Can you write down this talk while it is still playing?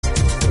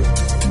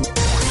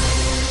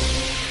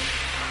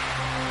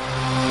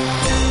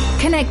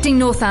Connecting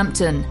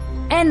Northampton.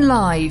 N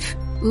Live.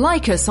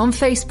 Like us on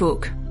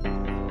Facebook.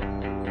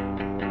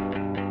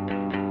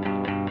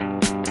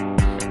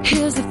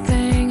 Here's the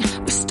thing,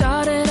 we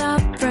started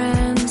out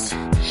friends.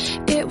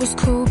 It was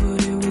cool,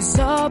 but it was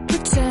all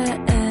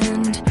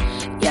pretend.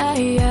 Yeah,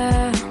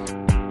 yeah.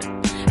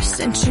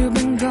 Since you've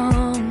been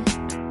gone,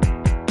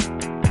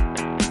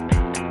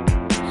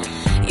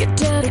 you're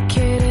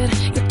dedicated,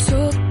 you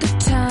took the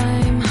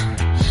time.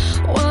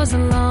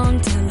 Wasn't long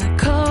till I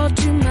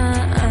called you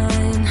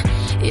mine.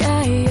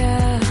 Yeah,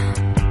 yeah.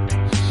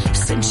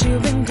 Since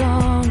you've been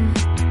gone,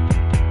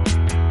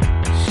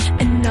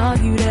 and all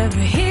you'd ever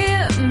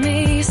hear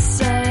me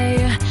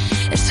say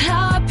is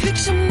how I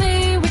picture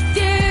me with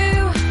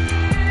you.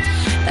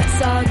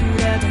 That's all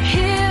you'd ever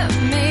hear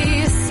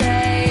me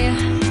say.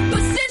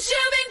 But since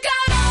you've been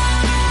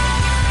gone,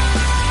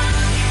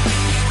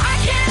 I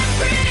can't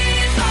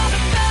breathe for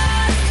the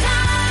first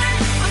time.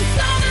 I'm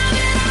so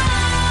moving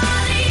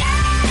on,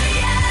 yeah,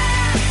 yeah.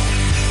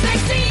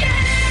 Thanks to you,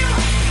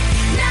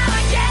 now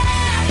I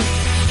get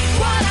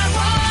what I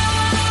want.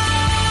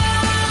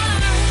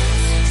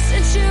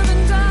 Since you've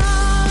been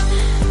gone,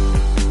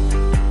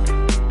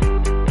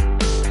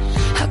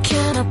 how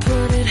can I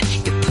put it?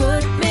 You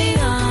put me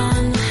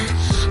on.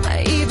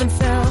 I even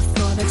fell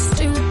for that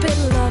stupid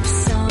love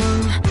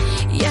song.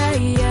 Yeah,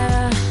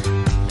 yeah.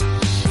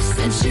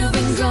 Since you've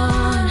been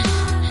gone,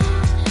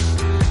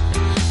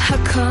 how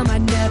come I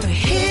never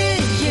hear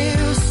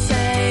you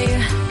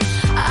say,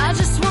 I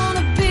just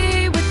wanna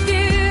be with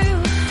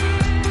you?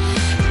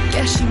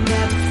 Guess you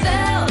never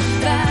felt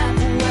that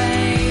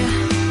way.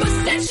 But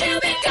since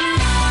you've been gone,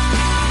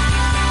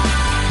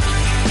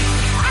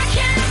 I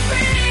can't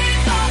breathe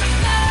for the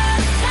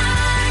first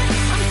time.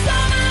 I'm so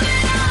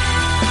moving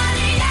on,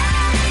 yeah,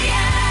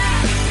 yeah.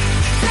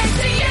 Thanks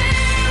to you,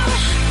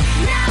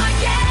 now I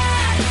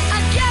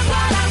get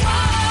what I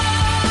want.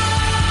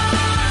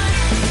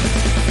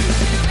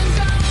 Since you've been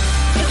gone,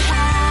 you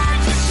had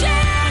your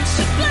chance,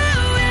 you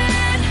blew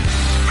it.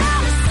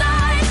 Out of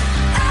sight,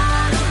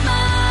 out of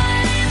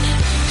mind.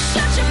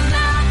 Shut your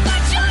mouth, I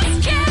just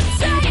can't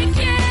take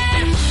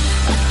it.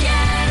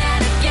 Again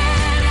and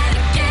again and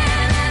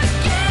again and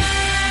again.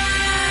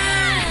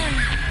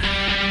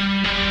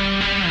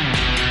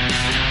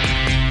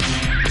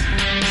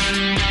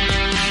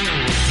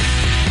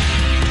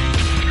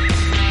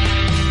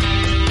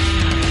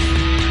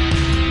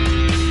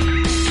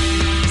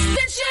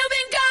 Since you've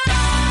been gone,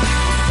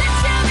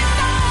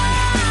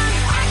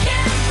 I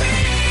can't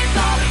breathe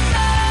for the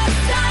first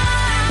time.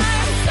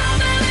 So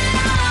moving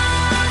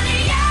on,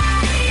 yeah,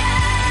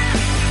 yeah.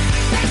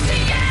 Thanks to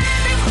you,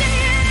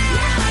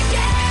 now I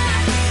get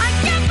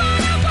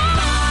what I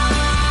want.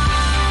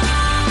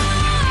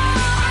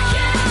 I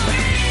can't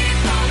breathe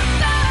for the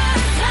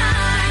first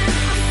time.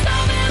 I'm so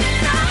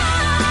moving on,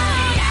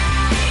 yeah,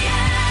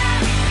 yeah.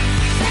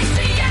 Thanks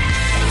to you,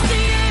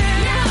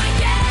 now I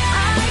get.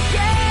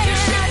 You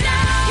should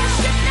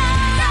know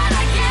that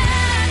I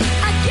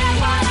get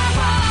what I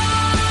want.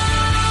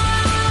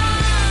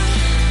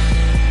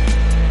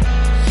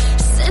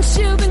 Since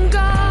you've been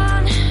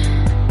gone,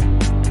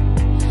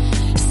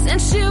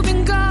 since you've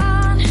been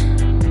gone,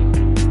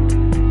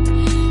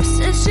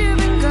 since you've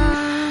been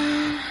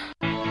gone.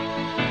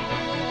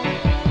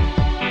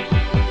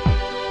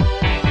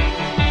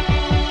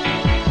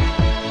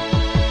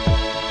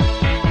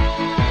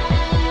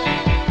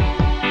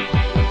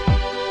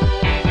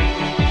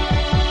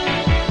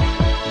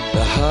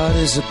 The heart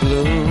is a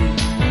balloon,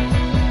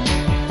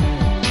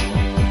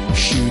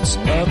 shoots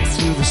up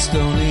through the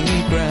stony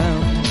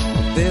ground.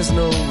 There's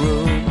no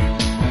room,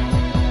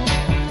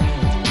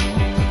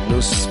 no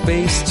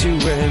space to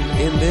rent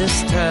in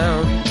this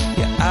town.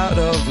 You're out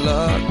of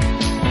luck,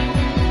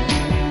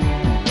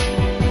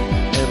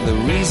 and the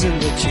reason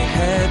that you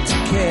had to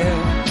care,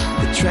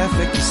 the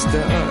traffic is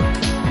stuck,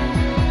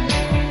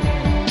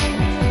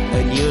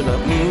 and you're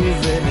not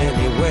moving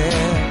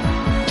anywhere.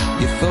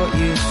 You thought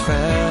you'd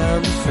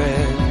found a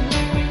friend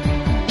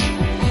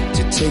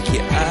to take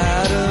you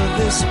out of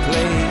this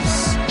place,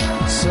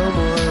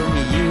 someone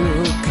you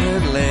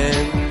could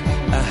lend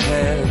a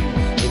hand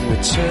in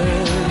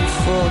return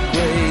for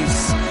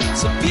grace.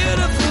 It's a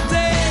beautiful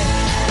day.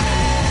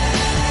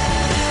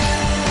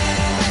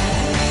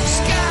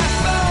 Sky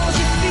falls,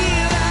 you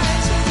feel like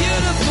it's a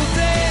beautiful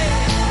day.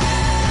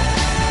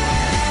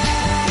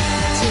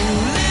 To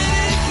let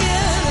it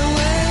get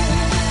away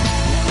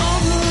on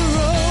the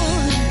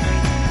road.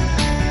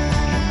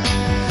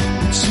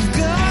 But you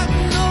got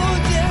no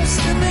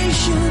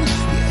destination,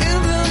 you're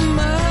in the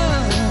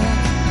mud.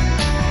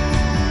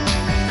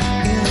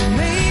 In the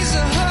maze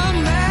of her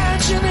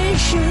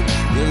imagination,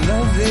 your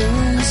love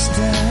is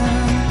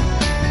down.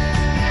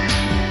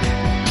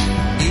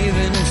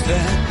 Even if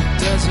that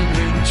doesn't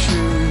ring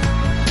true,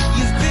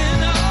 you've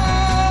been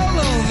all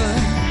over,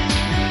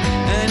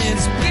 and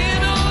it's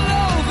been all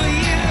over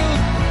you.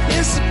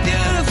 It's a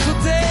beautiful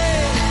day.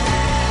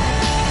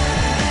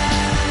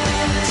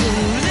 To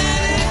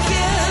let it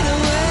get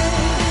away.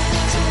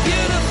 It's a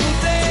beautiful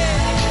day.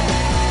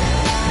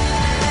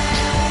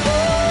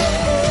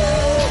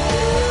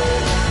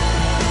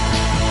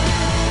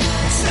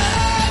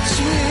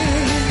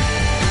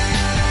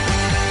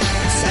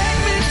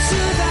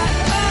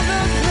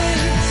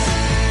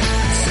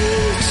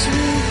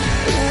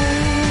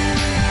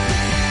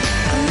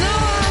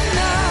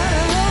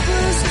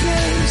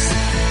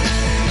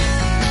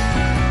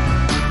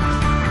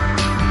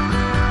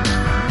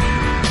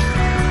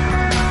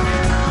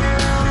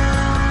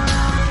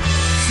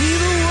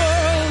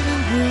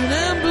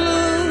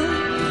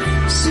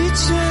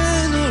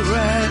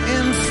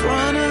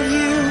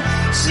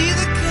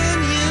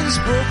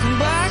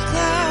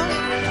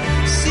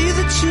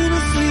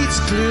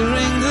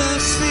 clearing the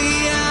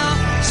sea out.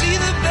 See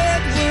the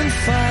bedroom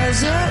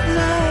fires at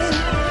night.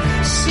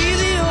 See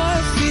the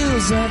oil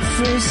fields at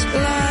first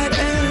light.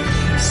 And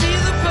see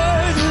the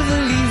bird with a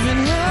leaf in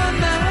her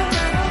mouth.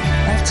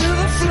 After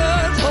the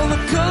flood, all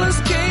the colors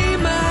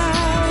came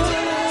out.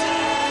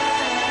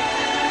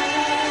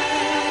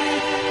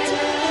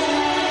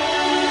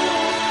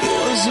 It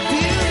was a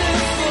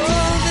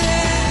beautiful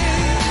day.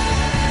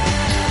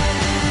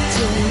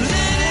 Don't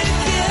let it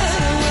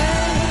get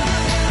away.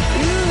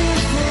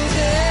 Beautiful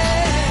day.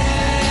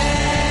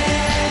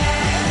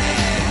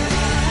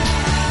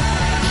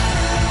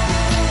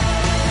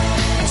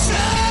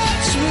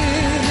 Touch me.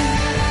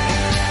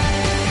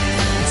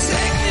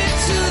 Take me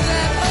to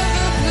that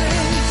other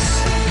place.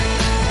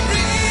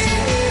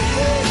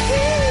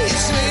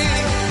 Release me.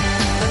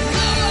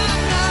 I know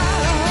I'm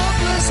not a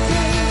hopeless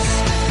case.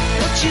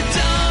 What you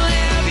don't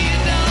have, you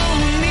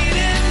don't need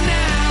it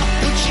now.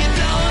 What you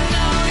don't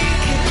know, you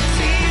can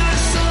feel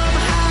it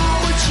somehow.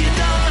 What you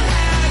don't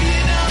have,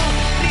 you don't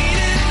need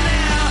it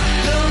now.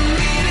 Don't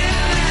need it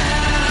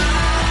now.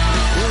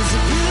 It was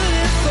a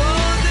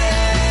beautiful day.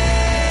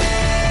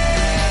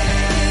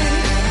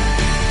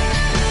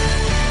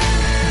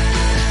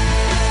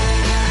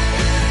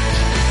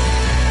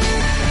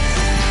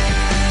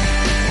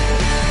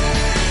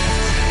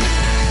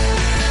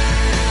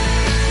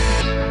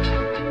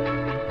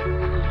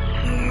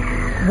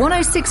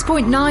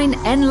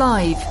 .9 N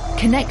Live,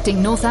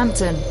 connecting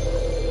Northampton.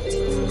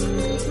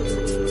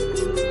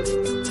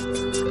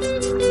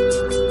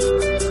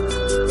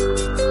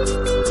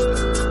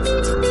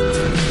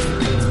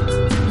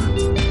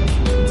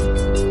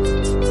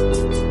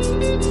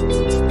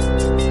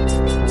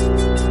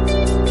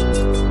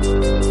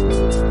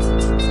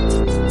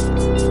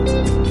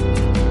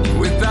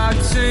 Without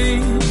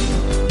change,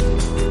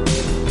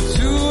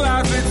 two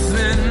outfits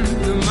and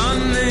my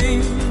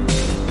name.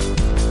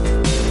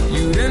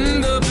 You'd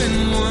end up in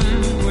one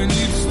when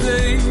you'd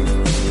stay.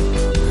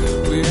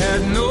 We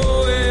had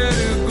nowhere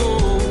to go,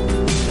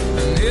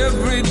 and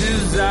every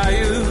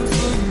desire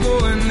for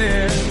going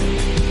there.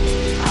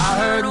 I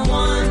heard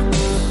once,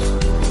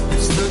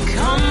 it's the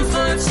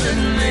comforts that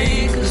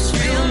make us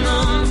feel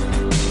numb.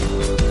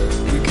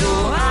 We go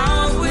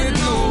out with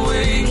no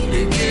way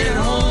to get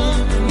home,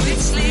 and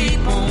we'd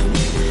sleep on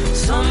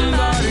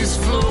somebody's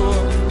floor.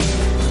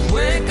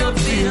 Wake up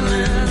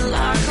feeling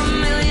like a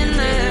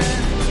millionaire.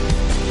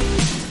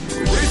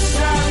 Wish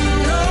I'd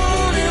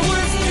known it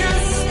was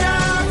just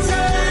our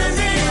turn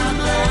in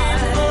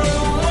line for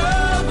a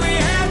world we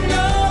had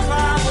no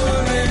power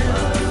in.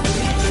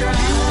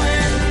 You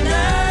and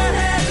I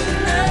had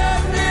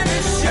nothing to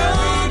show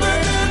but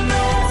the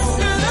rest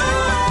of the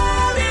world.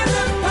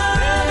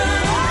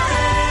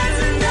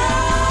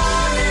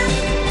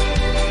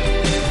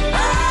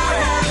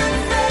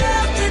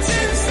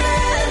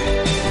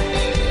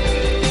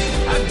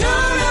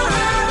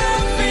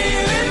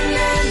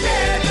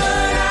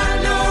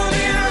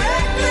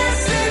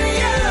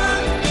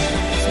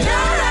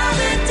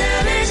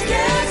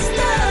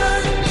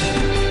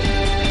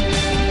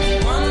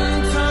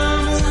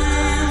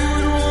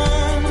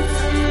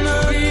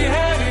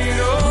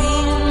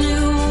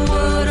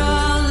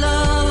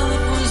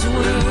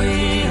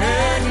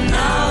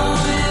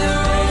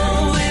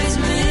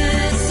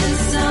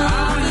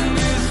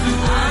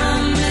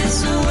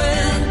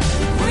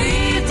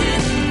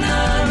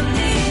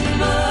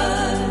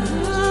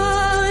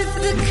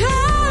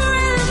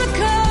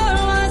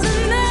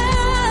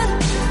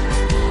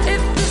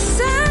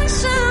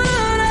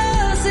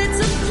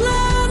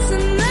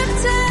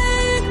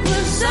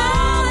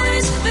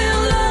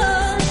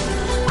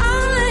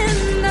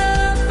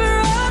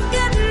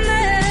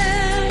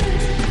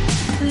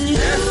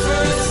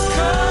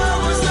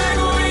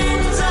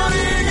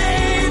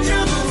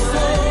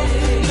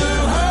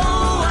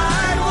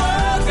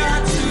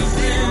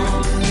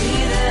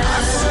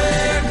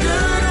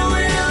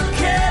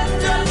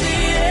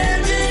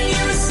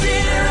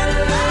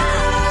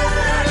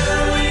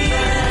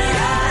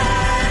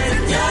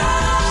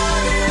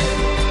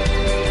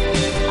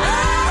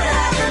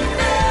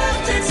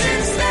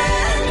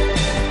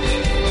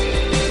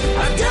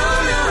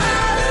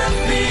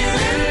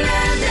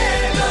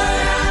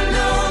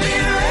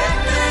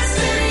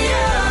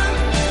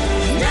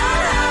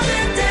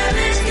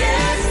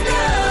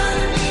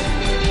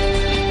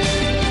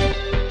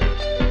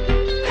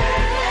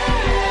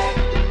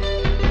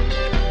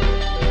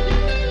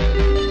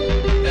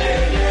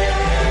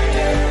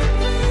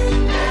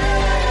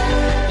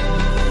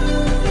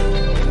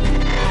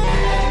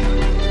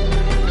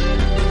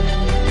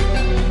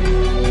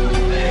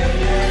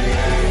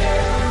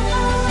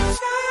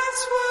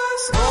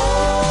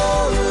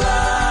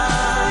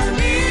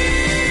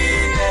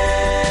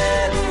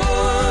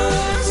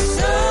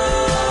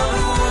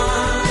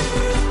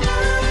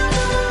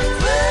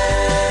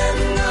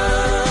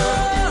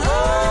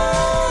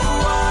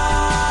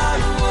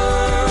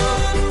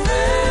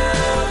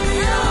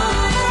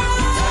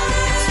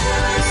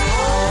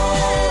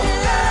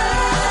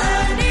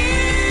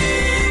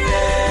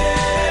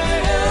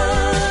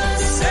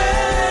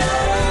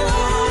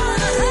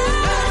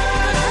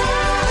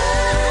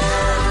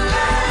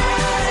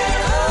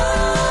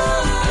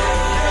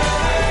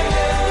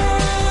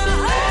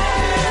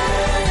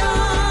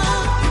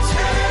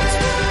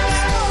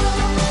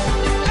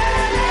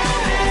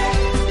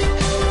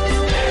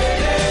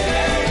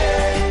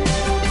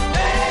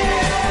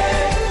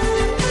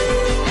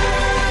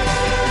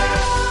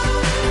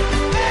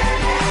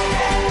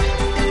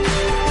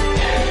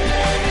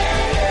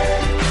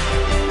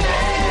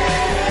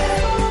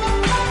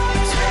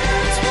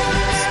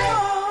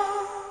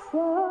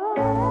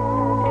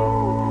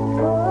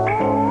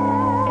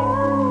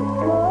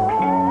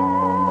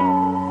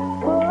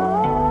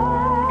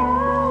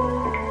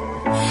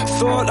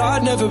 Thought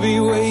I'd never be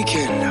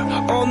waking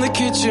on the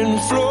kitchen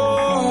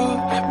floor,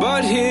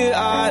 but here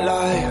I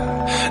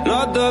lie,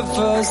 not the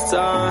first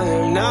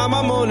time. Now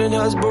my morning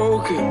has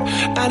broken,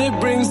 and it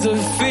brings the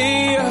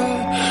fear.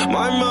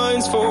 My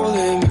mind's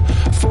falling.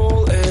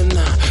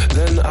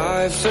 Then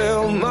I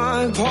feel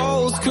my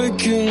pulse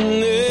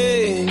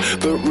quickening,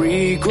 but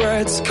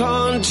regrets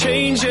can't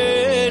change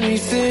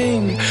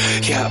anything.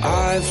 Yeah,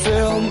 I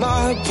feel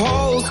my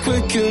pulse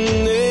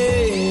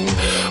quickening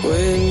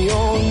when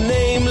your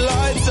name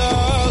lights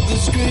up the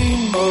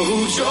screen.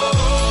 Oh,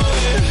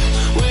 joy,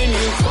 when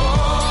you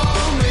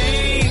call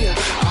me,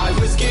 I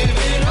was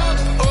giving up,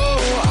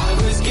 oh, I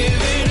was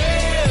giving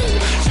in.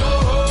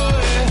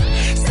 Joy,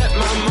 set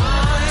my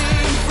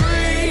mind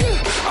free,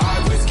 I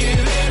was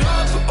giving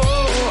up,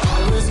 oh,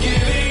 I was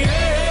giving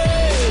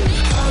in.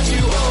 How'd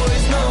you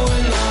always know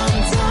when I'm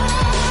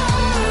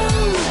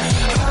down?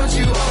 How'd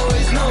you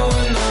always know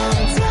when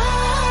I'm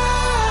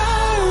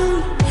down?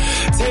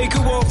 Take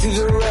a walk through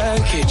the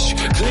wreckage,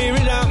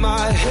 clearing out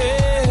my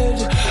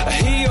head. I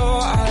hear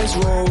your eyes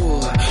roll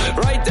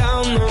right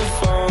down the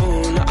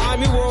phone.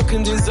 I'm your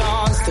walking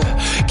disaster,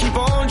 keep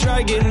on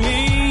dragging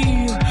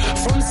me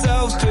from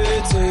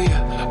self-pity.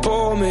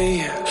 Pour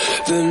me,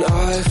 then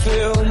I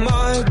feel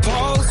my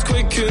pulse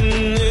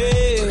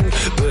quickening,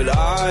 but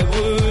I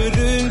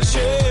wouldn't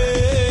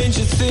change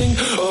a thing.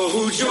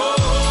 Oh, joy,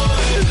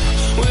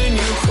 when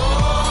you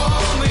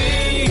call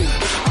me,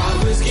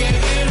 I was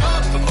giving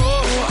up,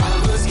 oh, I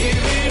was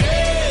giving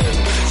in.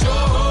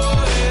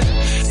 Joy,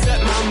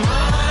 set my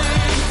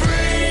mind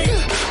free,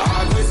 I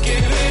was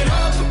giving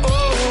up,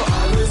 oh, I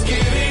was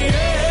giving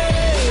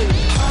in.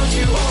 How'd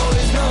you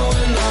always know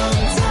when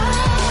I'm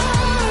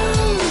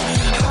down?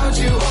 How'd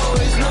you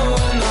always know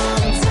when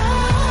I'm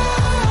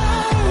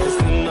down? As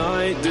the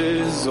night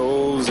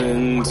dissolves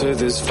into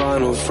this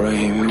final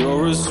frame,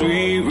 you're a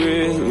sweet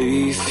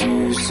relief.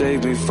 You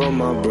save me from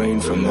my brain,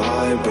 from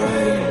my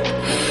brain,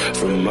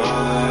 from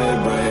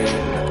my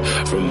brain,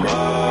 from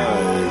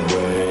my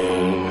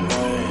brain.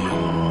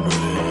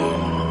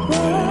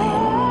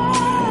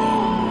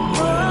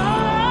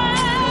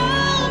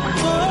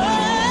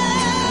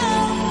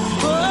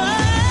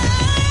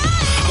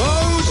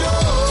 Oh,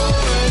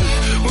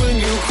 joy, when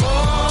you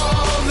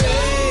call me,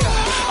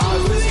 I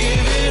was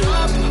giving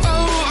up,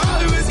 oh, I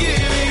was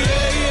giving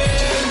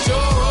in.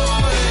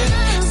 Joy,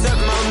 set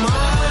my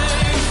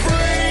mind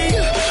free,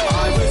 I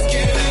was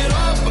giving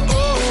up,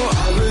 oh,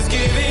 I was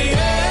giving in.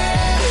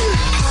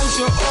 How'd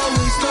you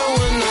always know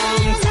when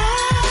I'm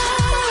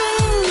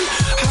down?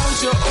 How'd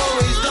you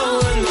always know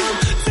when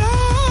I'm down?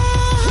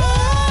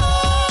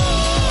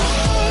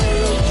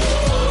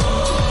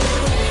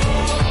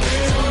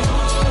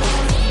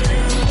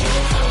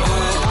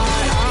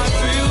 I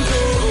feel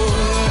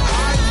joy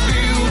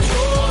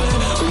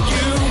when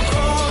you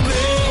call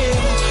me.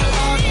 I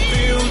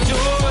feel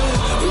joy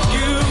when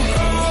you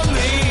call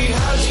me.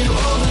 How'd you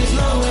always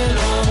know when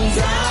I'm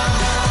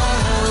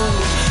down?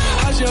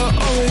 How'd you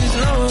always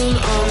know when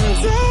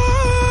I'm down?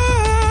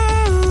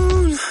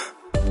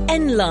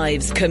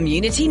 NLive's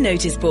Community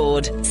Notice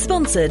Board,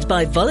 sponsored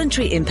by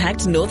Voluntary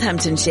Impact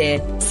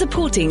Northamptonshire,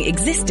 supporting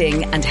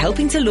existing and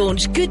helping to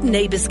launch good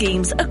neighbour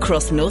schemes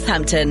across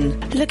Northampton.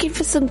 Looking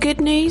for some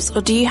good news,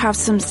 or do you have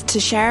some to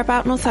share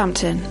about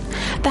Northampton?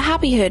 The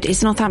Happy Hood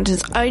is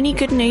Northampton's only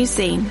good news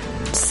zine.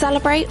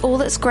 Celebrate all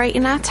that's great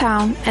in our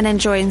town and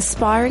enjoy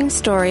inspiring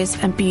stories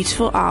and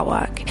beautiful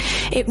artwork.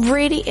 It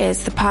really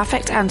is the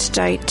perfect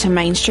antidote to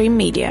mainstream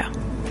media.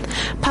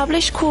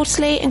 Published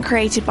quarterly and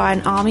created by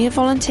an army of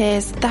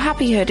volunteers, The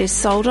Happy Hood is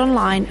sold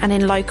online and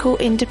in local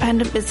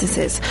independent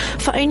businesses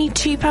for only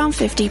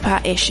 £2.50 per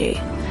issue.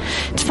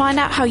 To find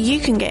out how you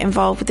can get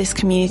involved with this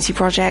community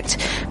project,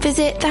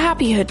 visit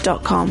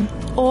thehappyhood.com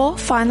or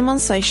find them on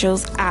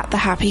socials at The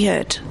Happy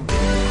Hood.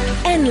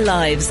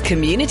 NLive's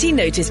Community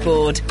Notice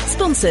Board,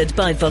 sponsored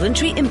by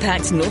Voluntary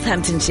Impact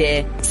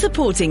Northamptonshire,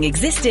 supporting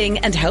existing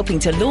and helping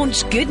to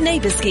launch good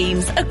neighbour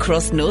schemes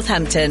across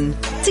Northampton.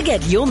 To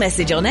get your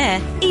message on air,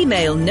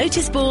 email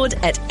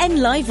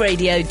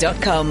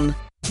noticeboard@nliveradio.com.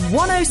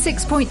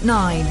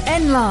 106.9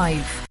 N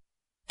Live.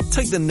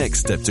 Take the next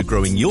step to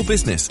growing your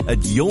business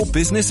at Your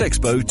Business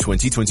Expo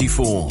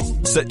 2024.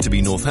 Set to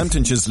be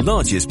Northamptonshire's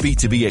largest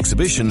B2B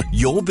exhibition,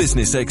 Your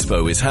Business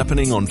Expo is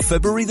happening on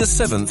February the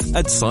 7th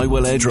at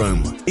Sywell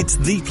Airdrome. It's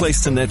the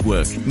place to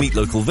network, meet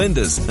local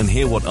vendors and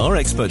hear what our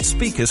expert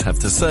speakers have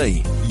to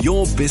say.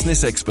 Your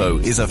Business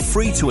Expo is a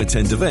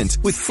free-to-attend event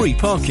with free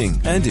parking.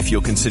 And if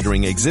you're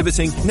considering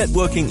exhibiting,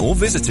 networking or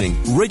visiting,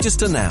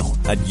 register now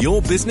at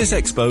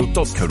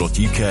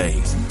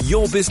yourbusinessexpo.co.uk.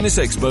 Your Business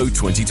Expo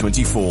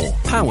 2024.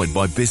 Powered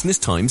by Business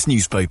Times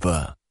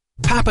newspaper.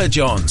 Papa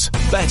John's.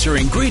 Better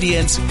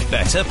ingredients,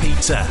 better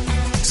pizza.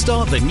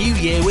 Start the new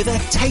year with a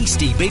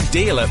tasty big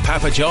deal at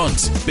Papa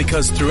John's,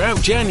 because throughout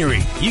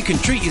January you can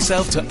treat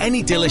yourself to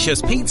any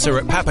delicious pizza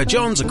at Papa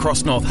John's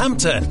across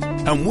Northampton,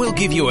 and we'll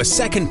give you a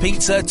second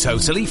pizza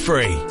totally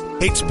free.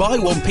 It's buy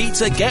one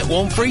pizza, get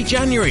one free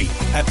January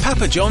at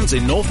Papa John's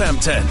in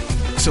Northampton.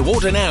 So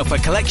order now for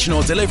collection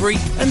or delivery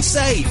and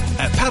save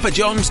at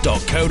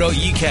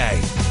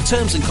papajohns.co.uk.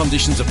 Terms and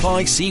conditions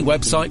apply. See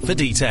website for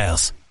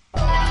details.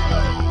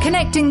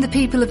 Connecting the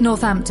people of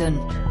Northampton.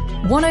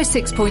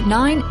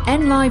 106.9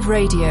 N Live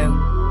Radio.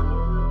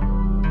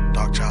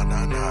 Dark Child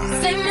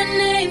 99.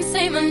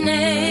 Say my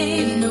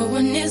name. If no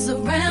one is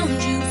around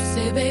you,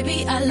 say,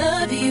 baby, I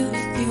love you.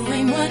 If you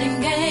ain't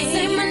running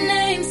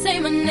game, say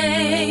my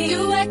name.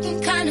 You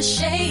acting kinda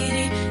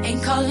shady,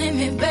 ain't calling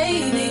me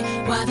baby.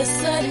 Why the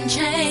sudden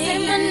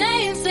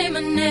change? Say my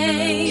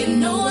name. If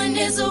no one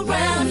is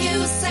around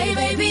you, say,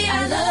 baby,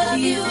 I love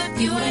you.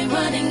 If you ain't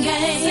running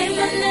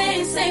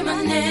game, say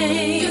my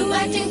name. You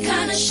acting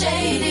kinda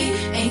shady,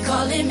 ain't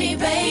calling me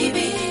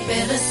baby.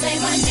 Better say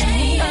my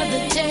name. The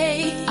other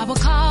day, I would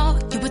call,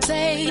 you would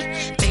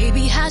say,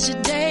 baby, how's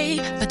your day?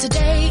 But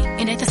today,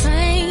 it ain't the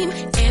same.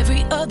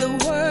 Every other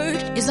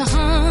word is a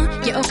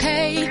yeah,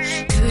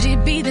 okay. Could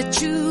it be that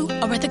you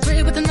are at the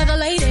crib with another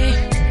lady?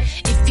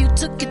 If you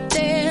took it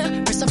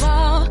there, first of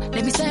all,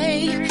 let me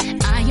say,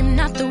 I am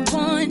not the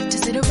one to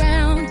sit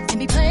around and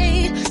be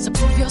played. So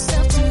prove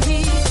yourself to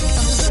me. If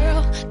I'm the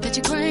girl that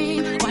you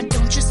claim, why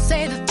don't you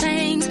say the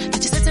things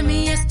that you said to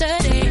me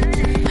yesterday?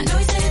 I know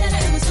you say that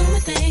I was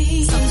doing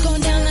things. Something's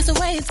going down, that's the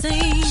way it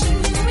seems.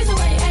 Every the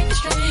way acting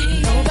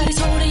straight. Nobody's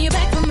holding you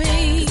back from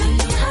me. I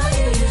know how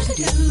you used to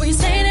do. When you're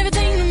saying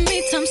everything to me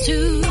times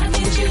two. I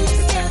need you to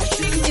tell the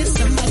truth. If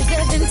somebody's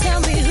there, then tell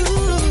me who.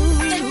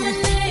 Say my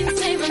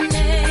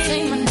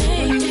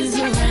name is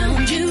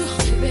around you.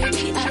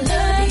 Baby, I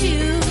love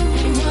you.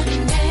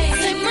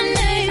 Say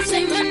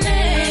my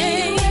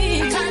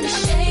name. Kinda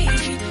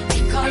shady,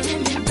 ain't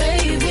calling me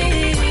baby.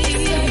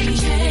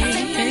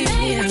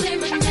 Say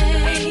my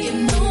name. If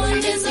no one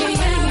is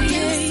around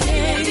you,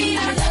 baby, I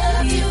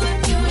love you.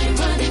 If you ain't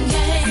running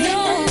game,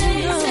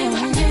 say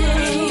my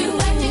name. You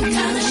acting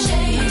kinda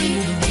shady,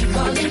 ain't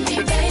calling me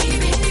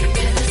baby.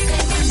 Better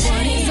say my name.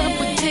 What is up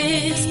with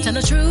this? Tell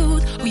the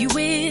truth, who you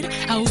with?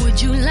 How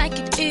would you like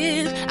it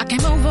if I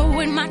came over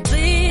with my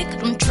clique?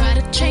 Don't try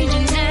to change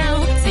it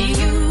now. See,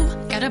 you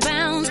gotta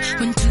bounce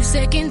when 2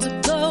 seconds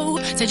ago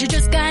said you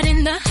just got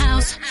in the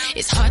house.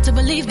 It's hard to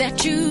believe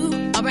that you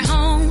are at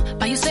home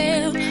by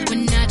yourself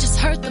when I just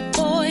heard the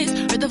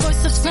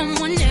voice of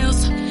someone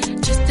else.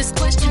 Just this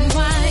question,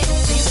 why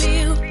do you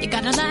feel you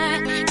gotta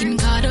lie? Getting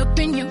caught up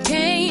in your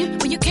game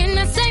when you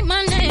cannot say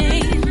my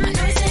name. I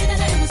know you say that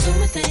I was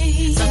doing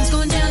things. Something's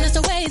going down, that's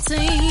the way it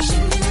seems.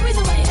 Every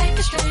the way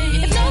acting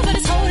straight. If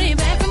nobody's holding you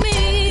back from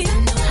me, I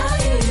know how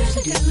you used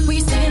to do. When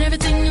you're saying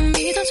everything to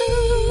me, don't you?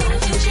 I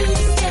need you to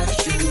tell the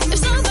truth. If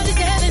somebody's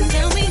there, then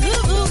tell me who.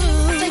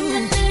 Say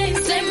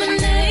my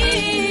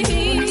name.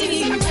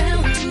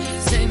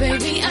 Say,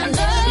 baby, I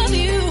love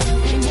you.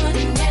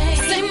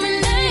 Say my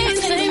name.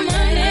 Say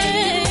my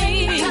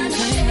name.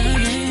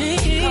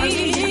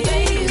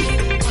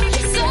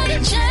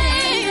 Sudden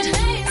change.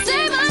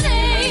 Say my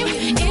name.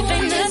 If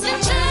ain't nothing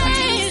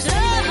changed, oh,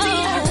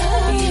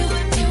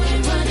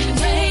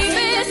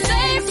 baby,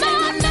 say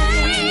my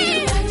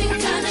name.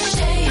 Kinda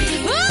shady.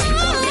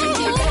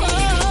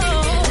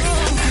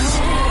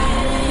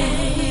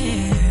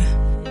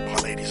 My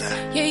ladies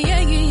at. Yeah.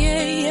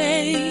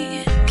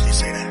 Can you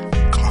say that?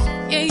 Come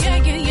on. Yeah.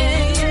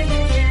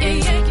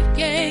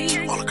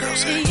 All the girls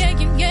say. Yeah. I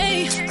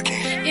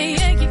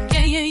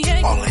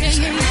can't. All ladies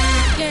say.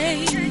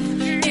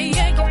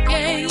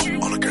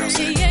 All the girls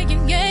say.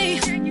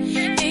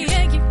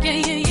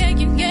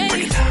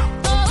 Break it down.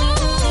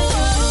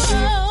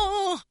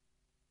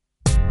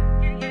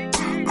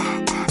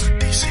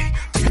 DC,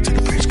 take it to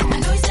the bridge. Come I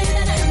on. know you say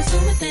that I was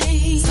doing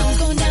things. Something's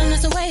going down,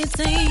 that's the way it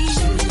seems.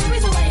 Every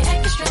the way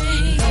acting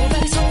straight.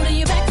 Nobody's holding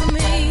you back from me.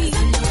 I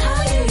know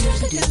how you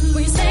used to do.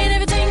 When you're saying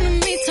everything to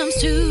me times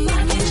two. I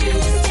need you to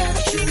tell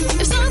the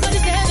truth. If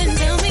somebody's there, then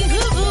tell me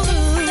who.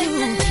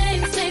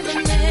 Say my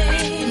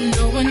name.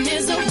 No one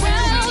is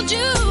around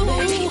you.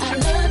 Baby, I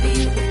love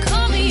you.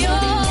 Call me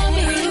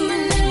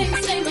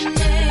yours. Say my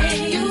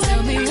name. You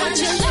tell me what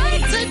you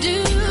like to do.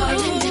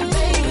 Calling me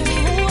baby.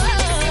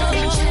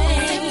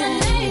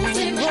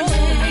 Say my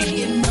name.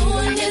 If no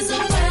one is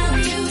around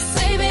you,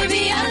 say,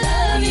 baby, I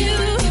love you. You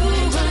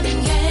ain't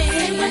running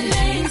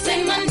game. Say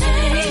my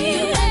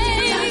name.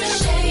 Kinda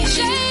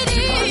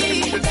shady.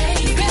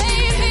 Baby.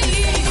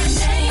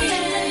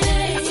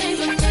 Say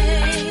my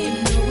name. If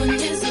no one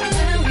is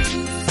around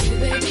you, say,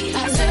 baby,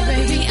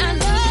 I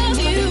love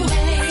you.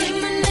 Say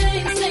my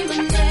name. Say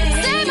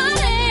my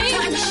name.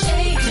 Kinda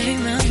shady.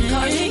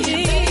 Calling me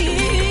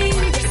baby.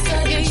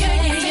 Sudden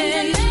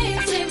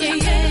change. Say my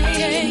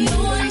name. No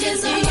one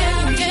is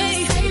around you,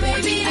 say,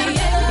 baby, I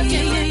love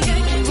you.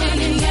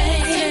 Running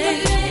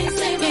game.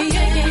 Say my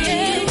name.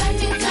 You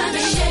acting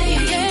kinda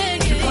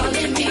shady.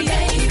 Calling me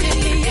baby.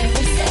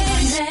 Say my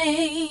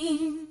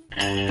name.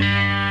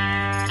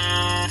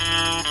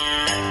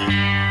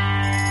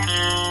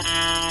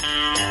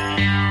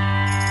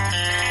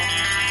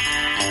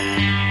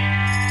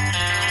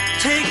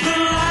 Take the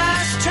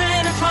last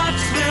train to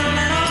Pottsville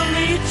and I'll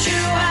meet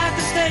you at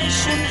the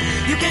station.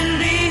 You can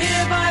be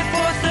here by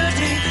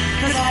 4:30,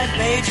 'cause I've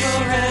made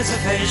your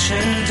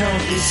reservation,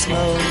 don't be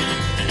slow.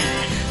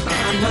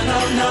 No, no,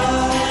 no.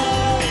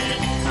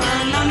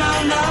 No, no,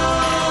 no.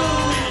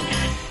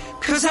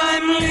 'Cause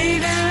I'm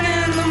leaving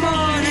in the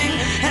morning,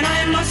 and I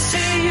must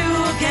see you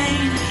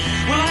again.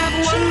 We'll have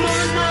one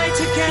more night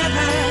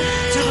together,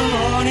 till the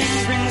morning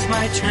brings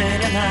my train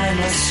and I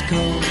must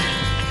go.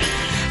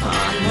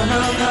 No,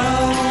 no, no.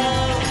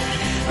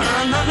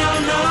 No, no,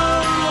 no.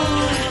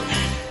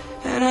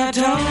 And I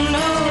don't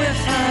know if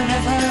I'm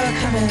ever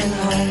coming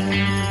home.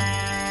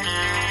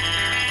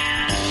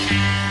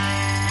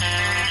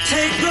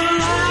 Take the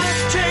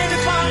last train to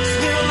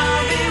Foxville,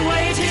 I'll be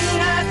waiting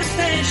at the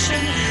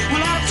station.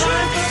 We'll have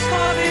time for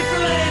coffee,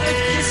 flavored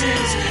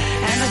kisses,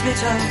 and a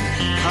bit of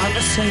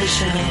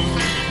conversation.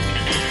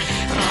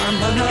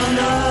 No, no,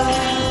 no.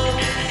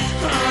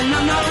 No,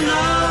 no,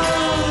 no.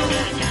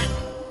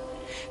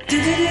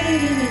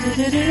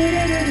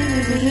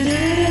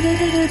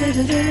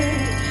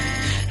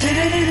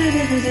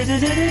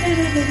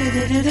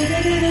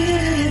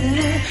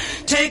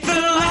 Take the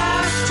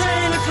last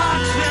train to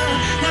Clarksville.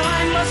 Now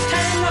I must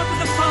hang up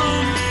the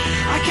phone.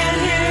 I can't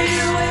hear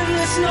you in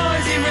this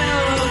noisy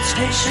railroad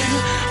station.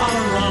 All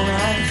alone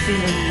I'm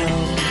feeling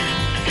low.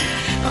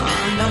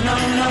 No, no,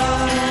 no.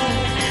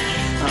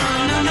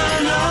 No, no,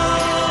 no.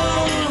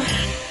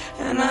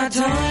 And I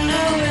don't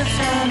know if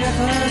I'm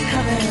ever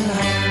coming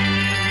home.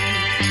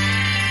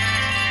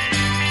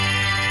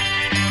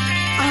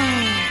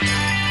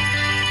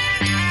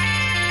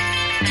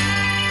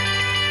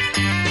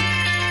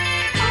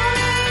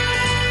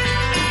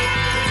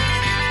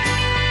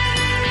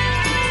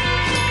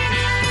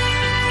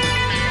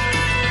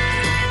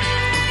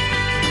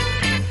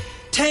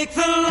 Take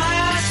the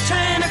last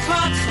train to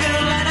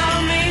Clarksville and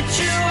I'll meet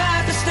you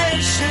at the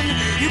station.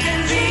 You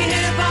can be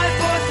here by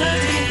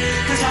 4:30,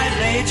 'cause I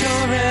laid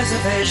your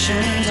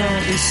reservation,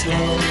 don't be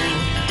slow.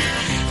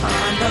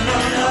 No, no,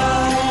 no.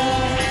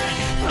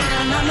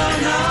 No, no,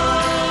 no.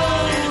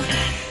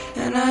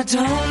 And I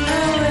don't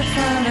know if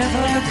I'm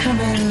ever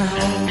coming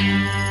home.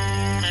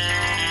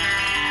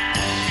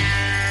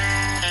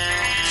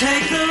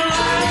 Take the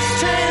last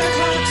train to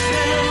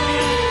Clarksville.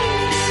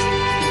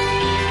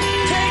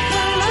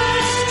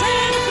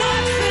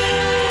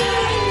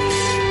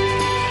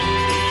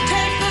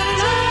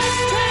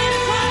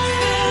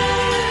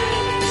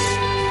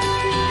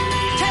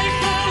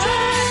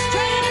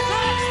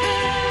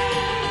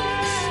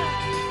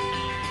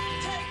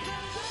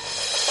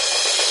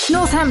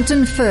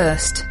 Northampton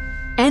First.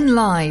 N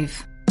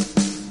Live.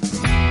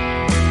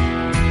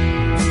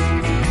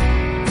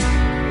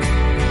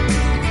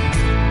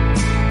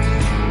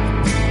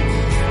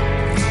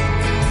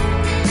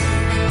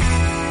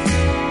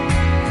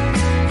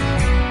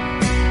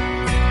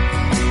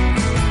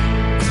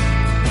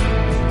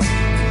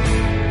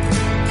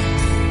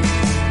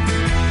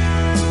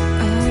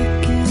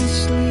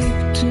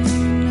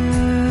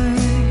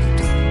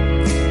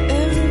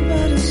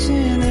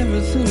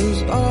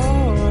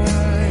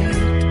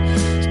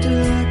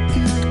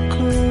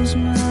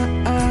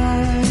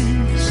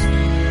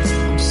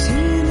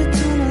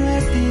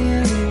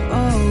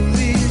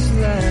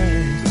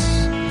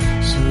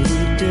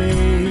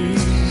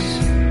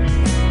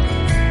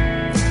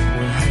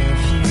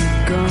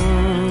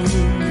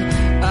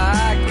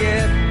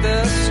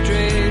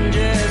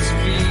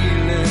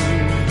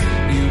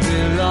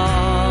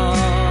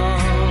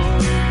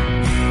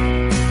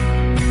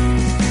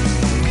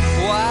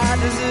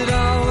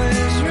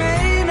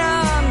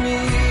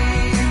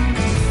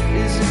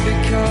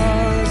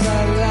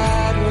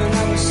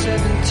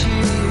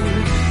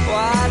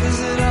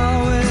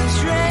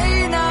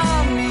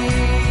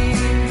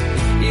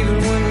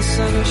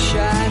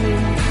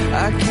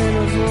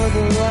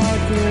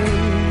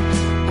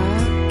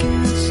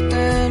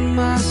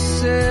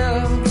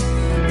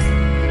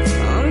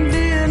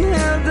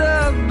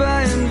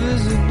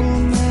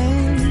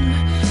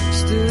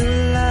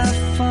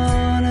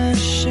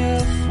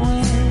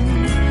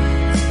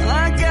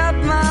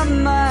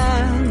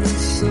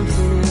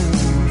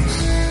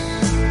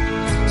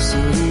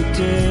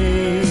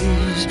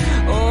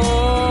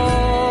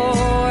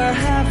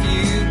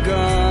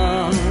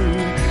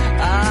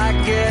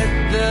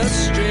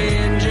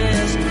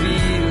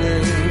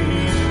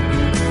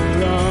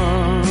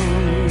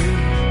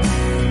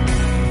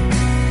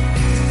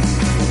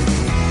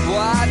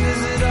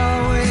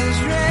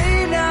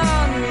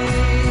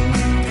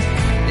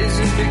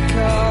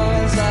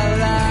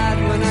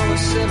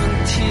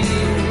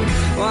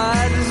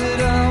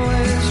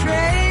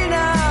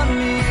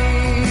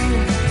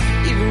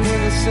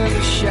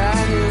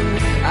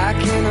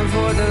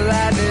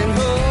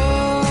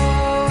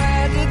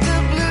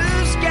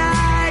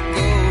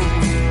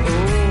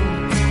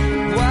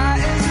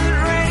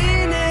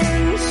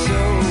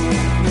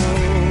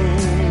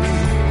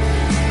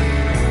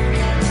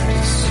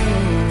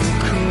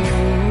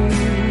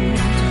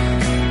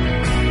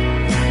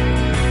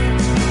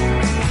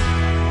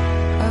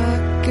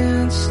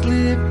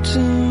 Sleep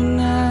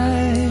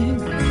tonight.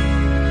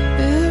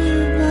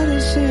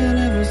 Everybody's saying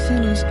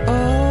everything is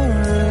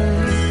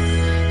alright.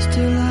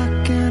 Still I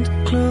can't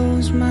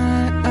close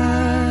my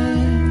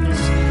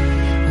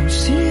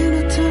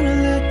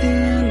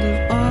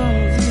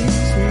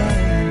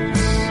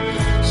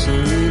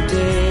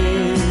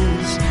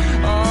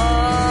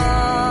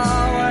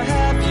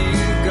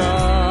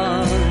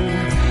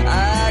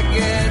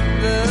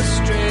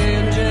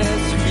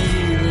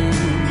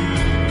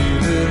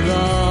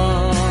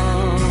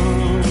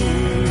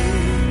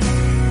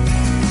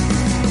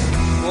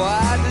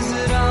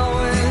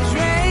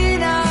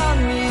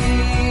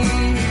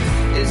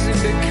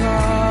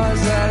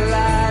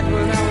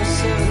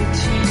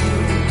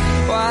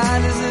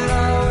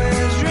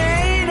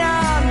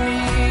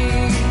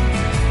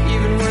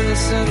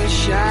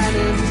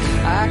shining.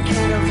 I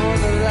can't avoid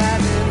the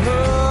lightning.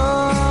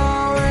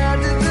 Oh, where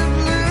did the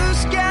blue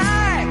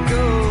sky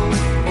go?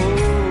 Oh,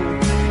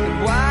 and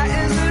why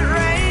is it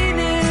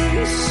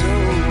raining so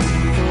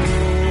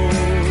cold?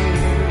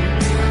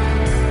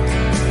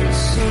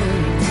 So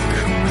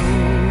cold.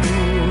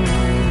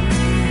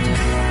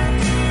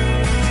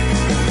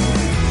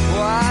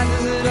 Why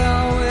does it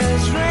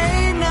always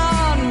rain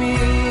on me?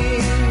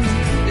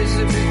 Is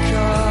it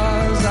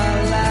because I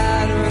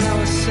lied when I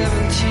was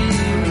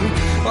 17?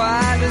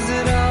 Why does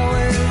it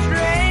always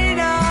rain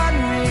on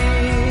me?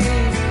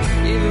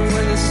 Even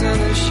when the sun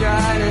is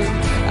shining,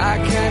 I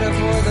can't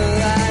avoid the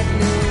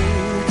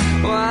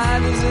lightning. Why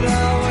does it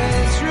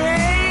always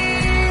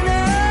rain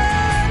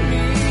on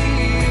me?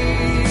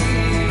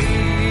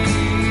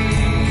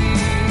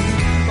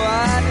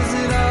 Why does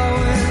it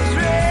always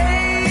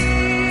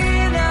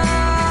rain on?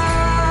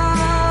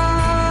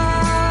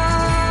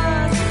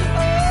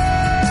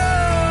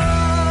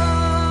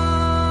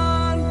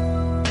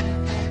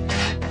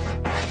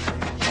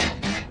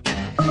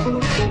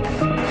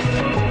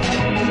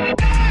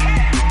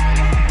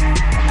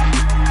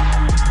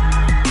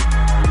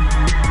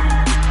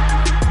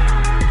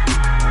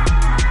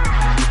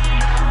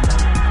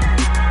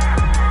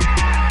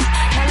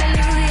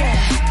 Hallelujah,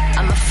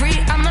 I'm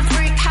a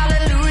freak,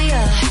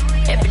 hallelujah.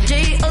 Every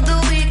day of the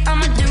week,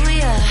 I'ma do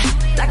ya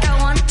like I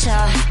want to.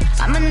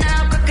 I'm a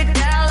now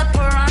crocodile, a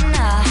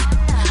piranha.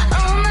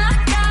 Oh my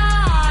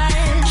God,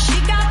 she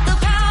got the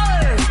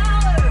power.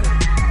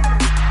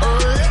 Oh,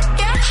 look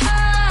at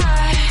her,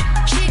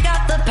 she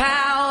got the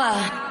power.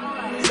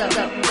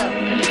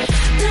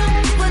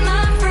 With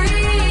my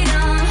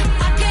freedom,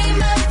 I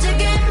came up to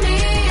get me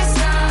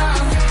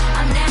some.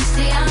 I'm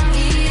nasty, I'm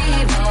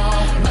evil.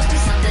 Must be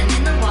something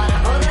in the water,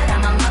 or that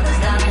I'm my mother's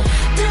darling.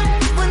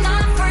 With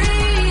my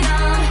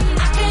freedom,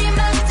 I came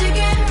up to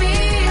get me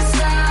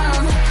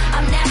some.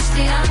 I'm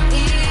nasty, I'm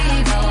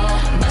evil.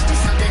 Must be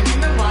something in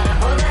the water,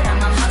 or that I'm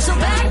my mother's darling. So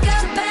back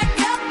up, back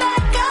up,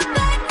 back up,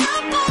 back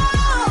up,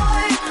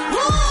 boy.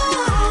 Woo!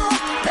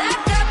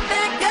 Back up,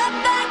 back up,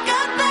 back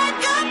up,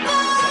 back up,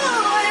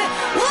 boy.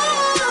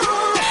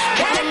 Woo!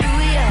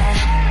 Hallelujah,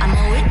 I'm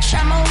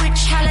a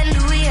witch,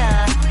 hallelujah.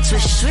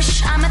 Swish, swish,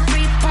 I'm a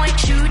three-point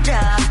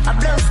shooter. I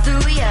blow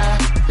through ya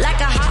like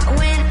a hot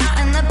wind out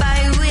in the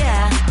bayou,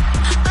 yeah.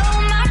 Oh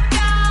my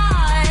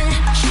God,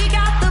 she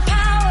got the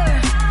power.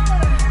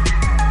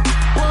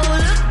 Whoa,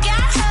 look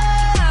at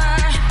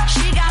her,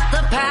 she got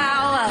the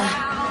power.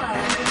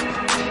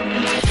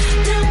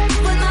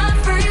 With my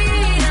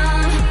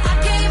freedom, I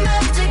came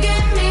up to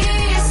get me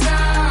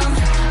some.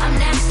 I'm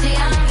nasty,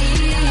 I'm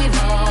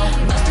evil.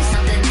 Must be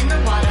something in the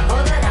water,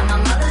 or that I'm my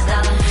mother's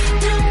darling.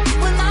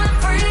 With my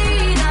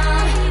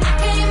freedom, I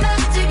came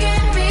up to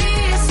get me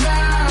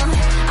some.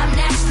 I'm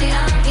nasty,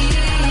 I'm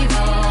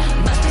evil.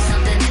 Must be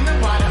something in the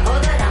water, or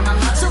that I'm my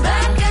mother's. So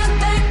back up,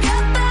 back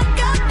up, back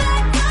up,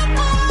 back up,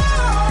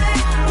 boy.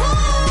 Woo!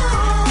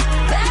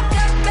 Back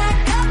up, back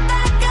up,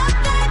 back up,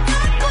 back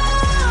up,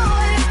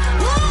 boy.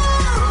 Woo!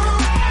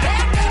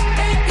 Back up,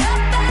 back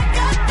up, back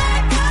up,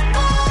 back up,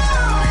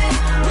 boy.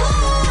 Woo!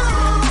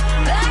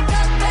 Back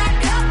up,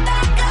 back up,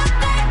 back up,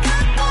 back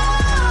up,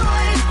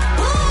 boy.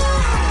 Woo!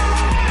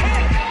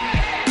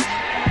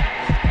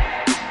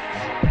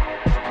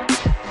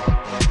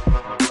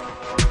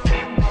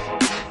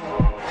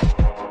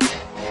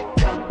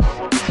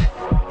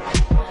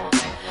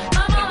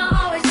 My mama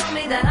always told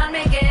me that I'd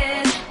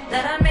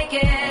make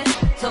it,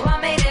 so I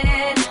made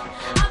it.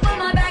 I put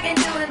my back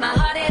into it, my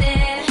heart in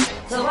it,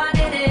 so I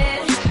did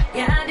it,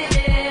 yeah I did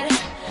it.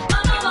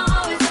 My mama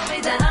always told me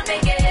that I'd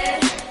make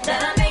it, so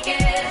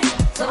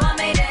I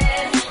made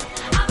it.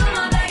 I put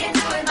my back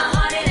into it, my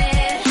heart in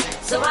it,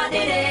 so I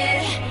did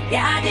it,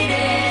 yeah I did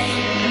it.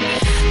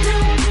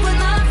 With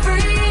my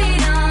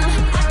freedom,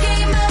 I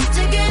came up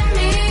to get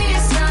me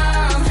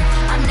some.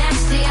 I'm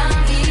nasty, I'm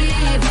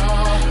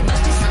evil.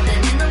 Must be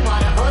something in the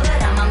water, or that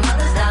I'm my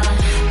mother's darling.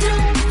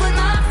 With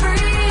my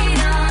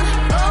freedom,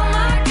 oh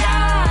my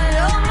God,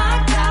 oh my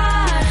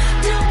God.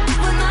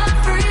 With my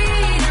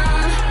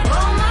freedom,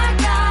 oh my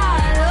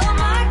God, oh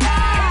my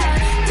God.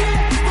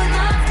 With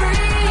my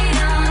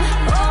freedom,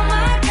 oh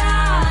my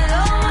God,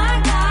 oh my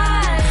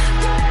God.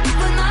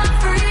 With my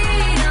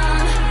freedom,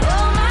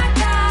 oh my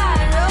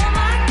God, oh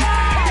my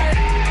God.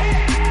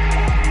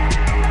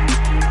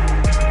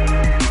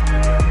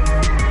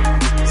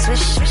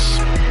 Swish, swish.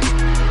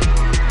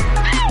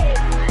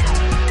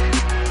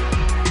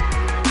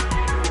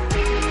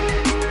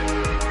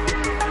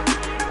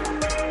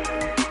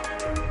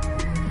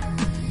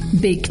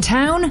 Big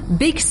town,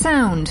 big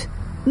sound.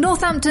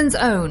 Northampton's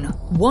own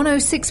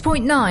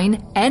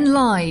 106.9 N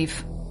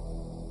Live.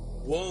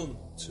 1,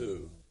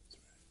 2.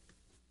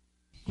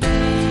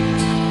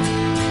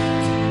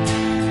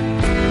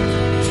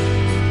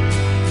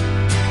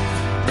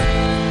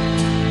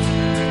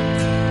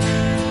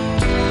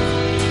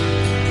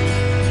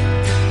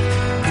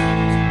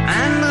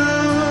 I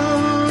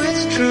know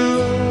it's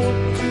true.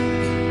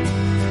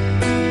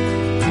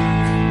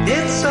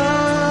 It's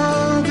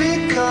all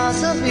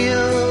because of you.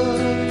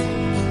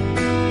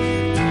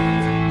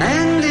 And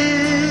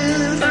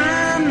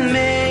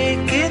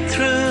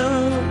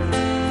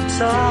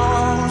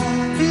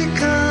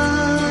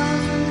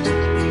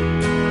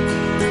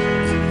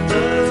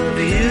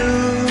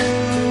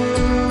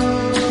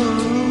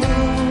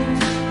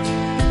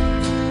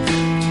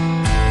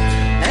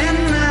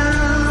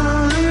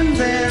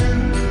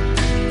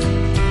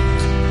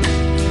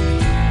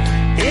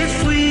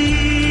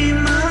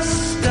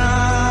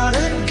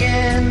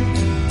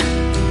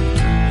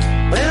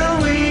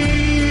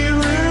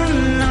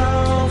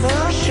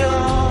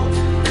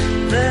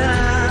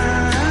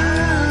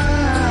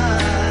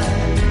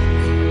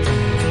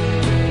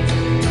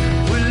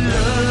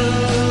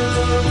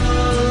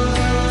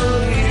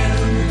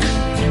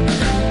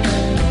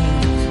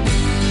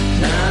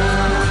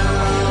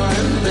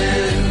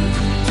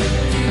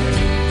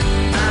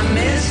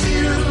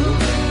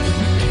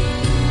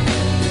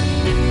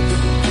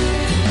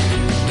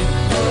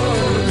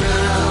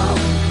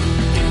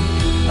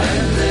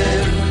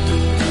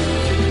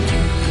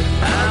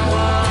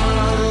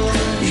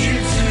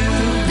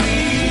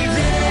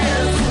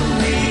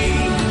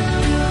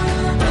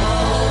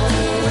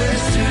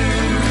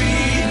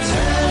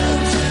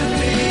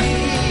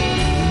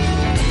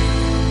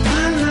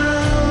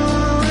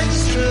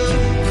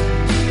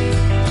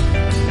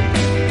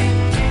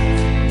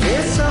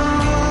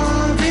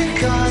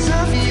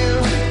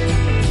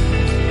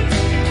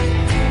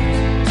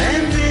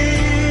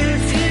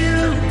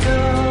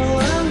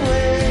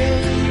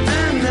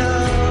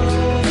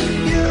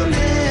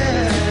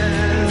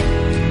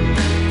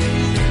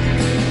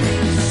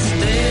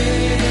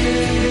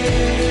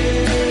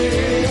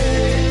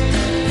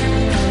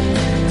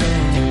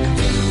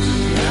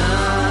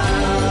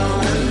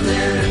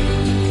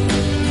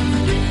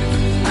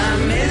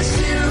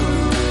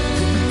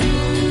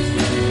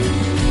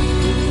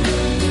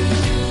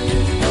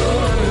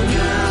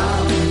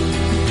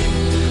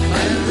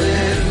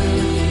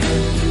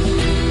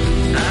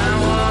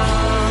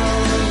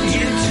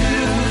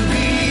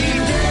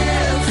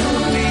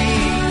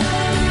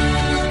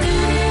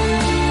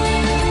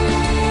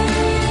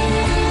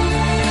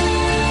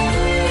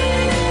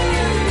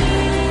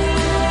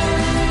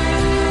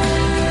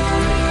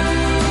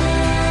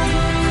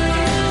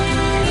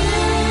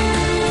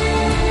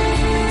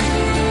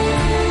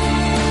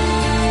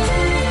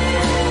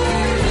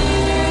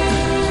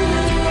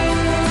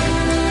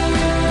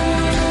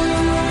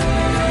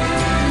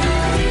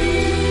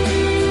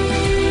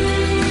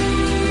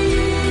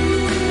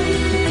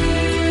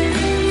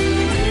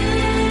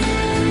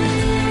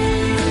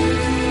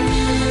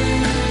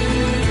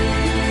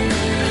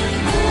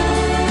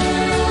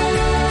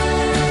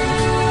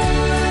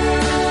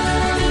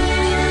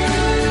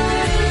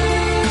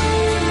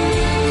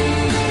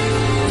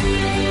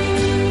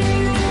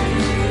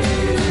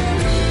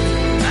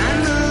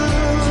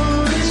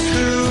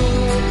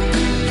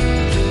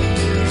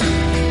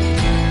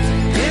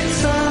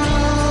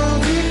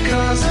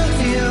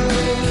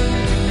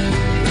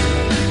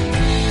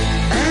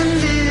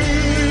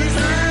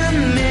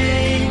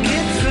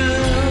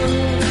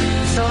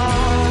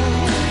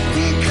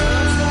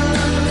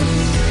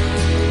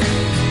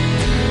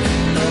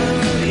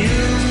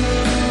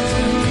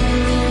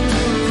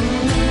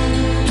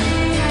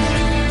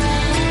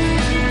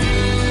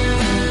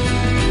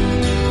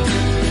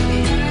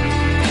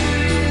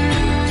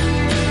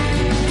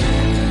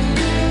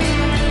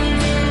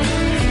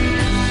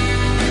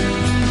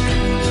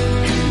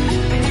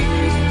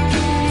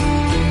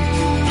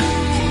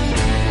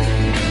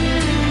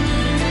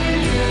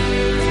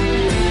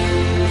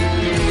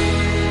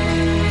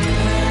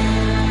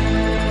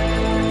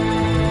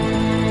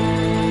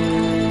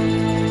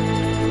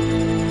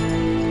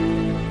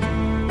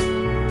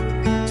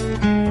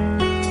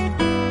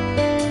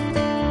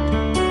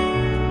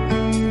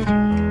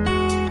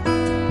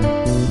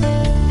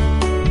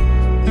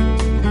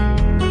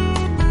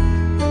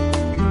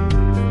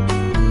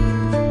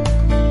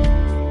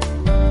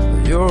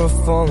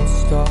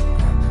north star.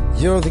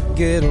 You're the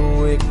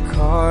getaway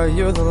car.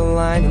 You're the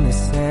line in the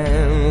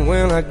sand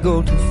when I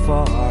go too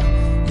far.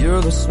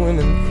 You're the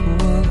swimming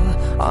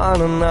pool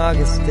on an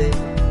August day,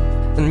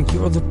 and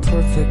you're the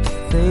perfect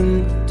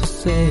thing to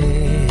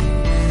say.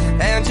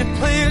 And you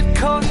play it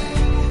coy,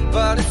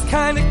 but it's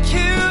kinda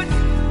cute.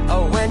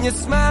 Oh, when you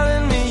smile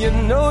at me, you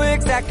know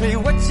exactly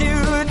what you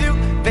do.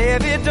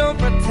 Baby, don't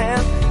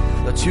pretend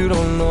that you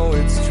don't know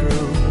it's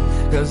true,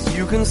 'cause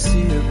you can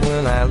see it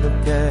when I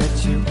look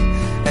at you.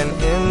 And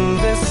in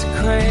this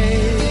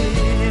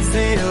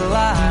crazy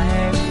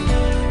life,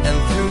 and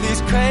through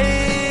these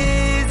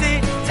crazy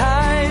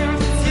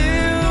times,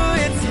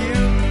 it's you,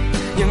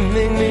 you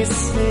make me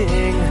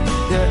sing.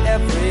 Your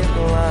every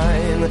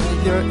line,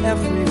 your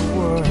every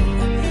word,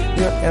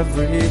 your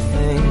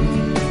everything.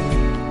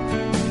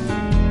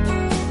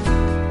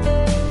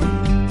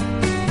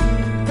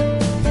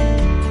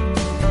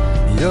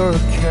 You're a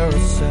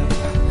carousel,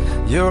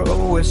 you're a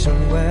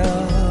wishing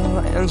well,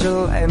 and you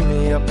light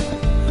me up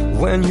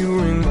when you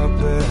ring my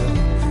bell.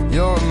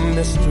 You're a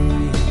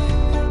mystery,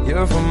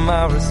 you're from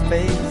outer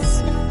space,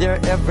 you're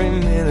every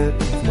minute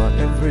of my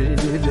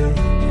everyday.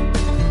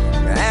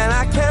 And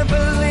I can't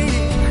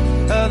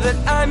believe that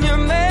I'm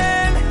your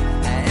man,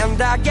 and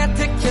I get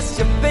to kiss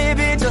you,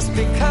 baby, just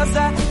because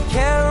I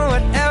can.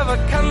 Whatever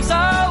comes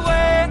our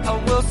way, I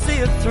will see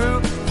it through,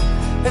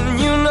 and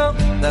you know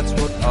that's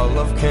what all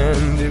love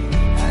can do.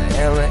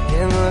 And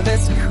in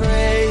this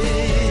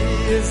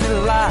crazy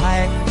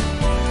life,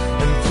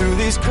 and through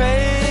these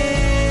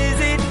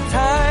crazy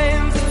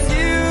times,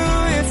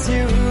 it's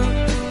you,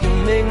 you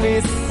make me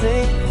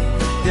sing.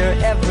 Your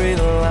every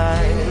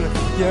line,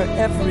 your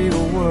every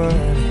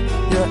word,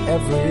 your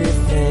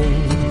everything.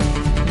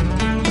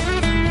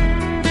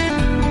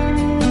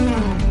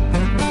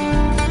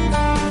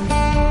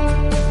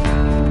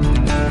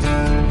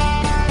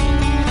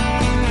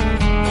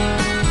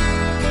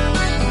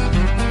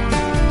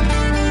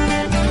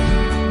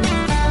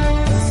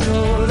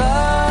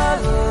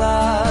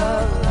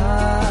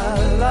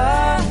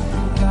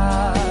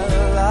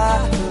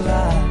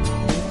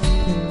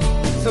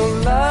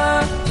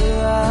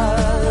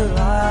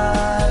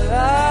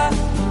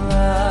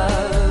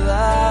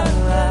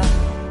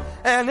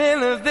 And in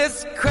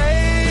this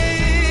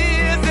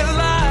crazy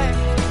life,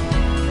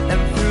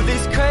 and through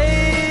these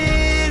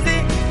crazy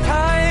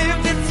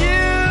times, it's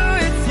you,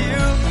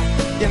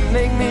 you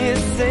make me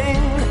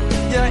sing.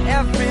 Your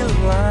every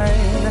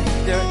line,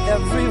 your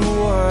every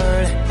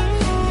word,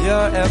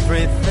 your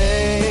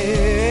everything,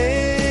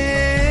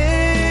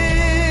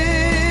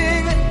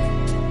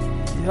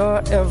 your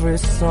every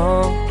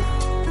song,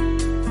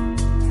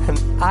 and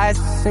I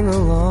sing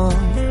along.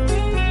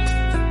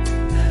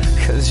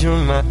 'Cause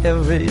you're my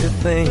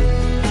everything.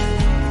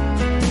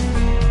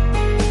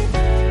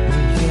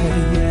 Yeah,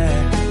 yeah.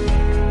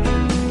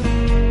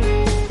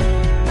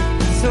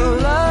 So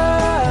la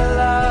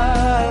la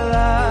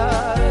la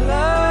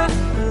la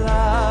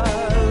la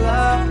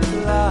la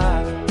la.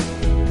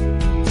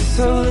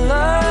 So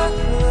la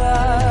la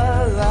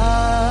la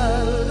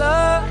la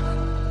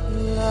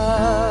la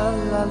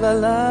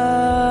la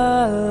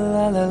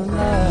la la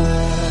la.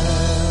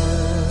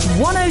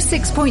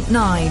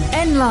 106.9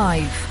 N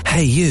Live.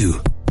 Hey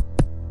you.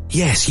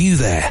 Yes, you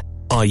there.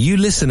 Are you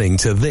listening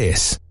to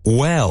this?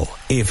 Well,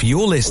 if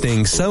you're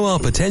listening, so are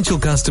potential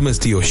customers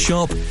to your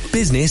shop,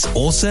 business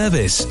or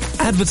service.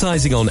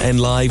 Advertising on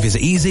NLive is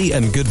easy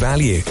and good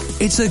value.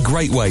 It's a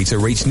great way to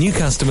reach new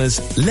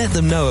customers, let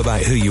them know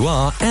about who you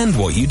are and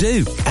what you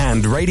do.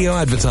 And radio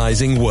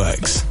advertising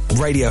works.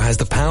 Radio has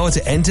the power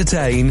to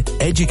entertain,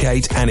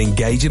 educate and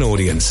engage an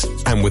audience.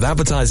 And with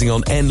advertising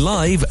on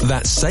NLive,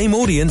 that same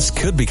audience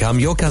could become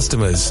your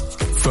customers.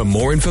 For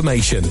more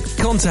information,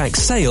 contact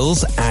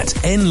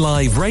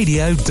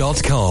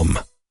sales@nliveradio.com.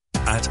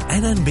 At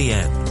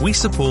NNBN, we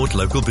support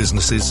local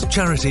businesses,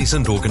 charities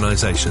and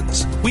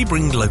organisations. We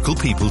bring local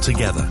people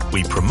together.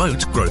 We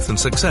promote growth and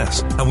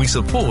success, and we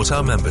support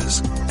our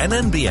members.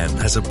 NNBN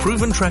has a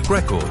proven track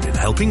record in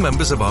helping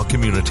members of our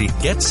community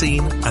get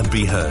seen and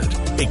be heard.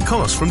 It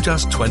costs from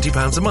just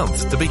 £20 a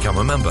month to become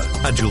a member,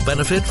 and you'll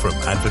benefit from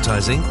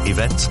advertising,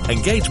 events,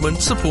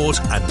 engagement, support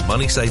and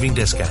money-saving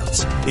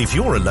discounts. If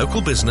you're a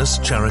local business,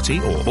 charity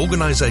or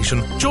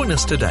organisation, join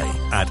us today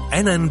at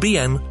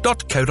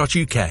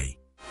nnbn.co.uk.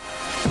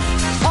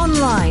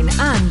 Online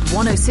and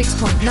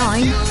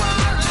 106.9.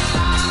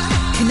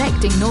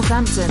 Connecting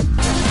Northampton.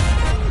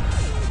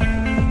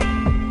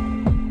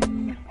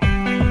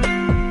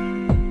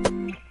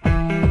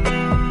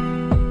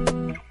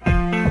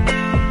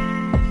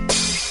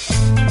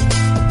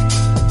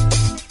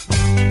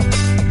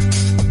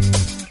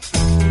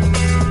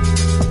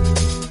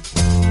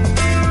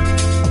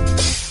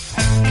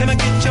 Can I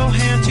get your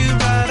hand to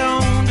ride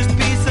on? This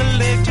piece of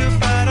leg to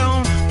bite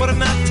on. What a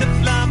night to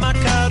fly my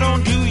kite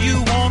on. Do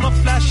you wanna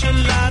flash a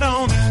light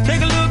on?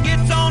 Take a look,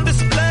 it's on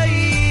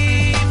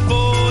display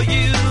for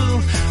you.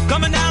 Come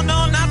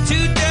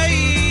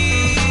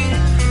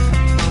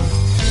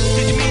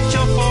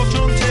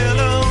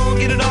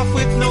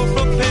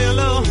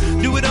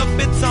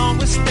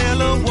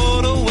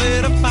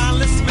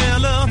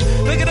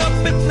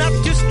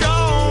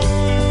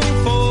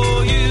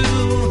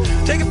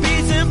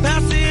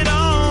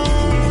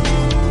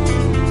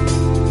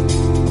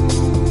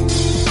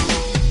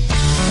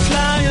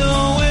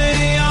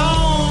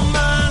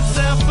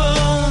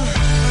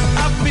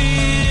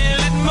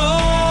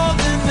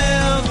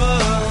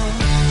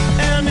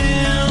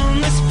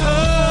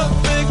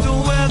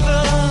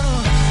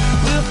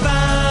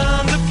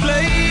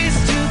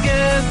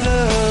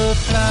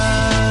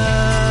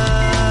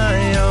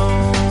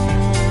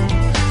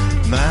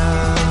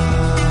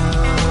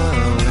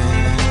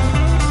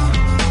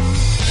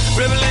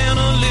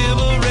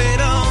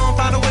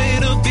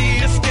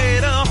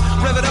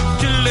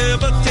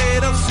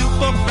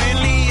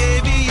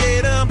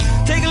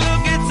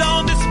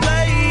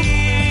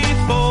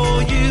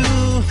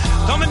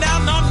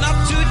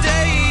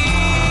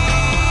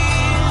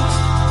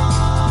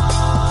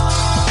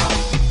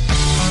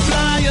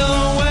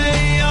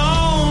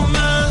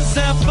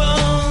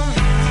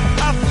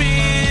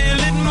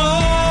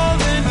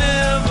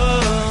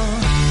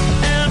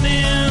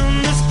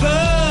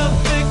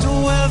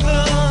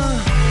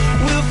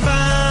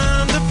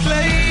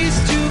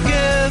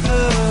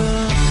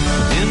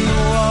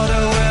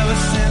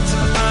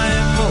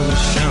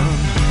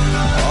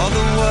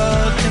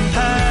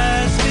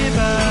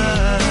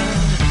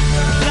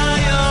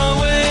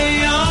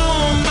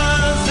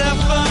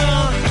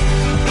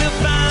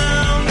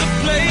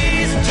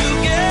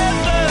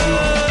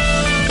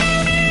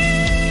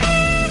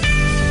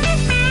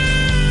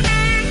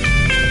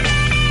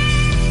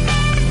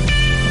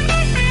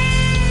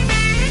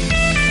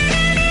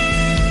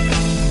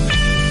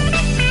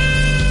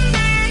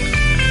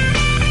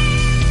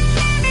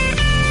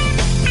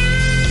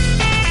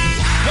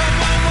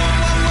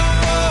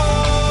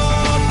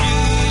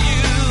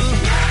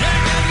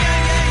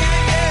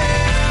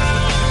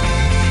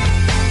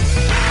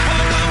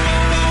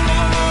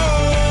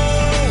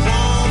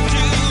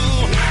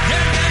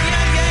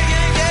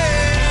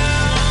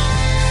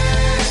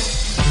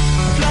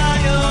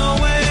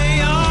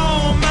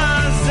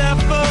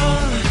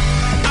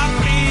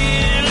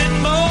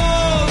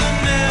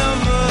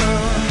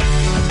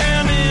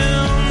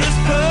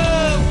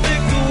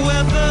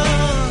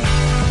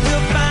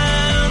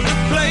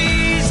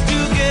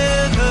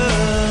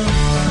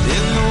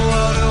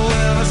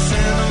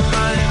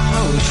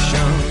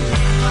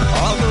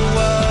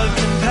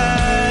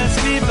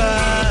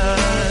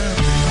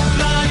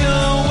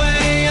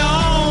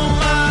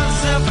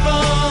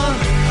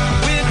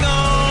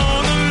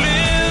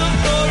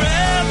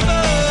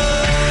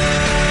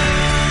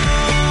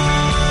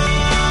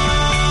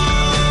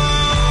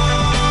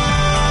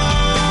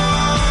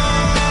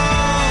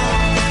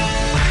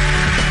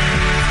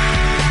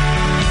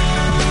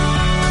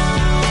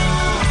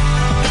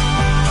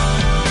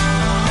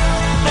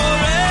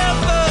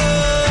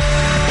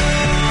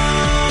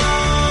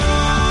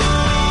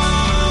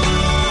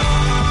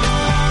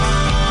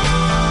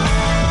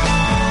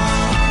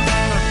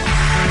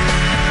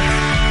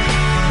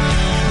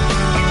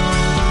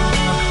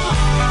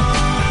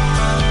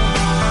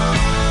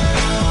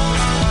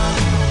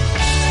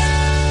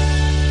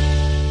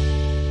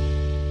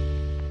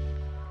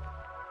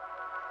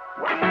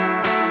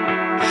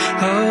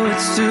Oh,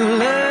 it's too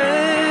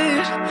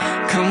late.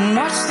 Come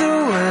watch the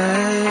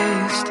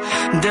waste.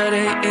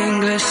 Dirty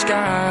English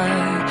sky,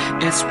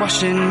 it's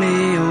washing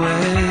me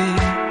away.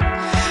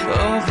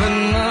 Open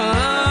my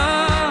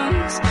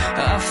lungs,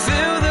 I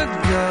feel the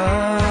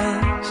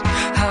guns.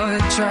 How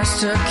it tries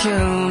to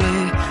kill me,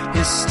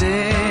 it's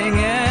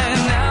stinging.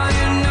 Now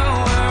you know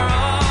we're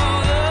all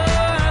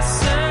the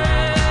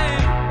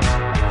same.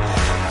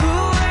 Who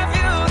have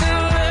you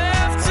then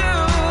left to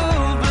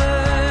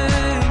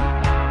blame?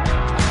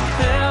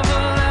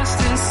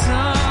 Everlasting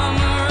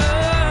summer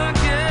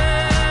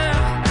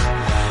again.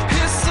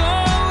 It's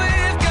all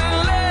we've got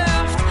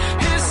left.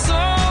 It's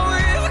all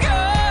we've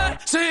got.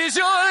 Seize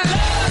your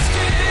last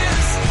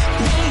kiss.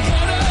 Don't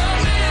wanna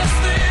miss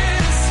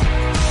this.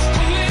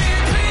 Only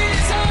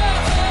piece of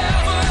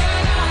heaven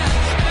I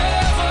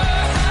ever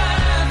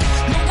had.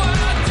 No,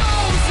 I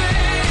don't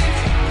think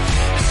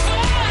it's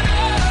for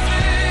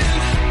nothing.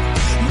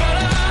 But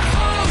I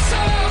hope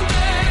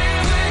someday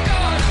we're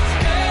gonna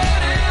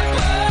get it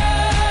back.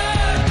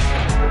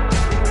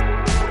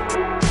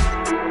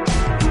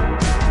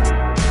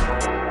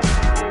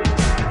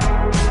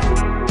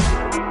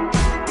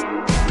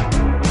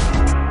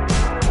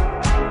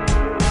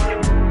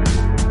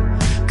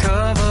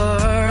 Cover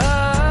her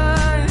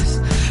eyes,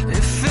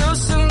 it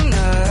feels so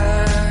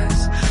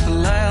nice.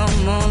 Lie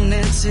on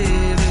the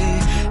TV,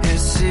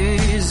 it's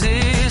easy.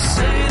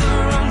 Say the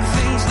wrong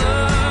things the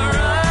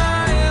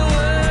right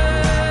way.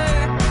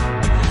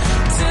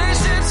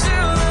 Taste it to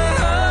the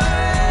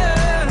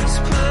highest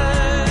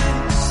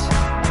place.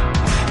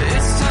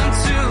 It's time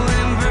to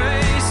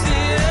embrace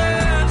the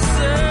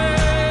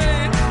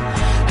insane.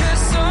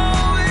 It's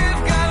all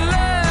we've got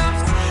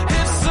left.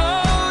 It's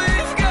all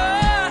we've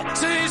got.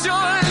 Taste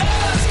your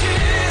last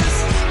kiss.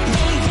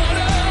 Don't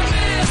wanna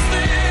miss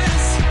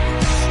this.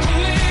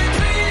 Only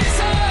piece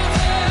of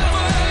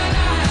heaven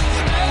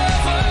I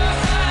ever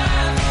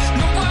had.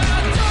 No, I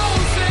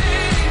don't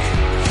think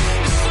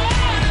it's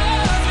for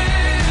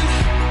nothing.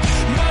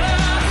 But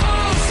I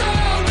hope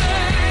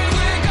someday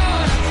we're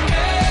gonna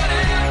get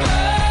it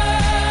back.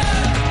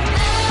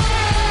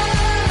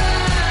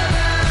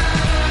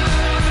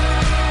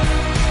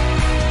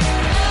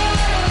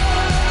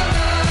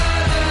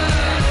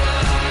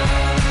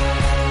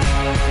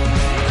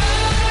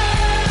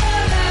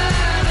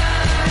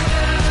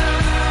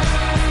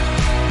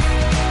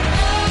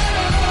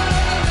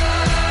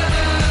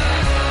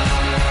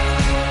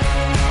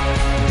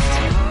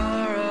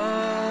 Tomorrow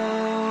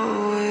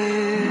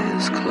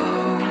is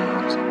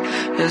closed.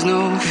 There's no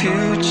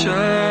future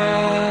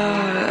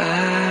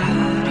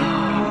at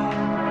all.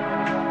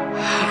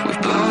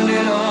 We've burned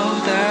it all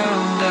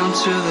down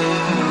to the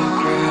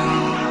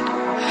ground.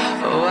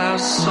 Oh, I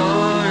saw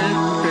it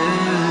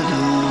written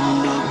on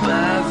the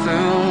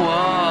bathroom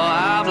wall.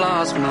 I've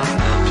lost my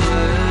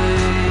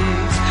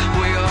place.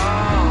 We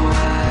all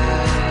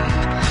have.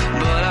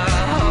 But I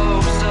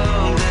hope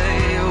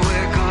someday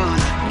we're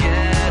gonna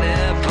get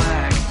it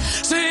back.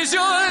 Seize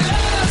your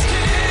last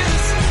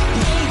kiss.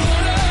 Don't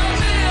wanna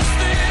miss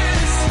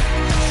this.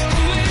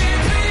 Only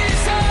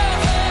piece of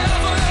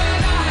heaven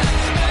I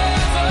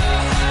ever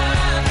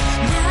had.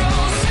 We're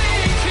all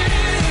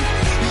seeking,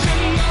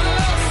 you're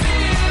not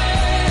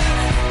feeling.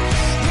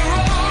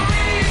 We're all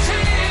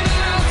reaching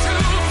out to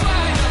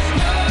find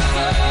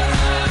another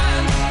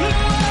hand. No,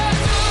 I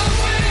don't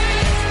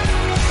think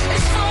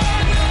it's for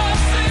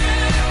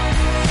nothing.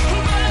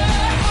 But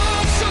I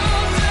hope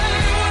someday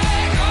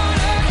we're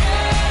gonna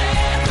get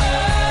it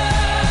back.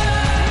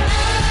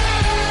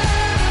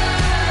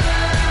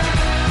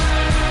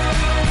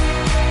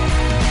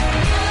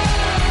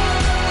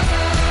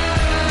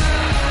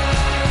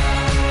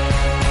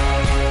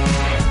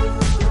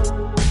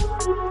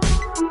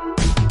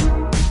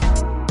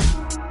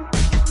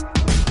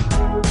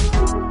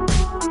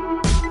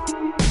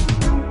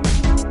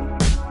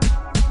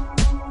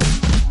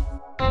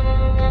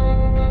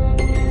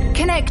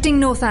 Connecting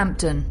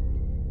Northampton.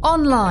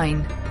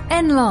 Online.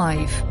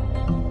 NLive.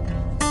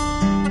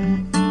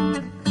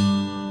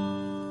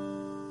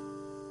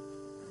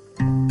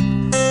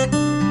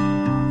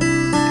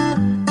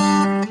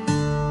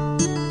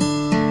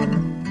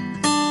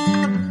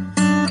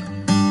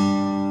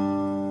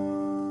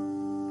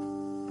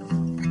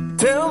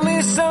 Tell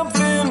me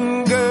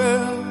something,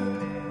 girl.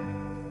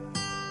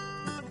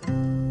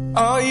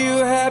 Are you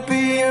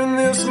happy in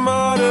this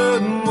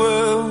modern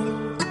world?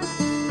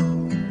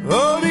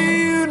 Or do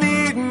you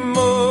need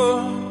more?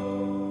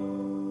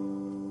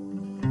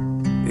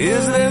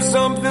 Is there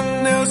something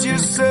else you're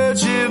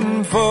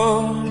searching for?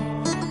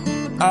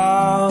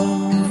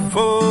 I'm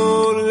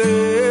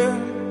falling.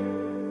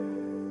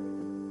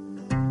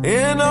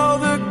 In all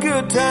the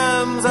good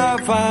times I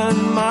find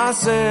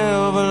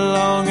myself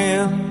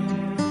longing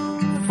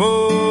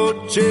for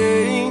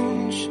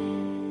change,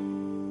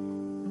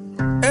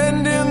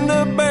 and in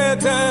the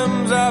bad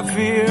times I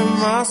fear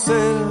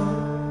myself.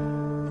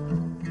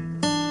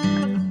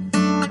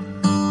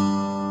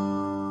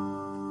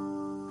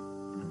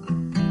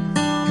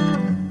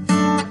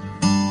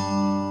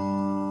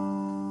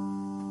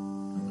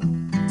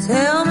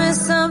 Tell me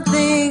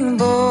something,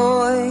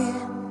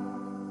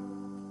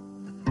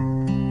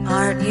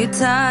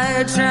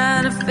 tired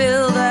trying to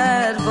fill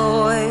that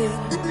void?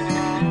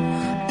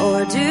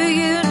 Or do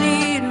you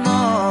need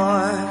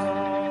more?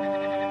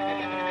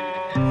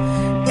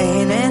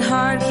 Ain't it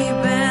hard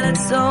keeping it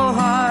so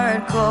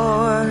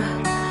hardcore?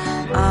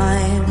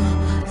 I'm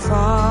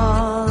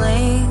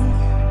falling.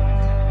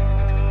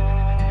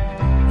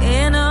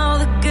 In all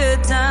the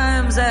good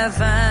times I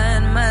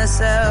find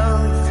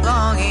myself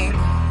longing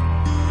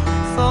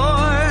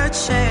for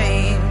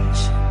change.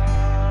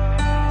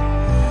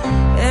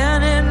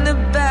 And in the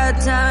bad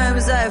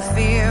times I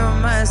fear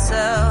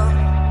myself.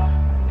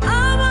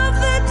 I'm of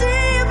the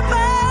deep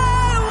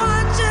end,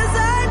 watch as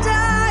I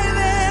dive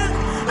in.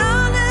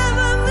 I'll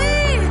never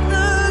meet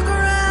the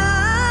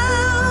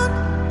ground.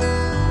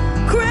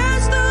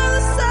 Crash through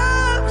the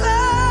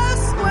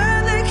surface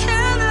where they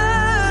can't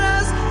hurt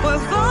us.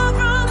 We're far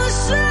from the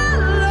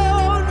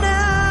shallow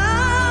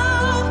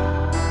now.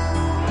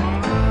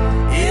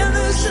 In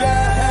the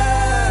shallow,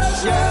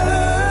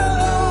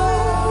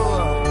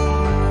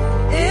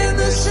 in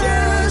the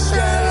shallow,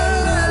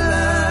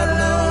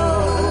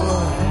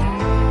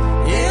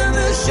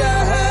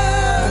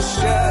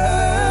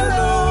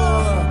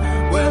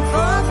 we're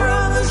far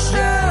from the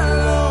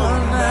shallow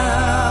now.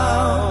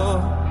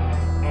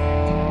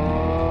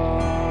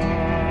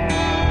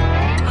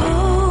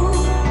 Oh,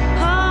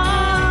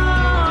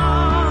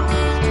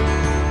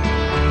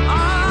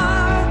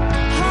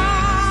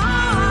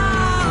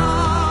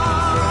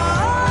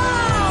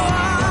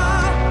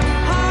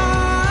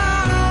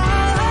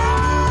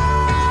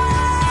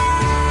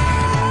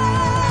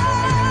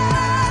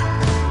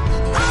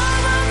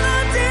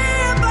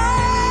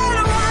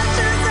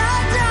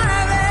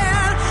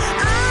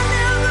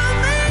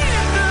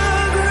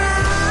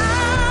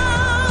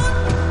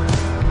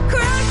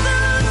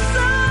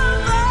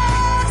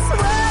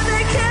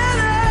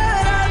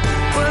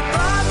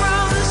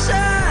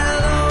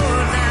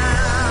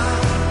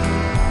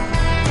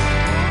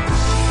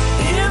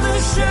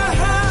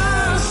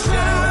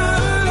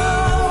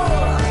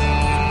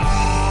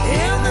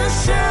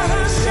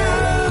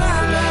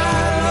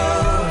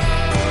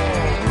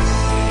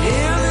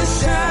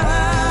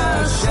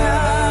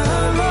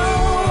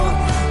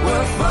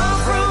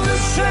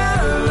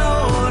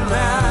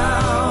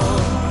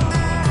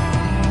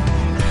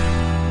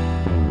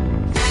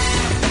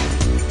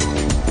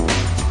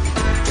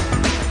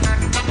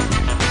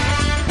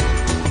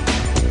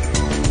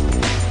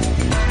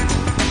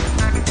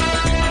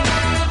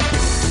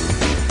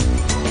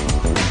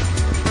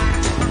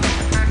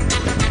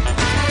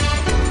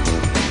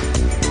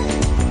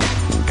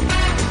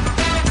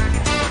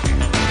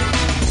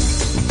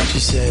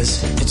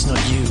 says, it's not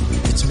you,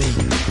 it's me.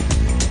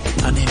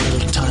 I need a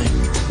little time,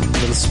 a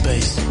little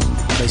space,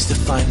 a place to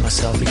find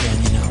myself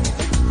again, you know.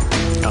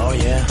 Oh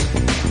yeah,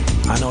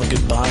 I know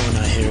goodbye when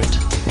I hear it.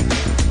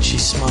 She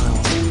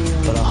smiles,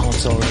 but her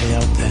heart's already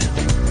out there.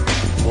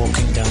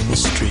 Walking down the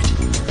street,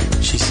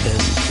 she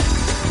says,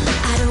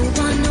 I don't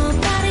want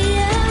nobody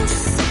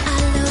else, I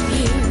love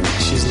you.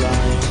 She's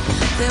lying.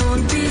 There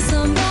won't be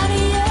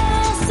somebody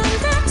else, and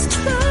that's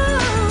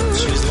true.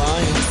 She's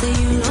lying. So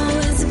you'll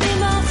always be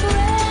my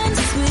friend,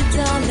 sweet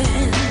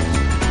darling.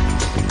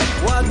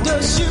 What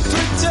does she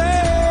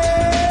pretend?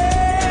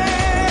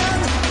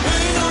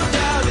 Ain't no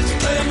doubt it's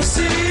plain to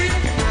see.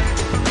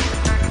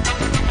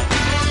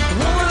 A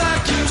woman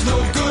like you's no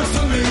good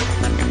for me.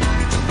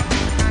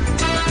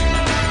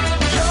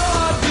 Your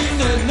heart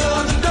beating at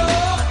another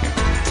door.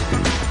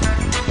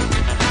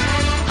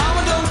 I'm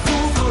a dumb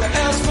fool for to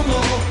ask for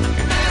more.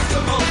 Ask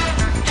for more,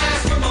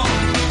 ask for more.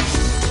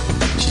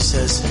 She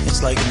says,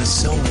 it's like in a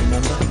song,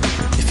 remember?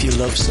 If you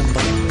love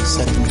somebody,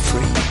 set them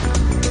free.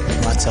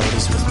 Well, that's how it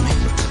is with me.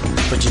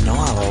 But you know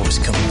I'll always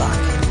come back.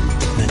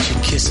 And then she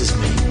kisses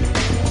me,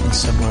 and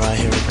somewhere I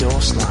hear a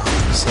door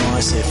slam. So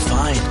I say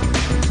fine,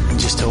 and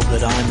just hope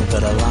that I'm a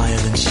better liar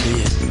than she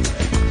is.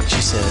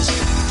 She says,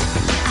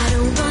 I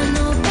don't want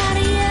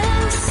nobody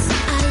else,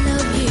 I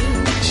love you.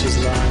 She's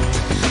lying.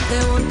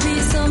 There won't be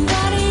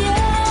somebody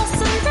else,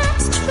 and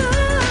that's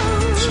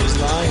true. She's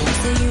lying.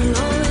 So you'll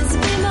always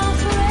be my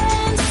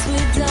friend,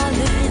 sweet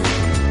darling.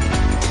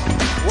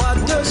 What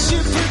does she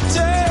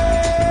pretend?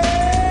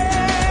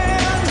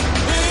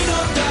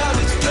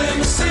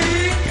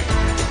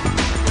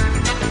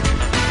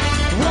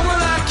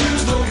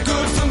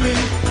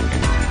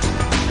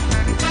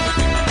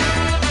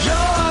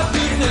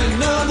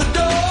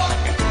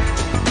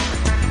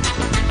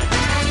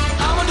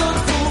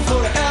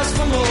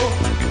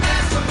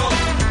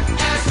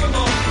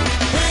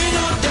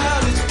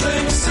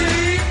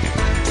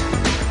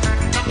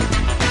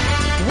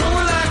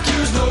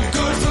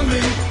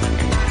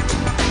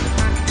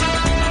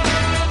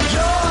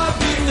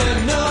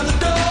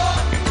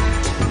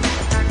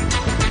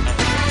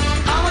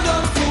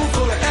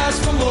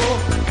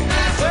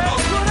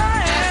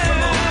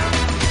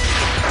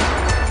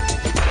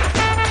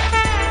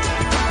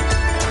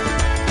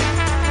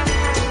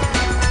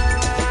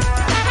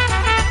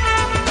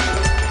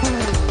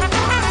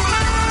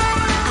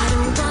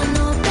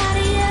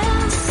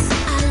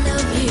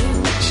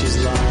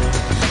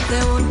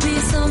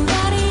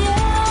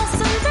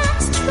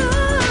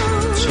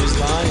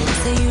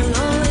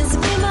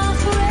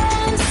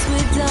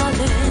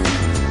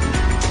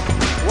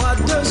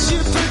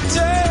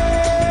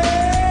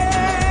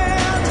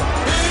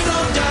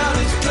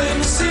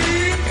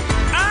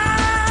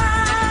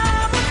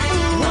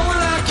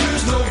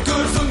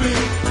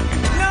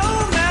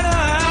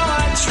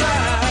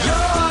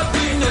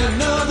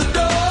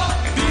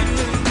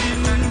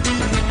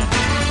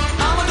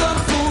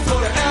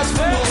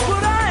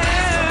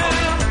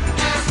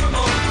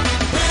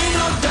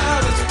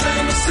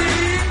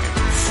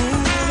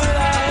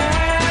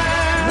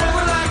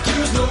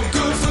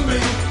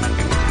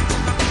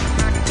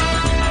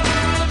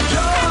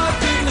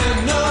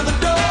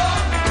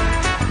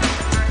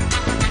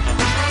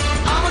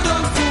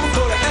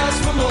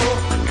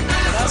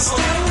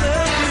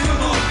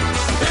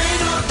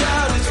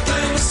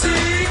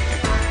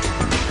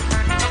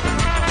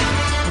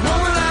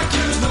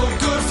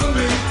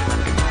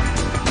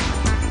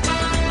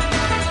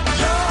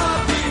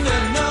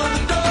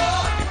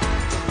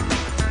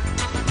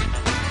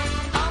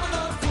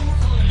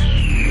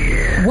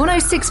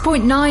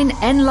 106.9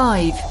 N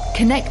Live,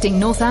 connecting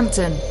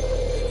Northampton.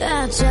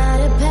 I try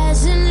to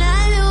pass the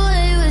night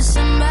away with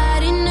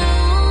somebody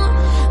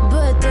new,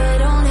 but they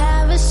don't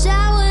have a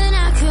shower and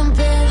I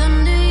compare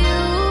them to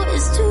you.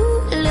 It's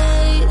too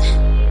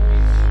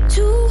late,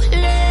 too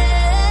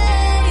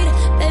late.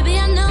 Baby,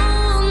 I know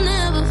I'll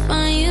never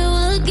find you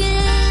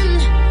again,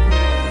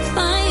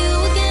 find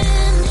you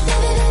again.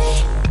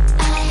 Baby,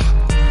 I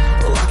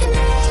walk in the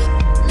late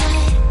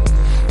night,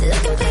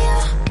 looking for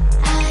your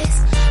eyes,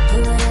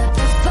 put up a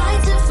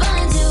fight to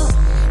find you,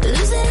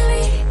 lose it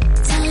every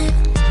time.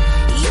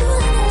 You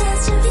are the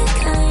last of your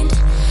kind,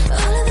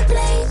 all of the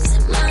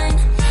blame's mine.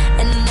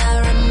 And I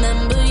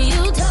remember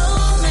you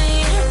told me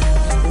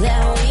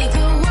that we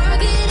could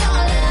work it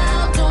all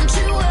out, don't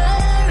you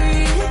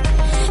worry.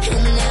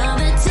 And now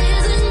the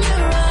tears in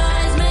your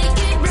eyes make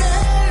it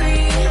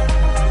blurry.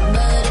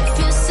 But if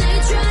you say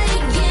try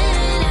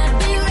again, I'd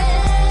be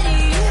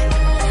ready.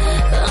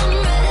 I'm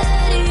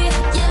ready,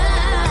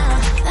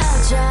 yeah. I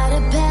try to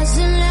pass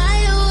the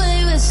night away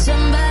with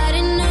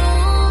somebody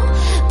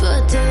new,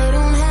 but they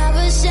don't have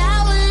a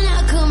shower and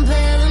I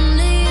compare them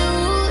to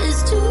you.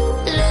 It's too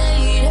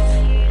late,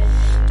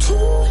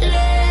 too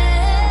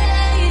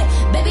late.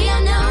 Baby, I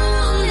know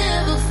I'll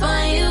never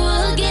find you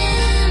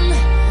again,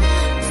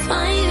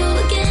 find you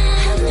again.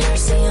 Have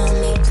mercy on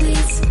me,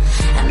 please. I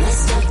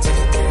messed up to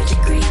the 3rd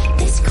degree.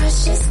 This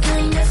crush is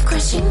kind of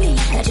crushing me.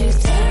 I do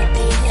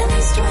therapy at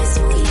least twice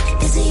a week.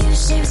 There's a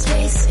U-shaped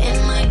space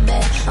in my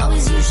bed,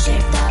 always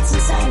U-shaped thoughts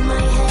inside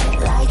my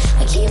head. Like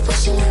I keep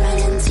pushing it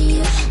right into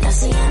you. Now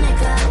see, I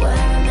got what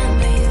I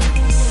remember you.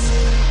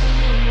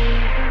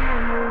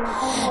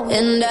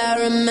 And I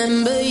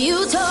remember you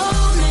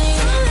told me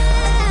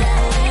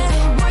that we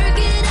could work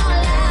it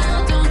all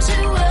out, don't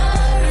you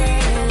worry.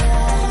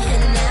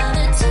 And now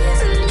the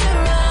tears in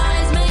your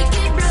eyes make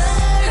it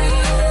blurry.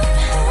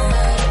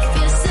 But if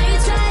you say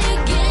try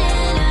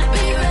again, I'd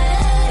be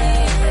ready.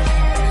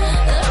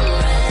 I'm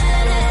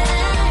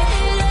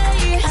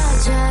ready. I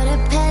try to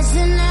pass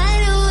the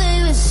night away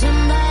with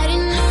somebody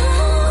new,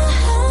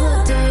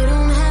 but they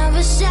don't have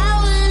a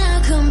shower and I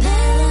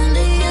compare them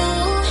to you.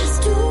 It's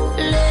too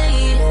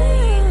late,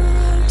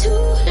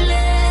 too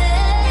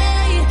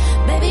late.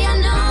 Baby, I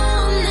know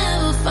I'll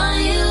never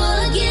find you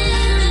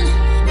again,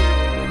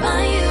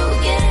 find you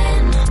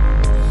again,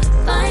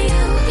 find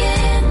you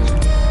again,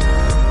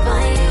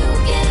 find you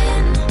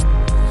again,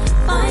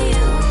 find you again, find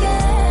you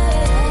again,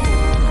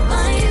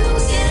 find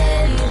you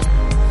again,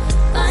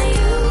 find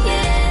you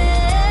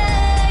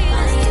again,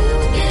 find you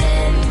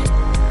again,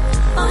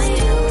 find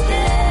you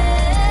again.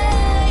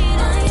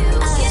 I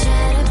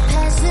try to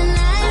pass the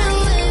night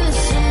away with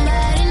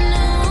somebody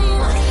new,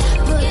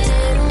 but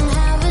they don't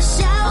have a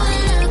shower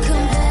and I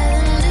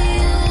compare them to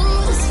you.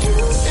 It's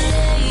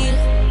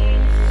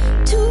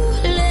too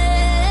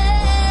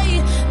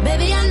late,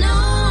 baby, I know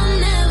I'll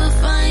never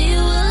find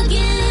you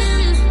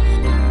again,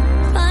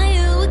 find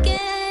you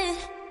again.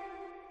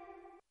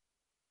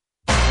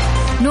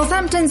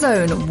 Northampton's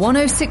own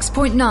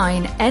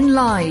 106.9 N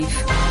Live.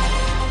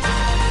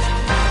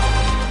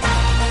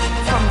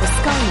 From the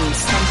Sky News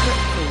Centre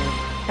at 4.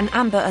 An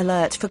amber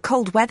alert for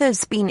cold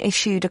weather's been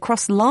issued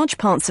across large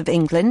parts of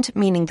England,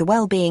 meaning the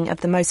well-being of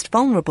the most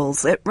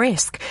vulnerables at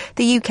risk.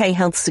 The UK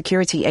Health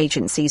Security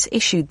Agencies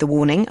issued the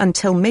warning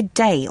until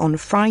midday on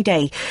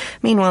Friday.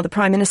 Meanwhile, the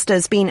Prime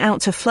Minister's been out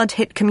to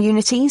flood-hit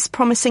communities,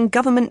 promising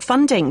government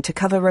funding to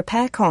cover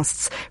repair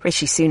costs.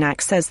 Rishi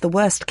Sunak says the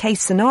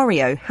worst-case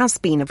scenario has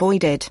been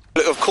avoided.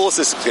 Of course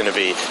this is going to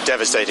be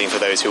devastating for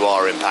those who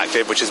are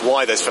impacted, which is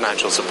why there's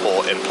financial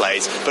support in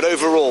place. But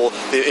overall,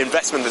 the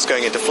investment that's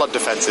going into flood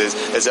defences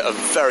is at a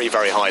very,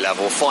 very high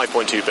level,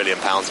 £5.2 billion.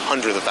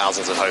 Hundreds of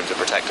thousands of homes are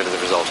protected as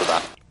a result of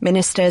that.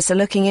 Ministers are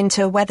looking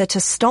into whether to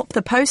stop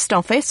the Post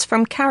Office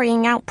from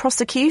carrying out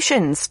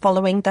prosecutions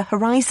following the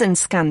Horizon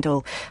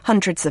scandal.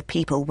 Hundreds of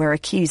people were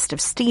accused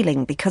of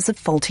stealing because of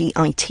faulty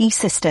IT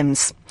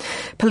systems.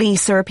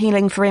 Police are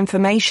appealing for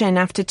information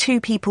after 2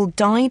 people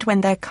died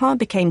when their car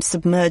became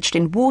submerged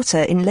in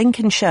water in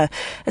Lincolnshire.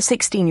 A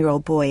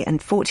 16-year-old boy and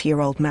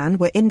 40-year-old man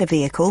were in the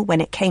vehicle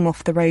when it came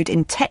off the road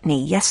in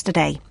Tetney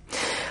yesterday.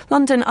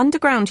 London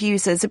Underground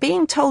users are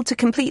being told to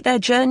complete their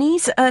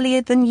journeys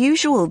earlier than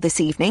usual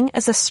this evening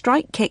as a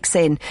strike kicks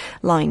in.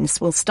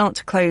 Lines will start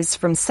to close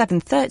from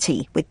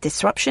 7:30, with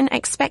disruption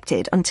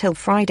expected until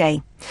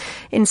Friday.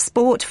 In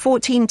sport,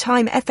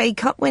 14-time FA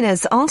Cup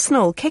winners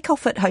Arsenal kick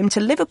off at home to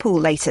Liverpool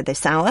later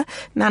this hour.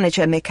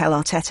 Manager Mikel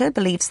Arteta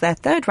believes their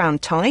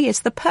third-round tie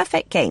is the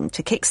perfect game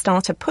to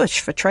kickstart a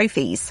push for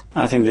trophies.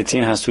 I think the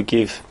team has to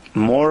give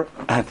more.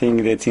 I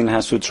think the team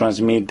has to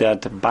transmit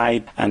that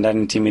bite and that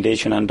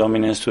intimidation and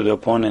dominance to the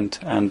opponent.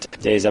 And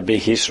there is a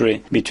big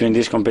history between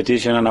this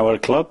competition and our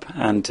club.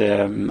 And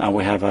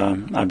we have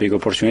a big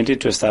opportunity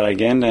to start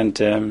again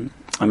and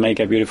make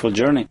a beautiful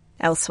journey.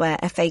 Elsewhere,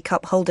 FA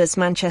Cup holders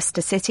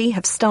Manchester City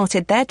have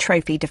started their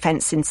trophy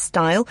defence in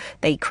style.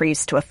 They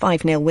cruised to a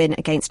 5-0 win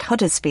against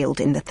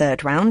Huddersfield in the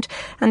third round.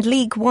 And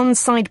League One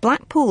side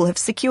Blackpool have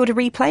secured a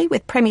replay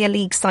with Premier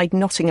League side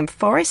Nottingham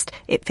Forest.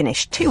 It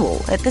finished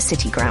 2-2 at the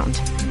City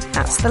Ground.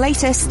 That's the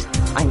latest.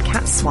 I'm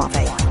Kat Suave.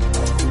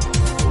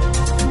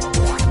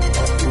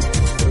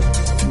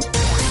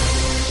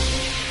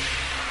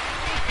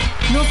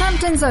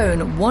 Northampton's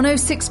own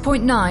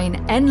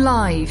 106.9 N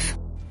Live.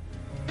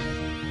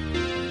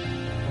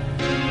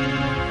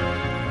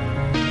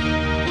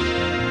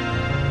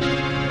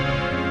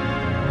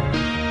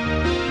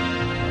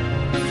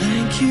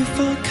 Thank you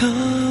for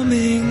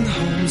coming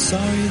home.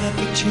 Sorry that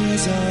the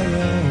chairs are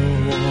all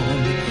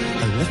warm.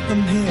 I left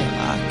them here,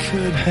 I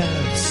could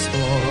have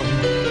sworn.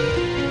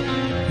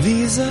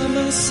 These are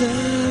my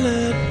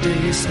salad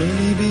days,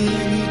 slowly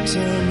being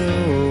eaten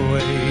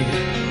away.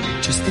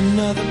 Just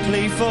another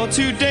play for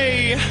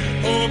today.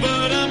 Oh,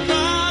 but I'm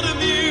proud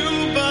of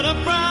you, but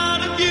I'm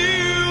proud of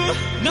you.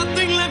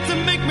 Nothing left to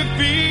make me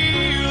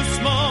feel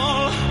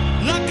small.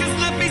 Luck has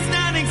left me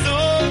standing so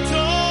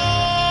tall.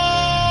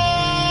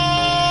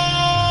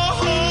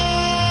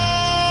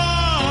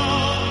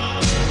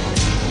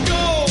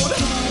 Gold,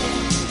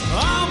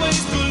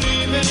 always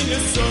believe in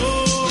your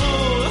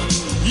soul.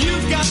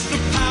 You've got the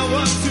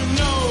power to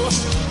know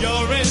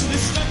you're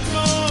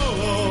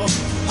indestructible.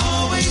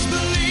 Always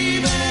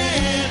believe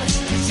it,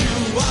 'cause you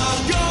are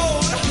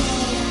gold.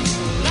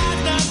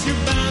 Life that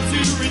you're bound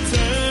to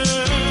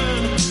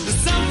return.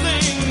 There's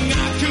something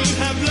I could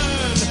have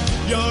learned.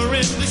 You're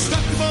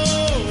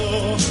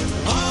indestructible.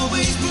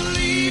 Always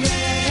believe it.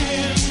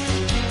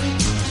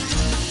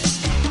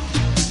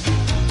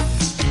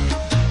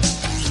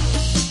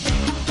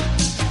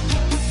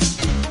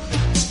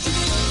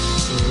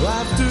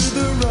 After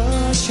the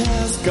rush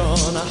has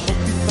gone, I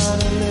hope you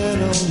find a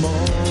little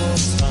more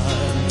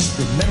time.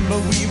 Remember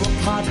we were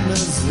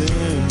partners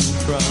in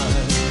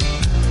crime.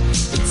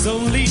 It's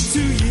only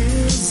 2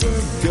 years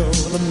ago,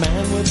 the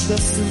man with the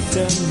suit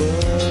and the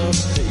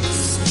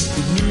face,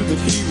 he knew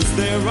that he was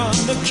there on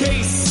the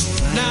case.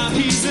 Now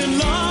he's in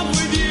love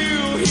with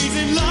you, he's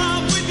in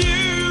love with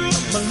you.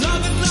 My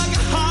love is like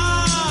a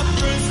hard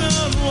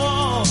prison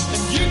wall,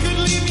 and you could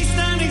leave me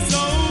standing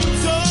so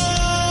tall.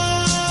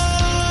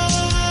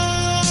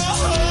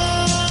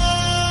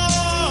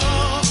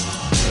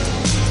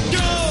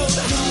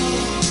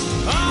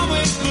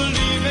 Always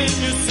believe in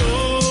your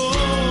soul.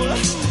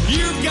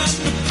 You've got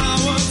the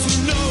power to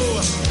know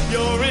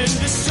you're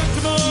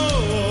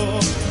indestructible.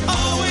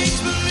 Always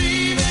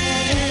believe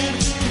it,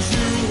 'cause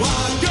you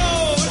are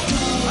gold.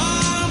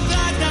 I'm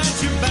glad that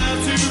you're bound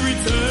to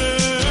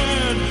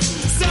return.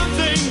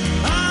 Something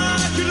I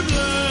could have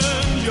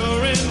learned.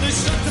 You're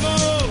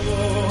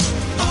indestructible.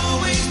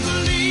 Always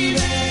believe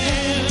it.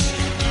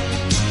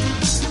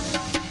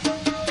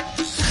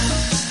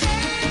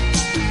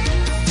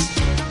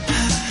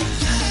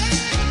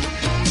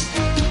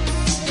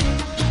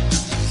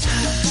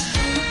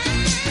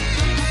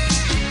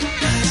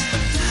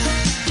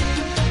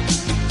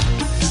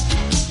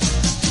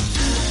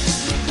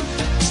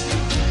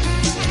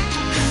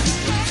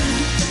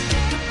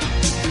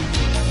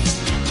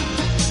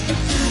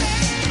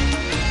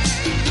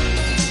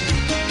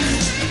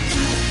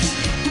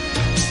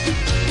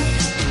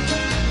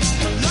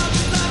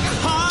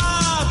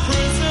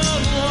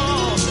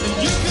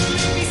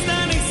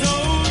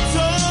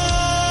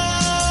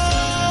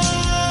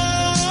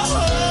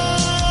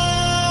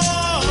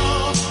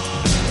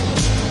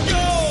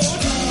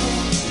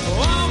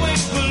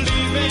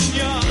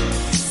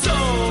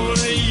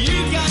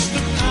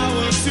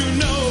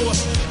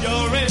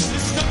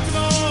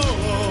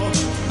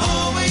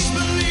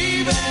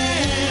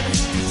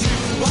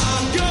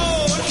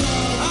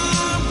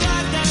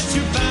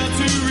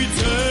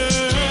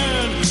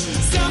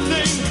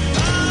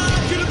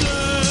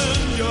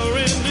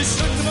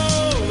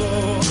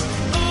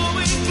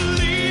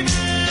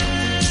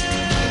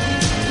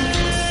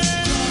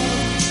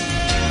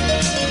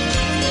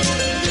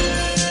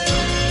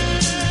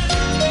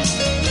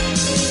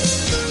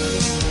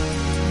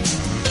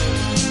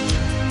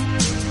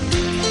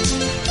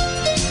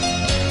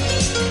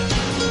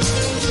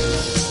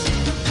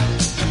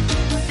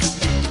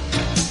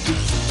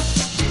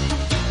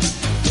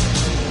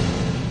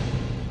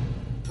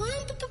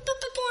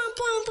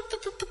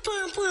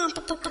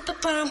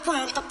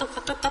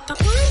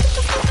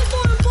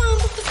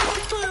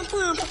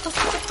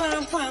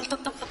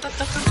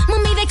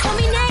 Mummy, they call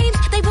me names,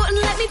 they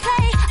wouldn't let me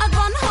play. I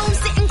run home,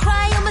 sit and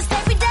cry almost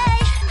every day.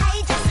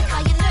 Hey Jessica,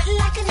 you look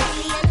like an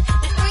alien.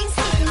 With green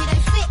skin, you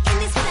don't fit in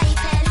this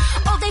playpen.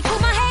 Oh, they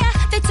pulled my hair,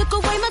 they took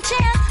away my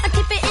chair. I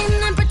keep it in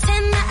and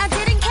pretend that I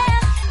didn't care.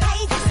 Hey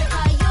Jessica,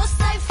 you're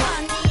so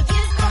funny.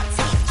 You've got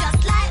teeth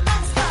just like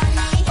Bugs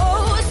Bunny.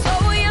 Oh, so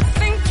you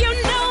think you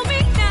know me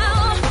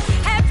now?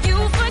 Have you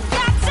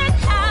forgotten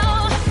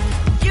how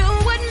you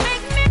would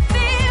make me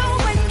feel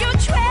when you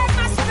tread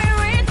my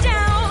spirit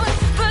down?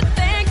 But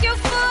thank you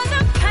for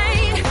the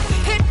pain.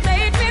 It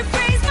made me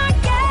raise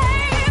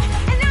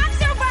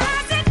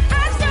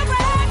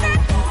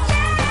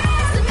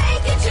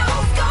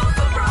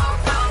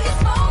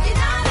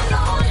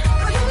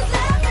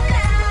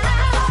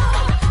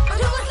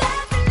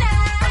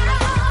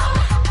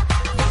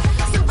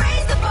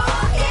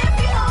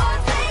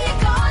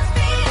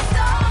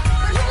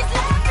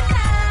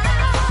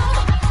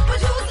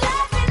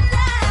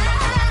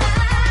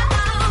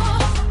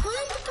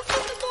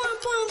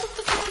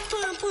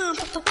Cause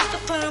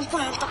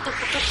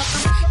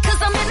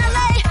I'm in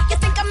LA, you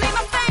think I made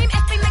my fame.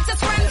 FB makes us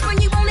friends when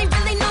you only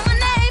really know my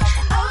name.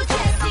 Oh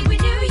Jessie, we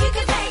knew you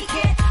could make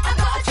it. I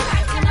got a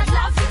track and I'd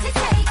love you to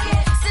take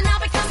it. So now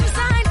because we're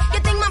signed, you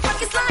think my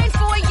pocket's lined.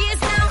 4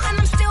 years now and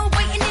I'm still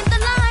waiting in the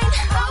line.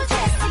 Oh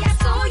Jessie, I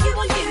saw you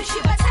on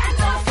YouTube. I tagged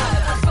our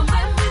photos from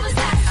when we was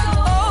at school.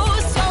 Oh,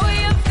 so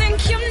you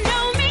think you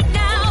know me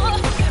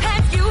now?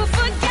 Have you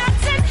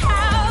forgotten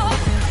how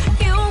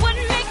you would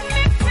make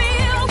me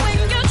feel when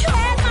you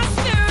tread my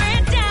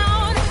spirit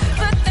down?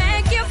 But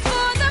thank you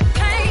for the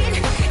pain.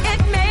 It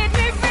made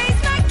me raise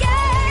my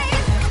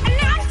game. And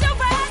I'm still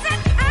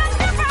rising, I'm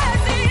still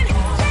rising.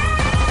 Yeah,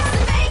 to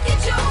make a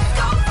joke,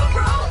 go for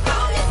broke,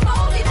 roll your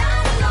slowly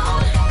down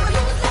alone. But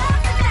who's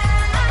laughing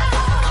now?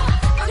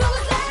 But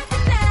who's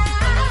laughing now?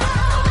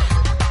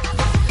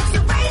 So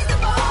raise the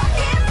bar,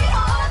 hit me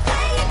hard,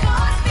 play your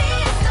cards, be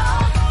a star.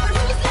 But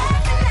who's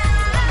laughing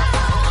now?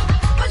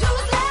 But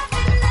who's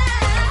laughing now?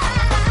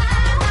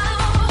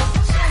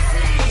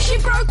 She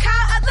broke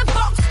out of the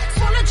box,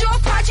 swallowed your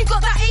pride, you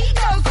got that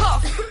ego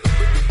cough.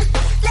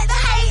 Let the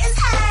haters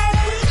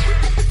hate,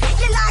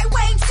 you're like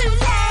way too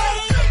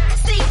late.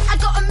 See, I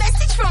got a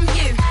message from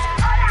you.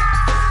 Hola,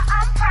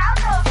 I'm proud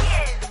of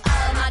you.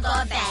 Oh my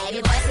god, babe,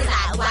 your voice is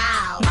like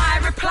wow. My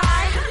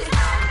reply.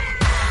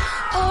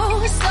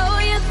 Oh, so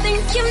you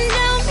think you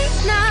know me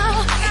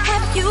now?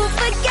 Have you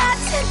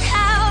forgotten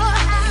how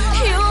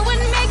you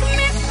would make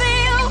me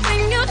feel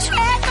when you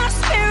tread my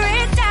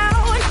spirit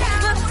down?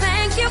 But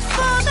thank you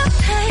for the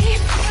pain.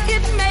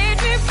 It made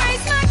me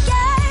raise my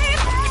game.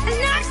 And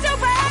I'm still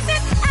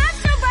rising, I'm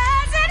still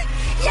rising.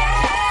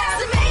 Yeah,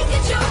 to make a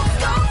joke,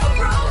 go for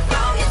broke,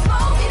 roll your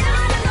smoke, you're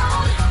not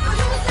alone. But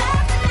who's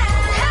laughing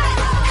now?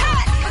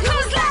 But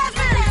who's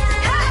laughing?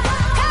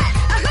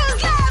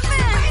 Who's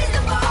laughing? Raise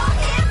the bar,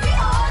 hit me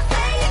hard,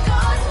 play your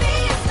cards, be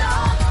a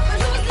star. But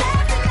who's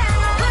laughing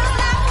now? Who's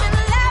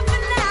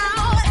laughing now?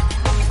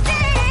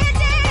 Yeah.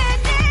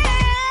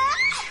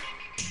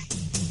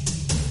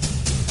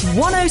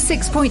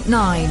 106.9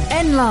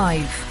 N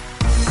Live.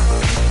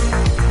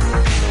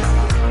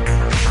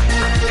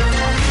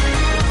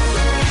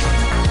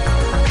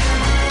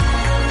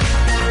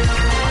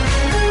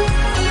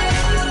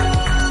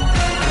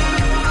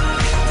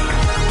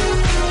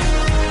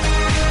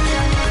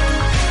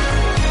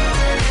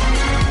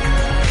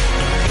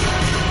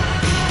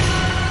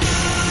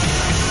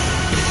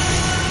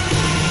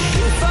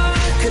 If I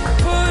could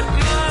put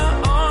my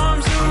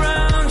arms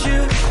around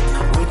you,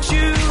 would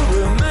you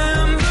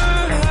remember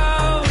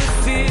how it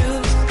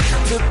feels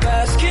to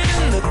bask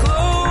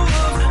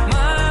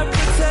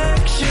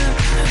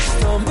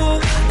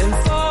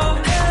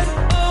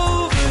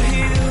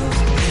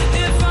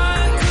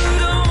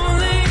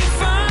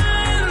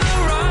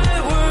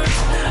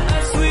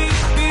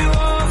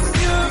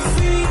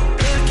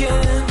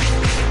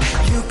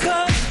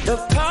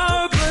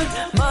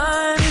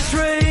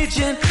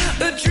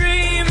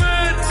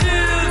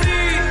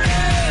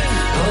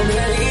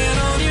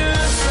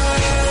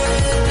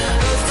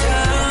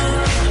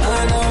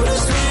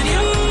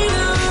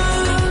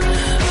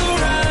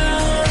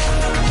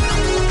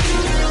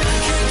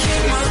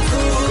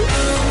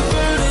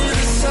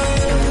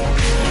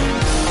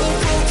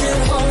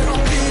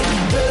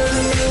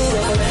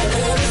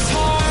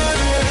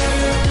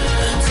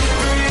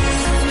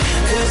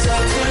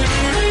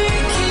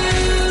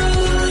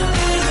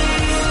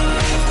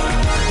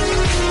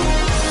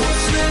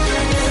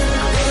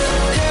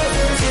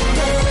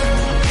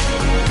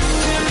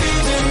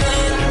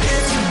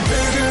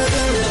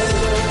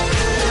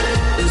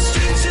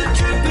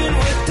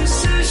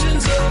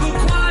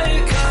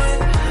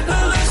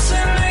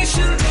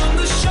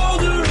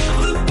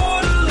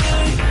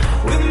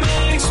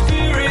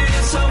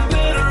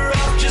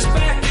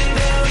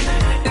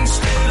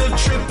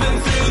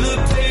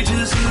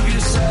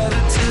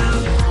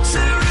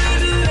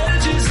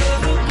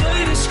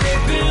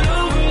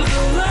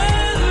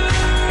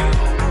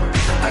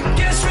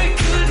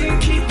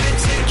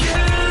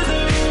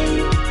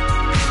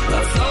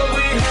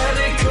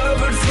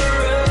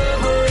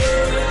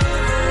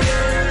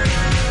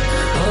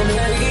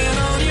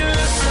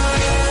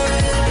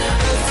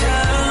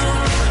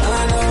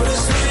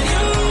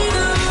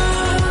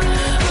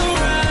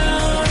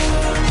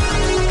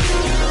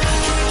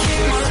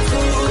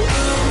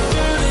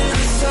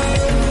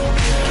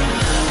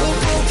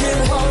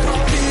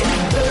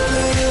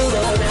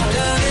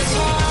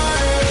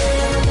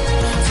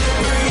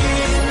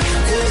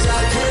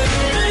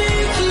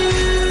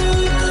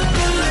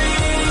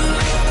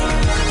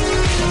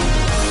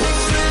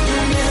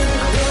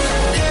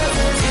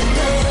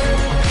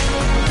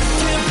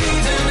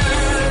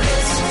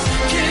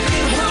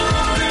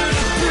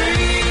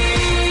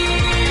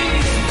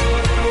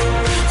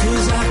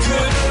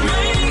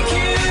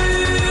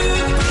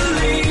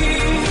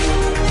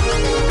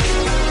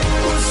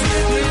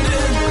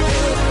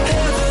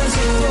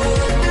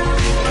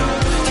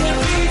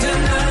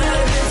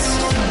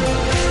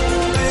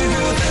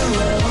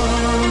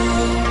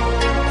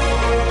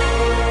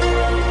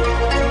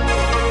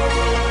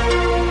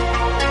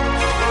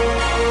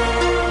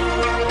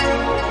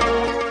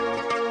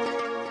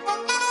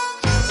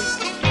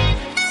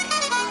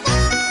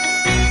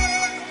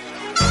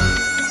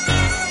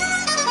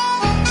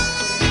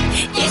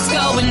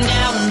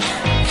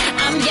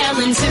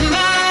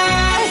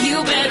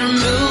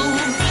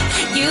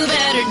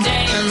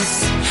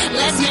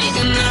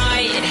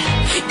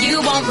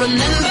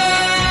remember.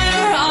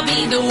 I'll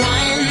be the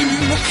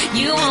one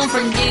you won't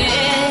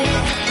forget.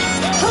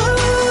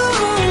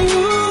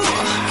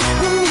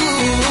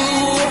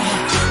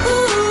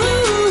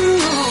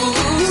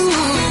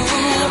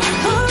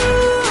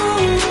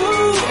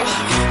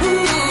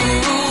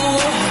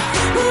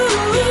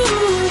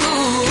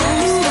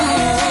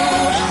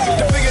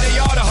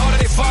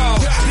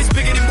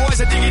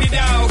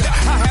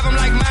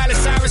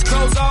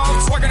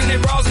 They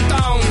bras and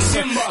thongs.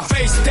 Timber.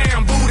 Face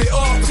down, booty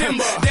up.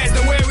 Timber. That's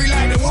the way we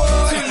like the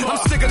wood. Timber. I'm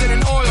sicker than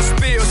an oil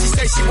spill. She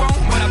say she won't,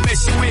 but I bet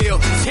she will.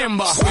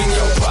 Timber. Swing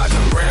your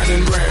partner round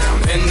and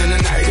round. End of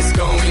the night is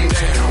going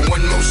down.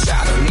 One more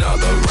shot,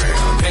 another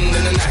round. End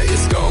of the night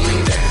is going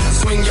down.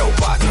 Swing your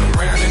partner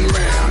round and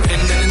round.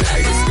 End of the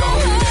night is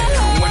going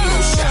down. One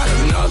more shot,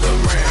 another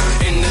round.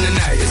 End of the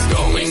night is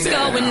going It's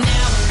down. going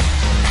down.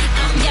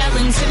 I'm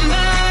yelling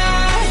timber.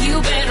 You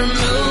better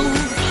move.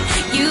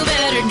 You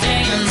better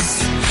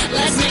dance.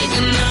 Let's make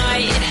a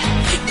night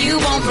you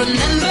won't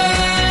remember.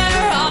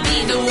 I'll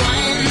be the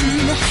one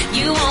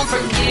you won't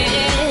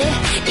forget.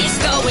 It's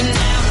going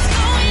down.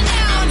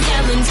 I'm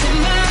yelling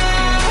timber.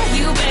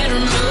 You better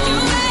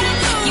move.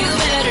 You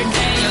better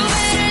dance.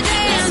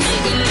 Let's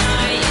make a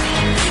night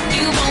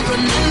you won't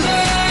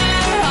remember.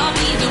 I'll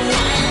be the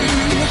one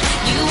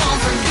you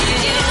won't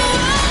forget.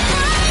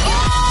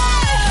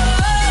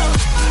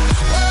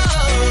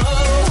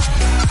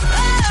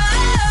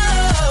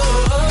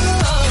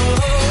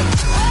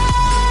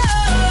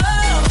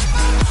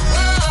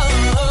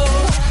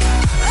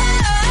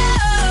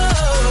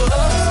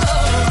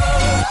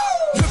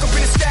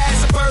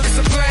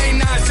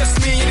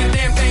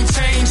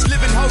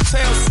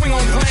 Hotels, swing on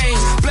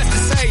planes, blessed to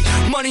say,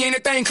 money ain't a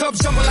thing, club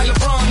jumping like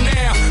LeBron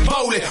now,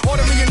 bowl it,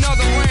 order me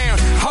another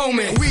round,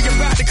 homie, we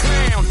about to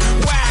clown,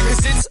 why,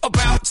 cause it's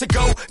about to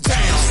go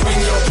down, swing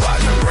your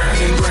partner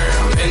round and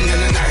round, end of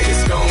the night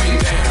is going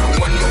down,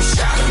 one more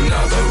shot,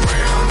 another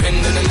round,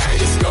 end of the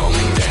night is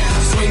going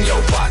down, swing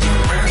your partner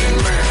round and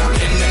round,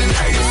 end of the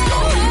night is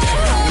going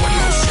down, one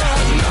more shot,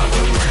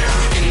 another round,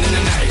 end of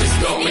the night is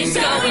going It's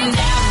down. going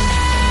down.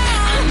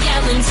 I'm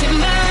yelling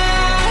timber.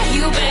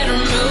 You better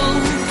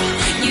move.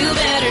 You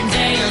better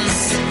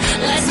dance.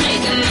 Let's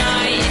make a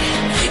night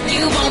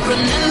you won't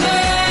remember.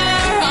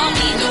 I'll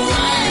be the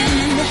one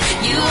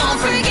you won't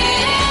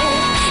forget.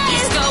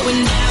 It's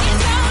going down.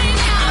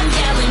 I'm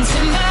yelling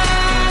timber.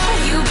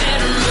 You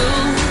better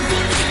move.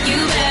 You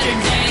better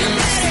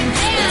dance.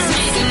 Let's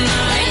make a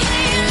night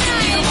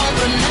you won't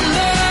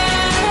remember.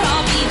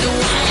 I'll be the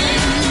one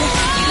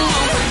you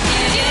won't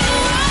forget.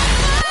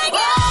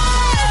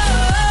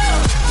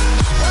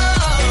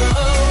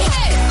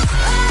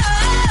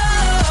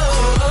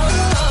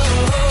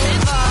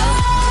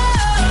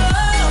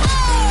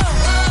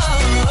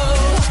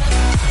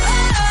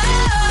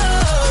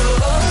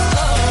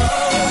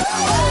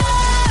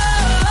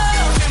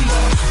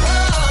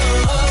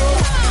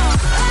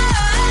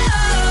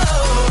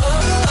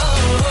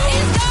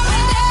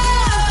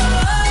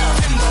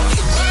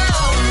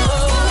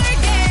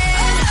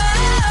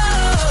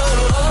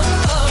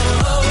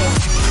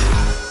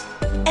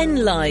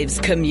 N Lives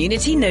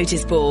Community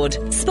Notice Board,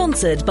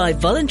 sponsored by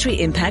Voluntary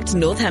Impact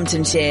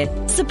Northamptonshire,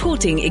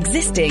 supporting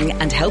existing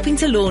and helping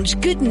to launch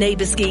good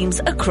neighbour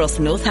schemes across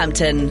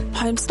Northampton.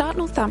 Homestart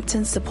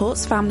Northampton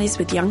supports families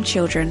with young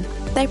children.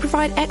 They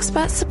provide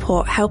expert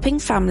support helping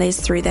families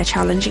through their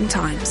challenging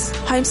times.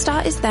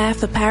 Homestart is there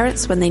for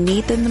parents when they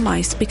need them the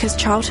most because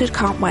childhood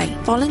can't wait.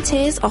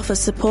 Volunteers offer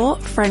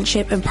support,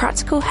 friendship and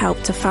practical help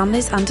to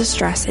families under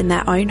stress in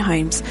their own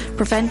homes,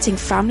 preventing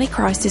family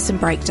crisis and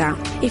breakdown.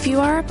 If you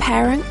are a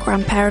parent,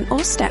 grandparent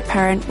or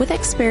step-parent with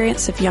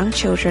experience of young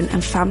children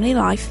and family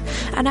life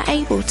and are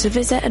able to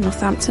visit a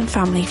Northampton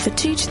family for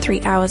 2 to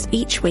 3 hours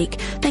each week,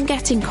 then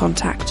get in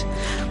contact.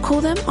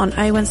 Call them on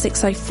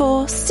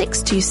 01604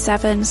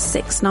 627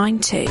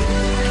 692.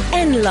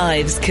 N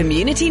Lives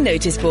Community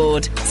Notice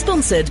Board,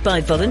 sponsored by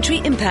Voluntary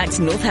Impact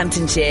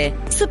Northamptonshire,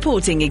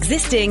 supporting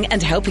existing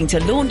and helping to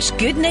launch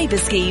good neighbour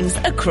schemes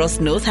across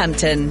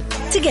Northampton.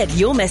 To get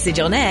your message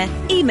on air,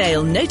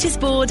 email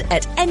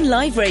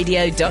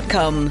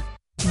noticeboard@nliveradio.com.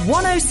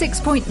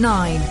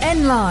 106.9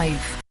 N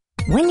Live.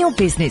 When your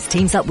business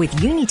teams up with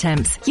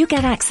Unitemps, you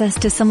get access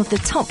to some of the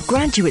top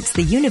graduates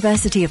the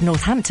University of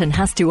Northampton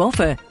has to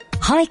offer.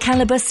 High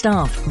caliber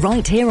staff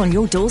right here on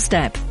your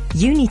doorstep.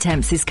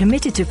 Unitemps is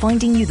committed to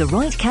finding you the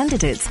right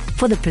candidates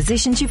for the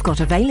positions you've got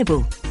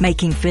available,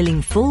 making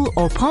filling full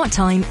or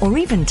part-time or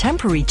even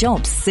temporary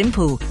jobs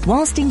simple,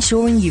 whilst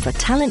ensuring you've a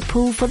talent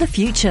pool for the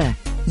future.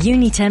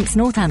 Unitemps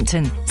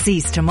Northampton.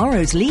 Seize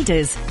tomorrow's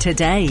leaders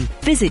today.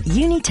 Visit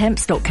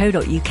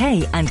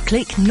unitemps.co.uk and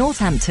click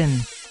Northampton.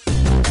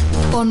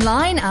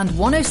 Online and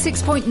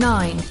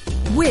 106.9.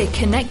 We're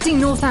connecting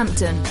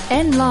Northampton.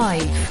 N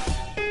Live.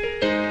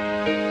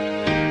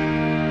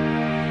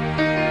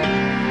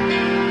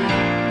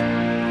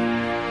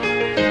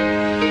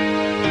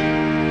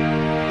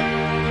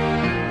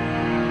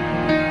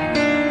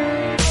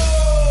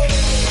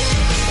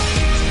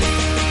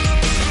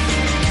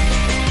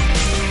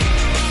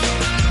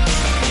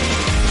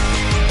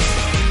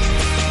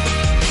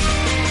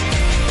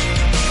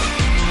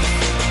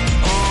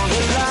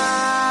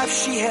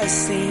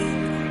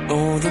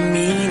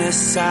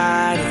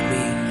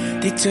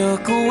 He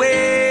took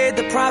away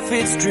the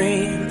prophet's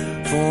dream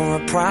for a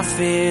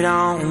prophet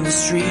on the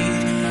street.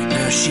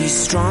 Now she's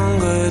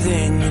stronger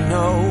than you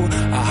know.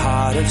 A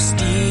heart of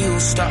steel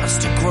starts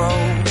to grow.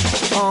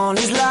 On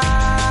his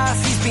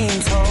life he's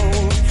been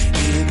told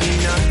he'll be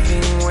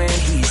nothing when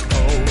he's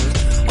old.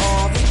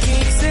 All the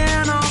kicks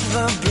and all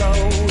the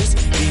blows,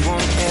 he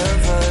won't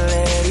ever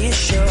let it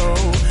show.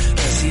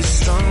 'Cause he's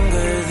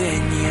stronger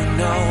than you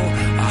know.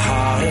 A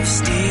heart of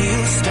steel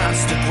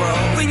starts to grow.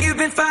 When you've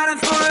been fighting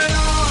for it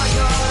all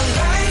your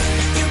life,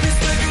 you've been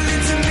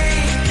struggling to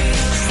make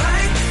things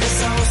right. That's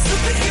how a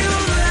superhero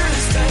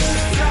learns to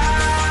fly.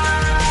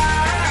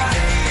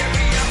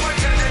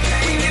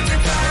 When you've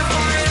been fighting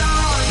for it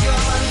all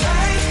your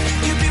life,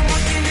 you've been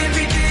working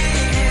every day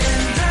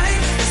and night.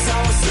 That's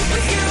how a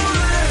superhero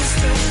learns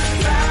to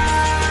fly.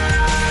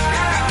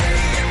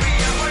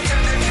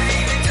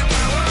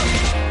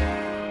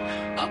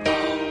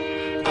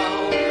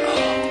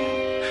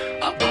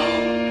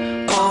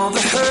 All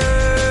the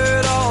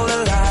hurt, all the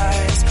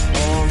lies,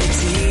 all the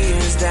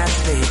tears that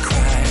they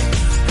cry.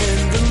 When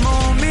the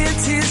moment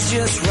is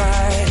just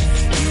right,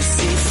 you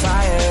see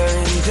fire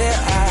in their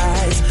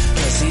eyes.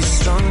 'Cause he's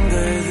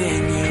stronger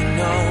than you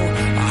know.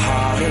 A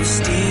heart of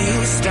steel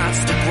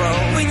starts to grow.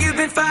 When you've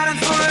been fighting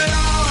for it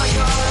all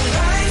your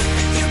life,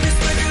 you've been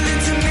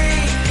struggling to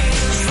make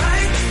things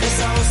right. That's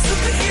how a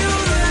superhero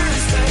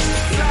learns to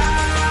fly.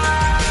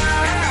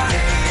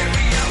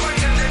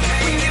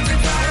 When you've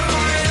been fighting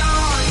for it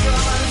all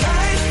your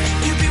life,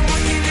 you've been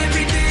working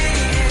every day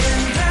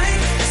and night.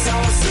 That's how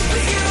a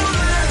superhero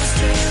learns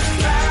to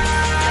fly.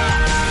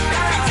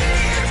 Every day,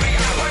 every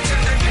hour,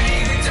 turn the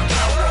pain into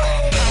power.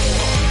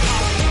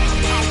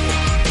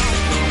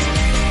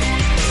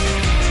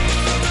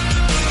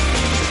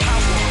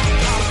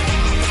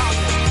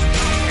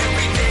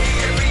 Every day,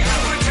 every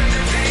hour, turn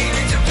the pain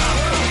into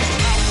power.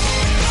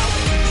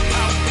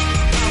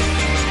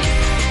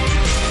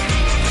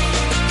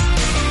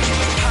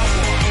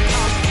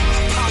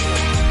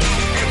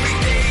 Every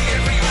day,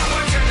 every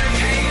hour, turn the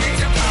pain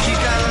into power.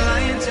 She's got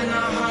lions in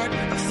her heart,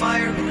 a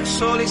fire in her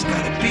soul. He's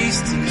got a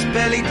beast in his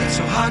belly that's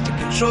so hard to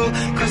control.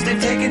 'Cause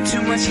they've taken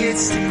too much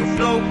hits, they go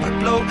blow by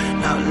blow.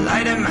 Now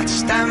light him at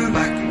stand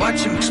back,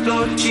 watch him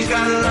explode. She's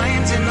got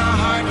lions in her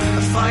heart,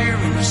 a fire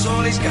in her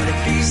soul. He's got a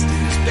beast in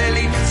his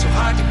belly that's so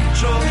hard to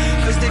control.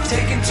 'Cause they've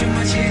taken too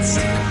much hits,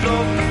 they go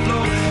blow by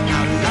blow.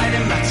 Now light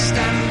him at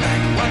stand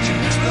back, watch him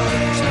explode,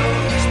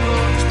 explode,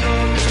 explode,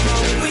 explode,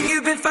 explode. When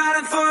you've been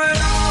fighting for it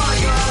all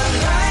your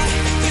life,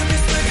 you've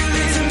been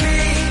struggling to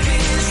make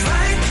things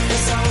right.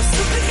 That's how a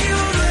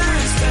superhero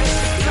learns to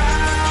fly.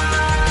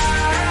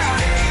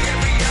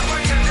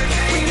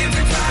 When you've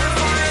been fighting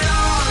for it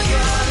all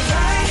your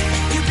life,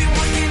 you've been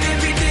working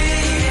every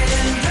day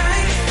and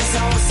night. That's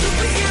how a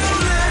superhero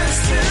learns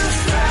to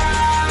fly.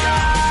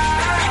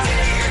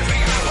 Every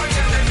hour,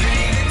 turn the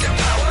pain into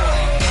power.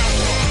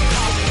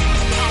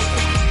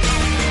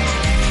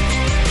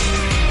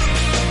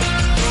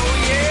 Oh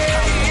yeah.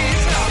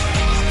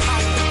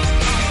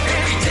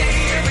 Every day,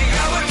 every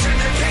hour, turn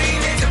the pain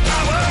into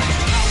power.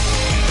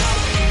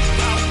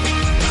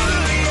 Oh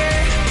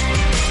yeah.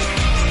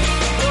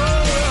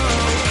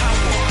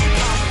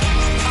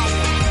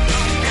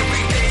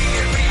 Every day,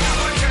 every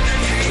hour, turn the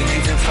pain. When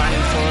you've been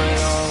fighting for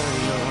it all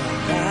your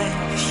life,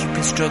 you've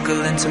been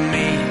struggling to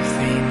make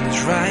things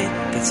right.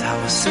 That's how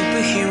a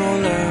superhero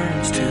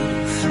learns to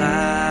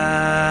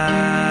fly.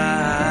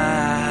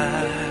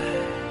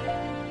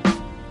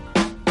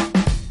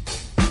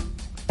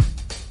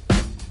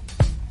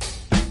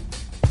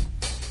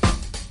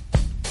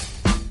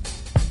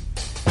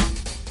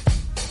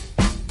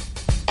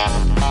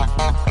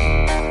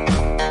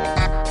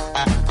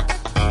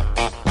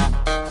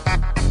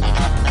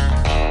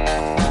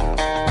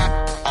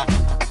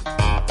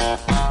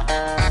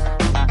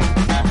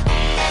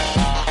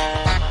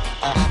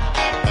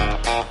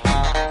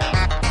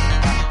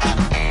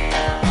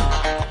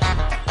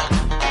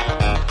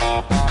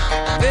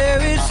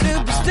 Very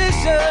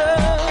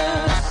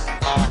superstitious,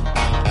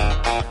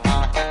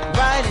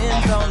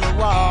 writings on the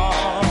wall.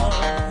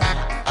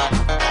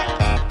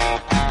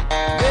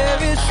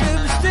 Very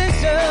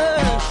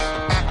superstitious,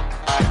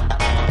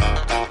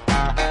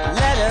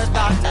 letters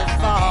about to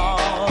fall.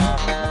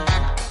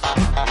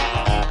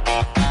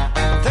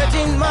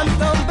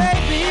 13-month-old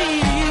baby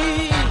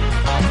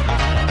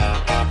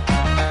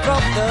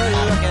broke the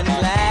looking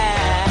glass.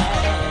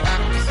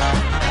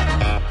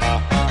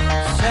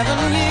 7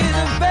 years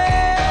of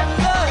bad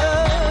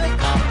luck,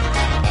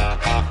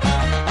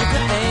 the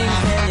good things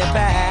in your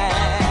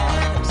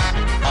past.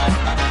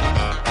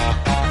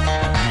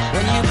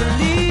 When you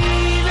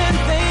believe in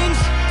things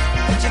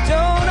that you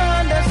don't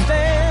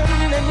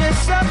understand, and you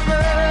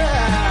suffer.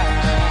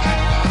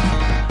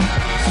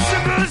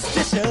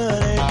 Superstition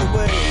ain't the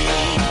way.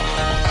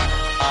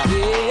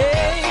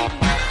 Yeah.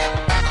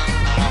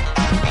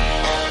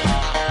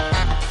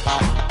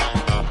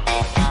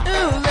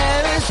 Ooh,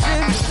 very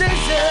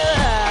superstitious.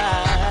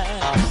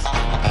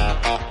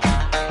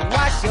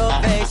 Wash your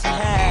face and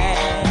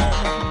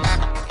hands.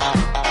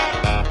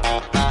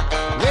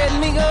 Let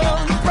me go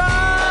the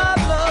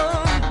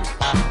problem.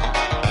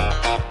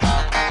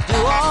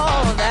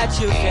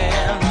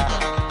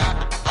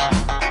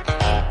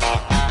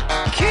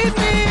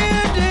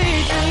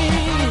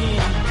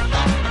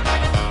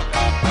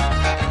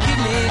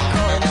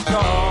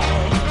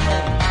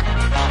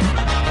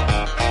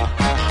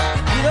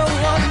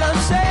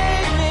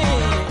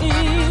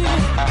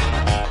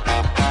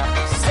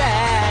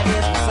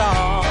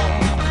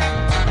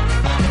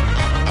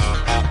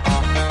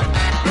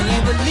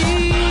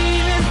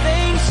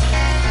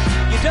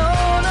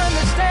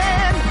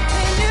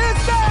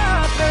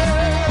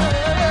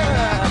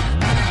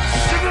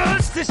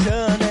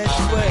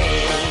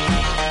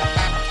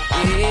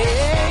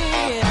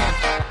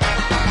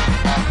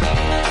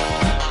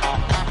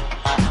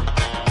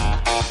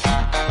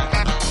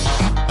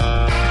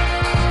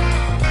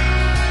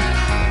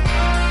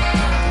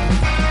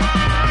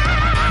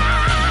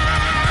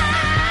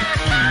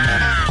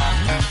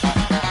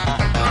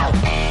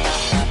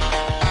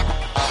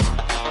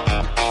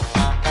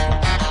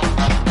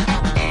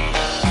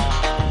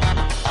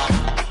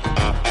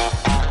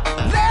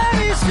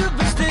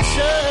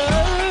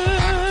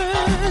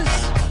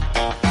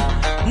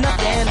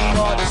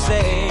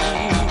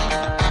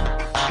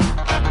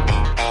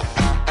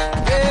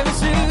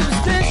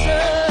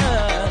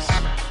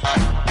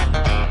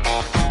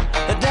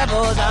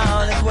 devil's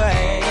on his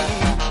way.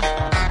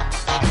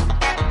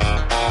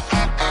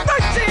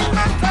 13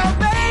 months old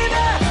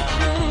baby,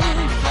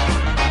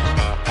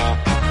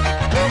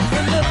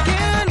 broken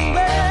looking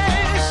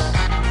face,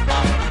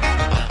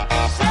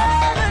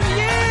 7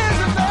 years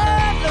of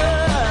bad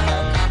luck,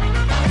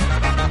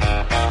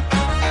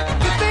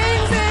 the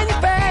things in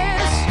your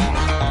face,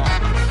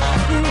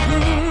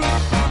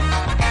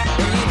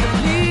 and you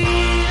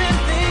believe in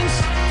things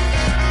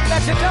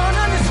that you don't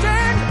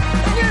understand,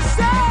 and you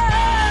suffer.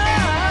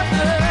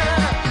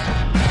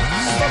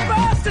 For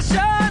us to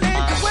shine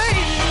ain't the way.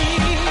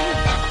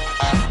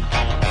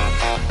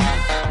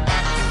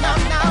 No,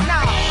 no, no.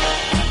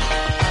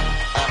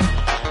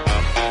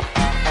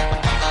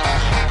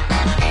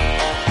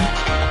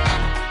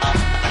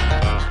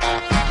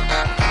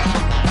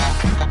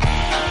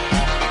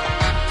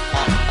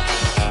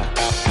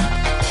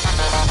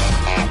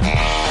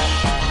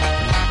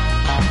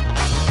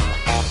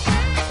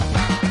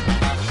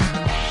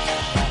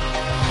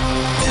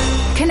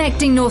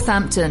 Connecting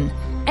Northampton.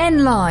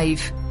 N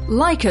Live.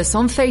 Like us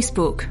on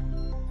Facebook.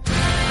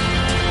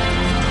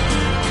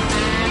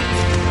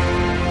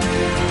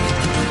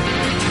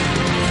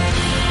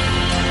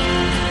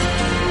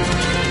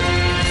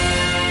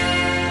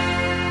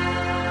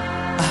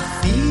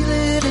 Feel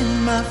it in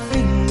my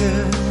finger,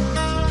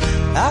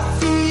 I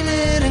feel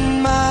it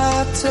in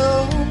my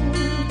toe.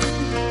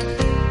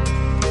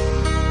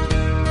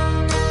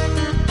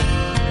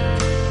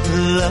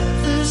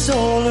 Love is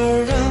all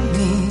around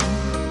me,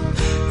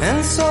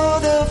 and so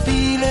the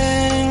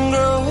feeling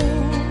grows.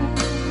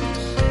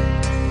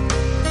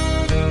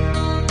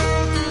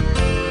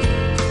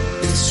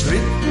 It's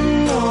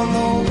written on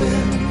the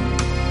wind,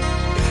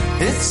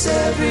 it's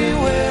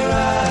everywhere I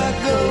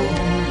go.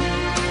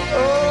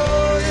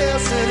 Oh,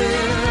 yes it is.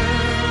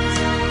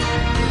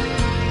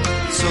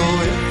 So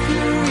if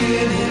you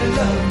really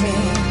love me,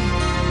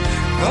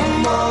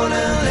 come on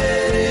and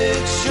let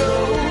it show.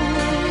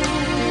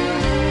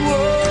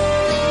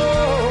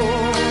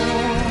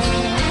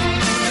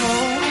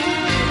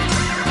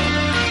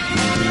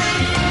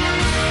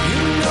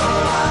 You know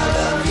I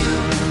love you,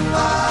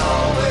 I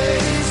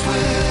always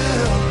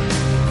will.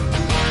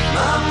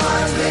 My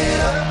mind's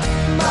made up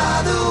by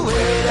the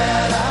way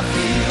that I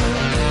feel.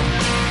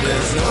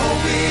 There's no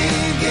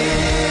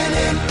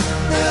beginning,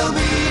 there'll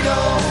be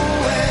no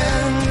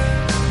end.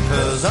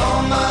 'Cause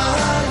all my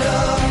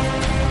love,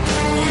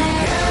 you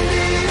can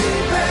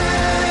depend.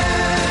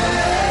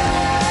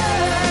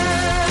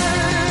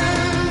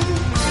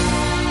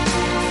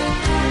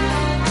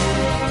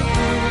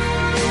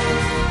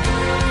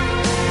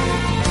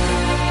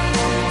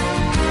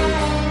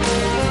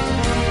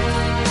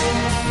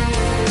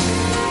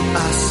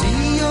 I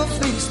see your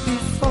face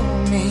before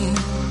me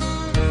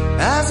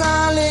as I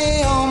lay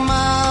on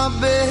my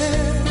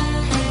bed.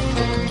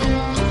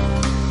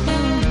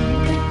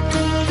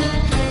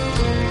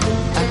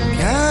 I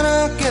kinda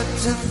get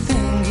to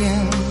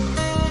thinking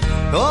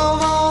of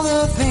all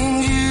the things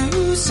you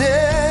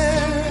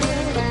said.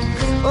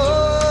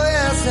 Oh,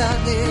 yes, I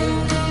did.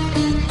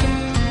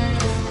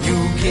 You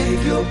gave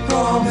your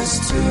promise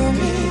to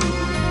me,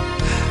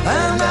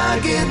 and I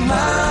give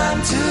mine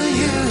to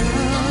you.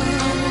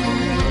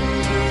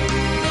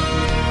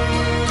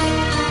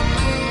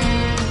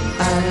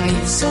 I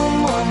need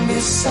someone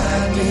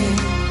beside me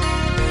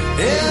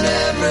in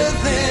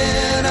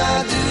everything I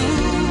do.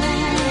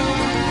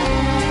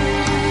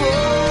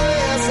 Oh,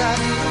 yes, I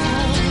do.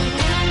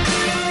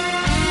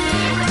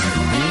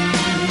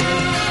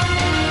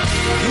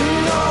 You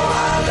know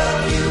I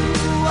love you,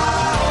 I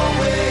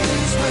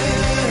always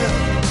will.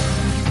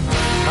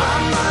 My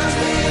mind's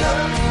made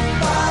up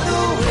by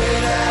the way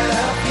that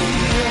I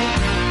feel.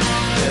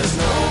 There's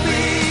no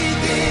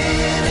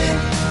beginning,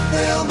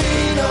 there'll be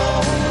no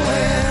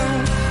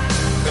end.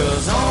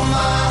 'Cause all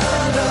my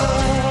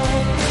love,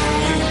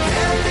 you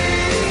can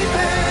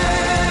depend.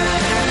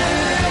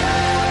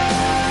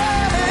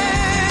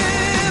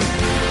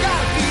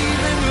 Gotta keep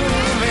it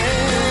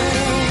moving.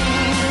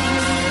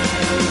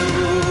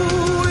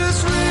 Ooh,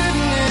 it's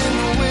written in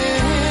the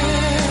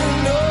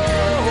wind.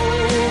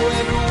 Oh,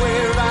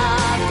 everywhere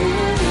I go.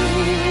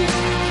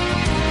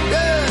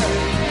 Yeah.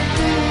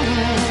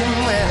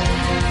 Well,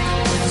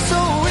 so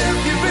if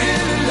you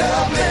really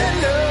love me,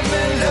 love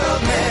me,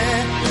 love me,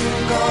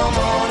 come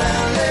on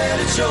and let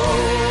it show.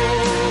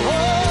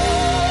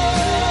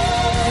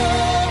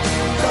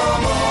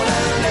 Come on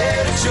and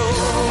let it show.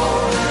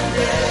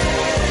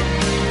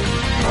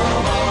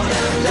 Come on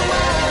and let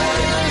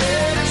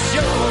it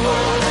show. Come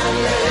on and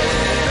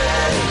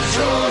let it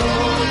show.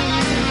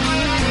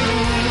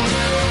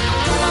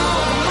 Come on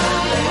and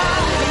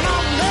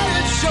let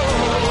it show.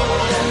 Come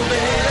on and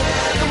let it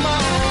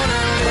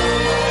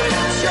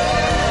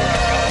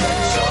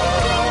show.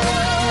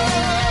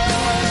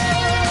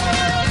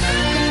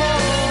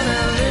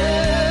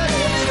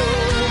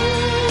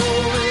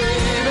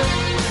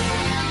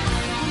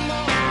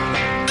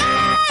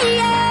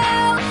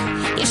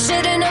 You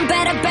should've known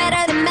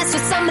better than mess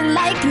with someone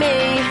like me.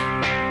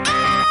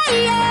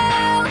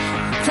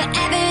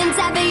 Forever and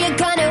ever you're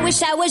gonna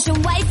wish I was your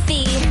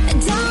wifey.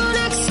 Don't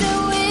act so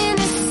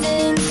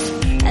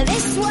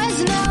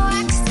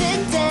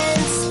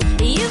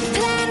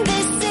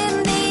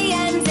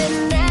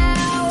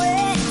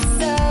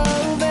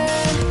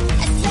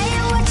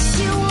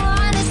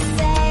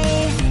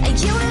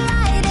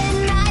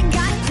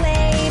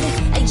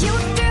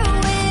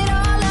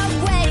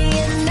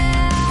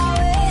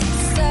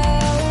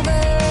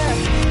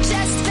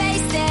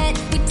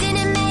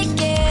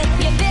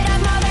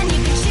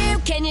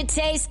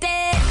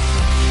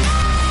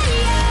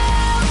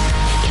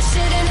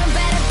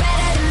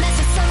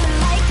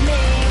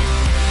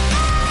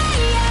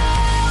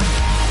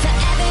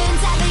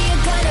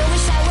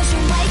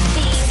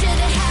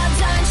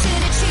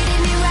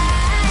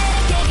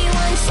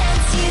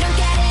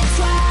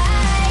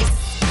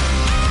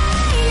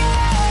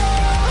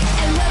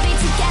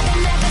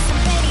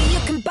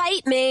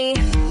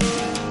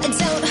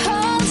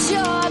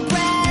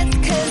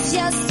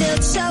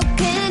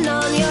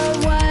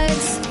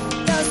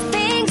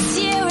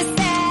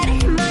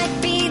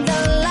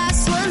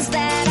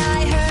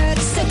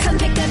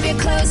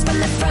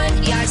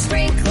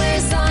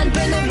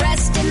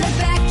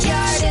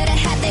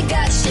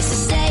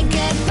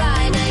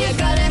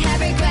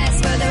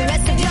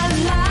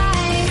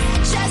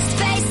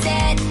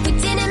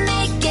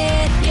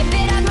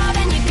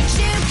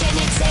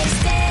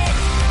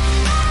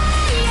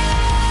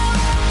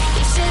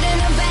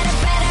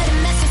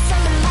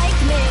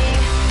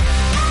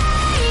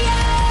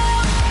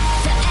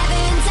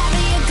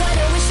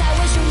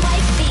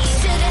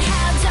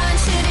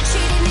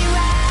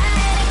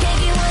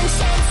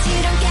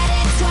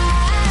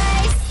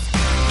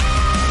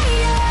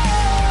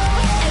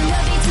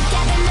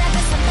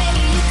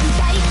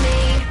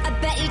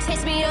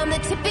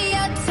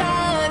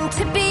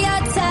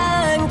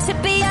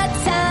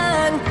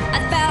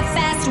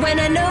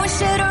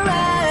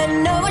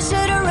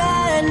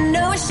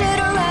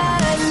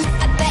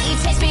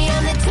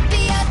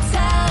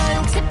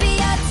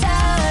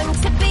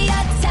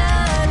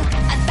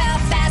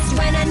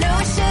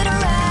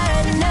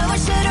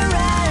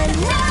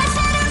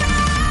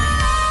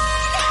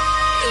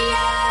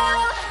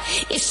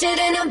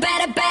should've known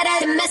better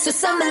than mess with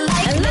someone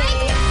like me.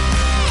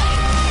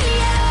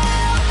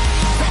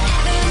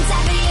 Forever and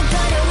ever you're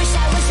gonna wish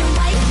I was your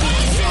wife.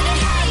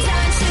 Should've held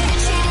on, should've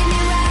treated me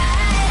right.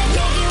 I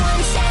gave you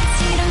one chance,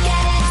 you don't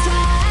get it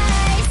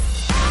twice.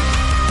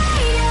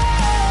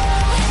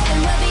 And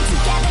we'll be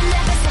together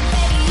never, so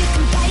baby you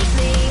can bite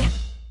me.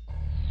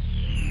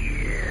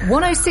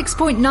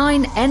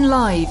 106.9 N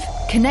Live,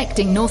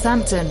 connecting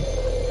Northampton.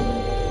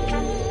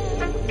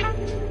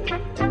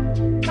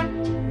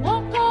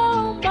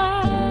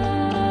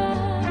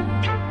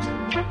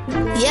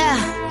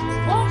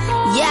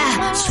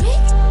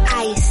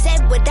 I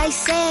said what I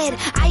said.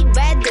 I'd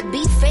rather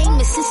be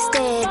famous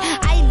instead.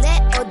 I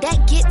let all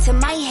that get to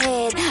my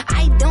head.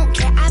 I don't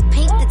care, I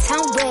paint the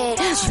town red.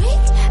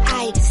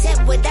 I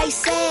said what I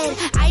said.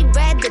 I'd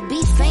rather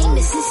be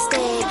famous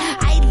instead.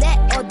 I let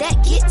all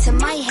that get to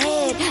my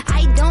head.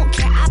 I don't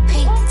care, I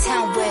paint the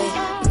town red.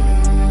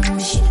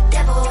 She the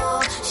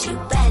devil, she a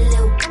bad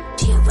little,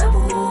 she a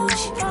rebel.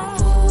 She put her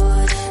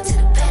foot to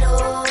the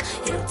pedal.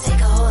 It'll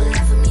take a whole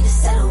lot for me to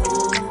settle.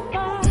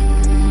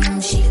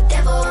 She the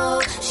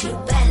devil, she a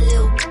bad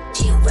little,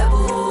 she a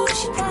rebel.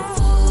 She put her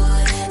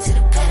foot to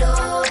the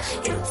pedal.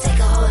 It'll take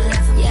a whole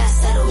lot for me to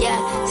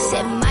settle.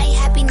 Said my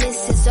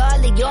happiness is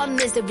all of your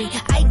misery.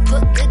 I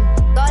put good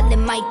all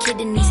in my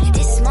kidneys.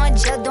 This small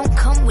gel don't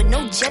come with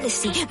no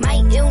jealousy. My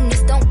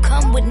illness don't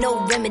come with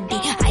no remedy.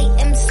 I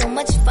am so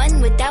much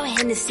fun without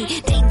Hennessy.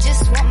 They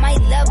just want my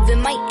love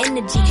and my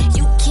energy.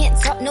 You can't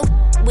talk no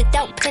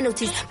without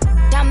penalties.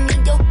 I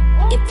mean, yo,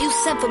 if you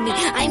send for me,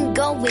 I'm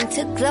going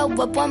to glow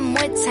up one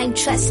more time.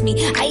 Trust me,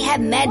 I have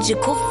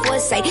magical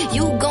foresight.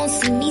 You gon'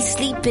 see me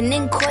sleeping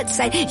in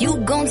courtside. You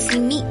gon' see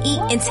me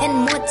eating 10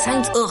 more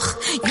times. Ugh,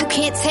 you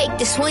can't take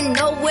this one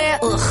nowhere.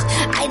 Ugh,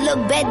 I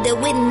look better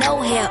with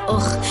no hair.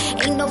 Ugh,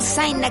 ain't no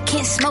sign I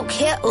can't smoke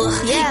here.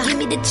 Ugh, give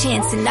me the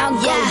chance and I'll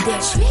go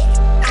there.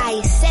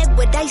 I said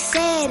what I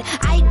said.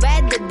 I'd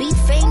rather be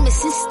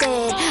famous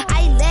instead.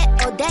 I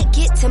let all that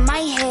get to my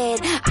head.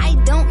 I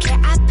don't care,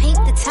 I paint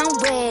the town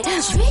red.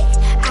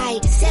 I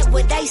said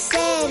what I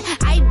said.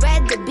 I'd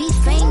rather be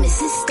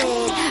famous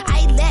instead.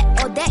 I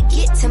let all that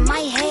get to my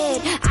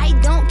head. I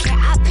don't care,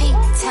 I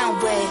paint the town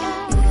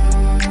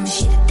red.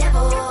 She the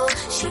devil,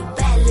 she a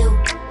bad little,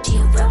 she a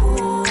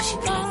rebel. She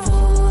put her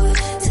foot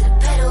to the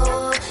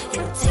pedal.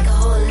 It'll take a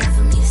whole lot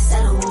for me to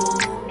settle.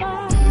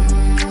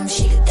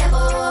 She the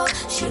devil,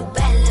 she a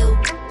bad little,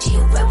 she a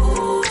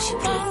rebel. She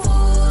put her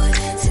foot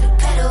to the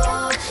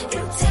pedal.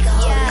 It'll take a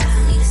whole lot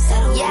for me to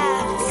settle.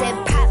 Said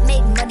pop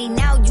make money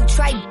now, you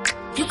try.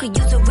 You could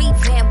use a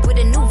revamp with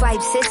a new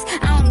vibe, sis.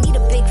 I don't need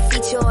a big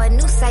feature or a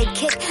new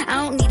sidekick.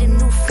 I don't need a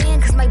new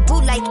fan, cause my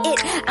boo like it.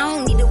 I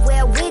don't need to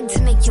wear a wig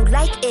to make you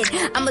like it.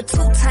 I'm a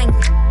two-time,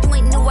 you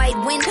ain't knew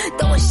I'd win.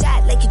 Throw a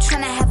shot like you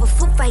tryna have a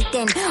foot fight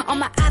then. All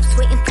my ops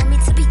waiting for me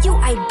to be you,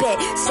 I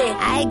bet. Said,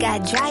 I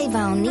got drive,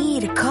 I don't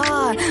need a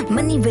car.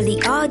 Money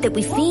really all that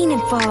we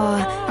fiending for.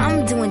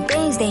 I'm doing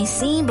things they ain't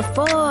seen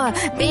before.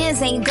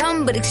 Bands ain't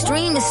dumb, but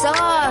extreme is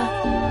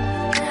all.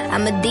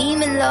 I'm a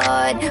demon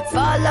lord,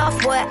 fall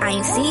off what, I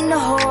ain't seen the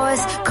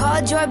horse.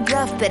 Called your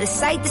bluff, better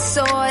cite the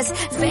source.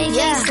 Fame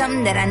ain't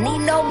something that I need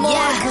no more.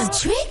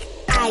 Cause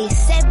I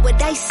said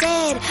what I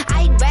said.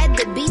 I'd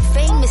rather be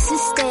famous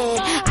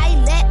instead.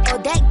 I let all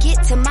that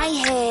get to my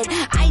head.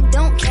 I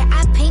don't care,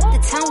 I paint the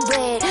town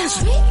red.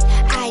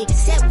 I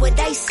said what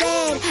I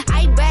said.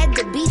 I'd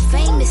rather be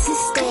famous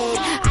instead.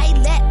 I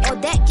let all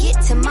that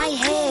get to my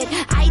head.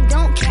 I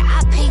don't care,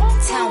 I paint the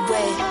town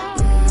red.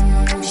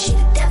 She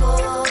the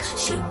devil,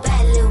 she a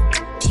bad little,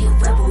 she a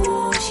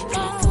rebel. She put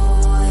her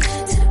foot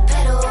to the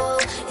pedal.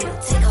 It'll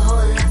take a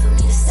whole lot for me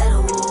to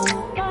settle.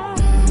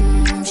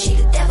 She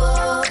the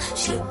devil,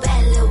 she a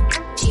bad little,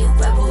 she a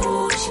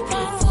rebel. She put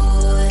her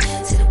foot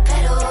to the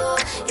pedal.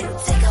 It'll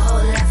take a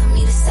whole lot for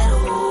me to settle.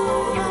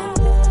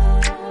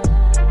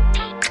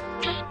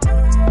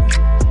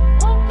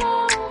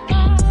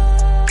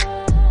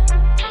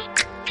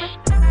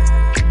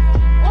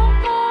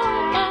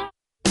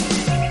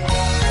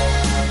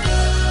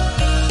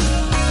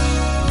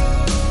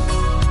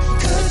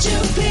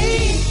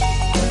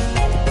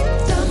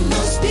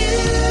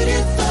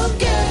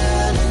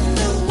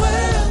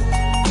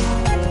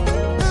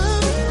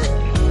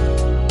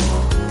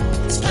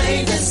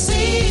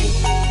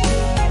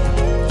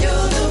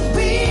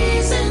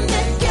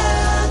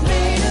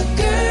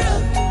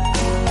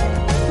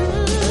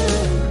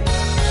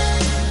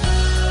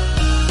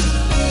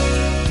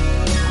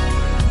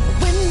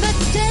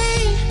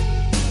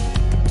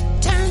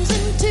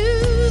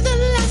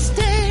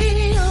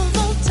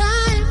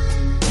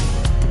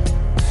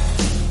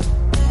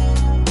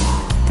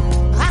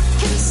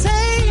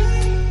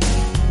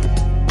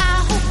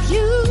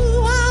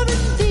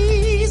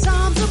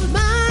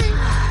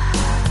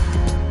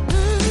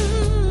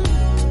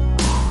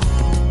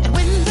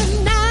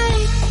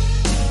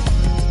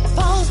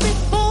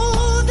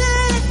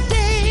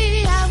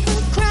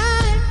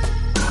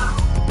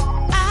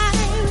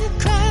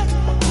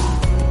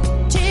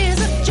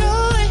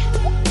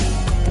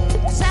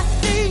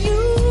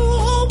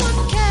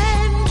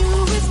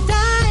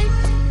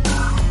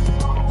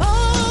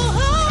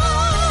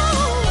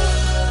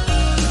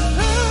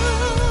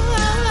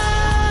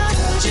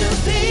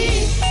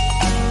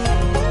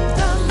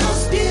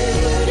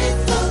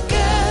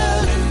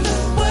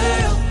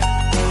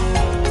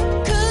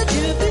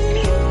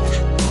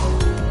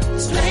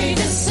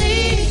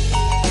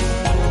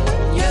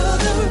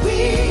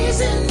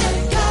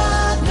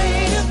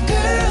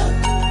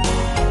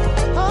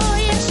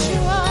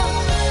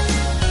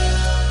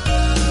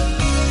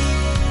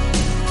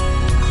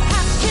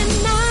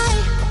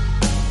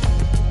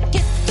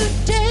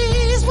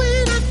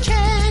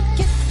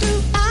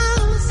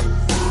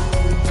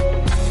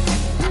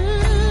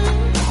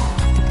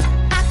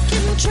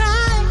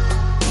 try.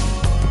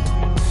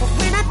 But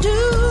when I do,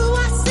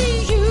 I see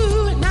you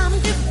and I'm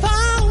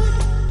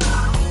devoured.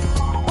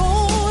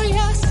 Oh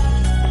yes.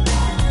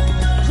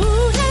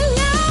 Who'd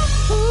allow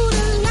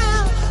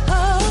a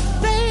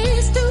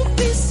face to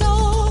be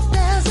soft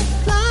as a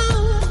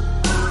flower?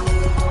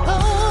 Oh,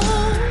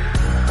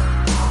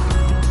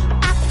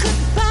 I could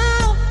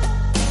bow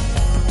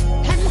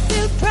and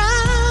feel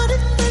proud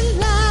in the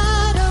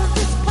light of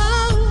His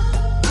power.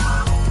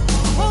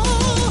 Oh,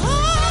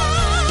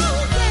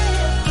 yeah.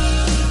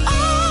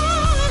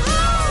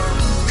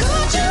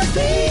 Could you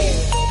be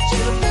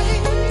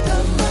the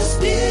most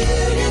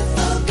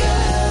beautiful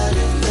girl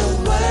in the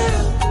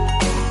world?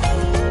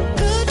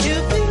 Could you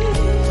be?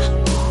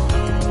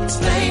 It's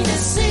plain to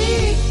see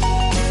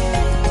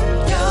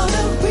you're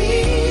the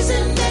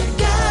reason that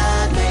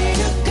God made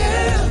a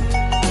girl.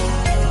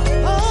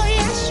 Oh,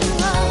 yes, you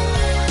are.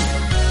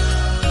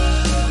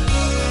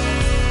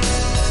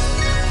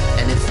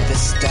 And if the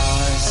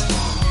stars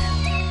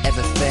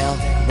ever fell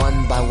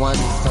one by one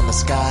from the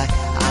sky,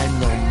 I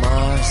know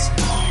Mars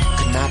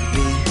could not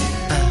be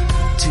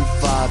too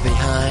far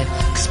behind.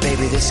 'Cause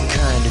baby, this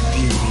kind of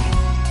beauty,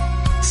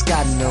 it's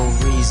got no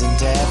reason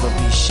to ever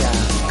be shy.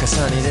 'Cause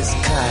honey, this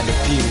kind of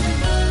beauty,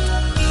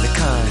 the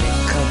kind that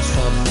comes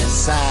from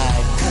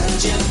inside. Could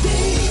you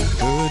be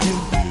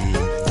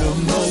the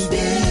most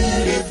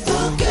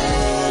beautiful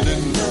girl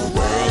in the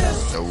world?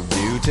 So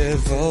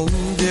beautiful,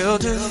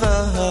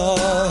 beautiful.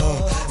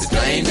 It's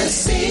plain to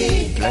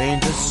see,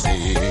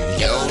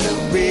 you're the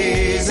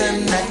reason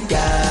that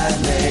God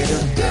made a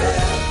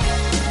girl.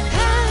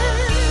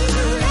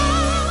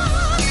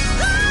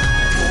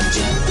 Could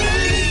you be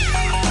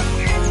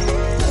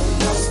the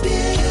most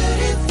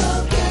beautiful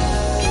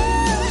girl in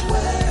the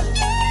world?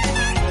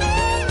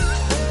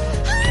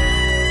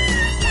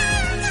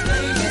 It's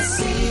plain to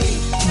see.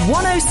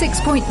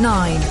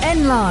 106.9 N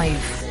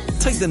Live.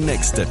 Take the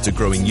next step to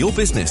growing your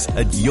business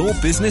at Your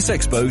Business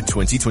Expo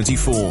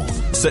 2024.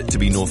 Set to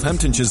be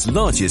Northamptonshire's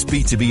largest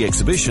B2B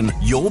exhibition,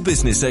 Your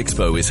Business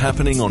Expo is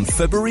happening on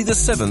February the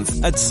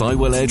 7th at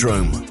Sywell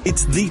Airdrome.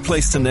 It's the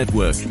place to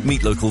network,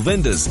 meet local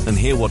vendors and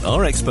hear what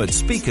our expert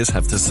speakers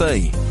have to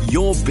say.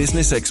 Your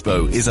Business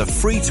Expo is a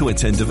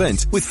free-to-attend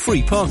event with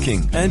free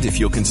parking. And if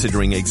you're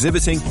considering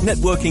exhibiting,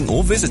 networking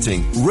or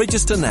visiting,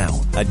 register now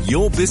at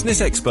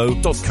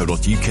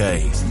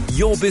yourbusinessexpo.co.uk.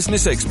 Your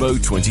Business Expo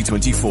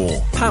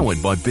 2024, powered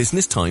by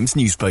Business Times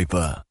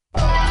newspaper.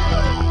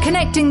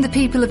 Connecting the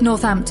people of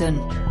Northampton.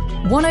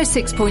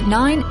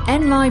 106.9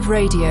 N Live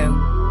Radio.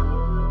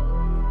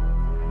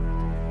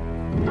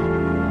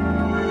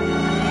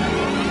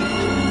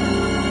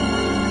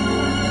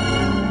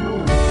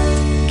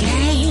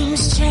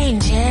 Games,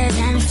 changes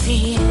and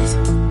fears.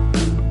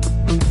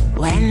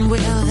 When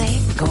will they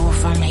go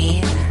from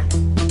here?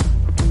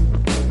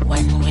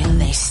 When will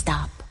they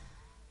stop?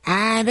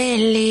 I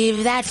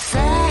believe that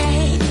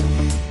fate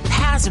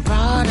has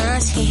brought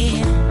us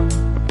here,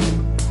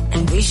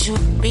 and we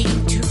should be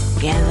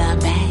together,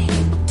 babe.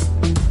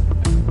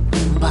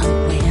 But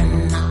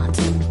we're not.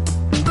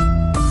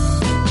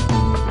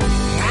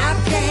 I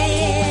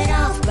play it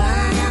off,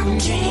 but I'm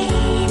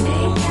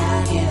dreaming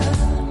of you.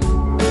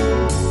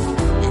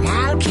 And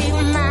I'll keep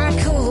my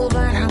cool,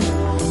 but I'm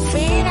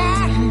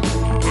feeling.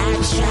 I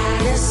try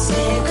to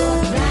say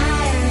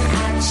goodbye and I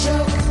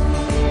choke.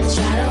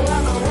 Try to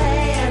walk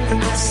away and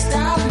I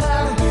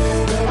stumble.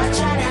 Though I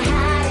try to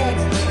hide it,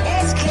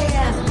 it's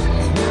clear.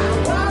 My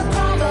world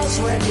crumbles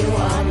when you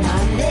are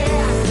not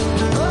near.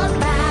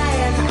 Goodbye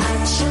and I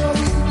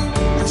choke.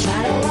 I try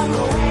to walk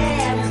away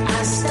and I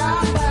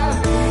stumble.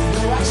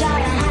 Though I try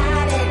to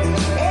hide it,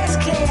 it's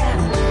clear.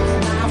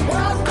 My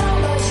world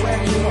crumbles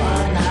when you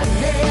are not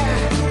near.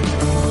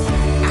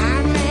 I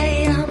may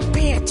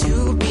appear to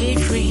be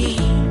free,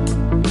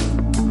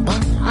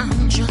 but I'm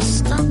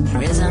just a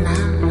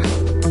prisoner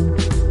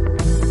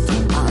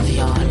of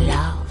your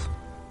love.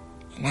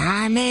 And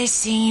I may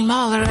seem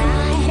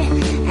alright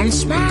and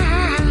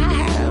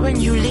smile when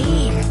you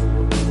leave,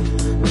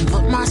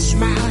 but my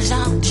smiles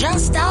are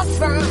just a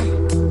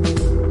front,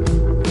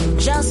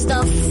 just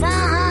a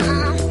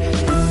front.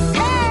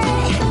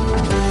 Hey,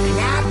 and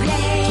I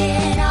play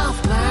it off,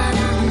 but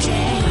I'm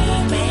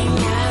dreaming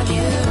of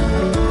you.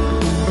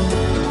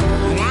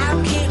 And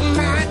I'll keep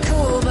my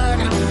cool, but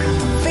I'm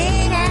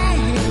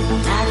feeling.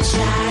 I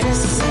try to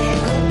say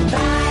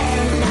goodbye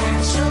and I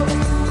choke.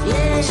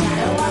 Yeah, try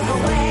to walk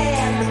away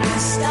and I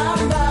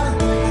stumble.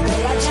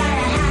 Though I try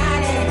to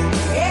hide it,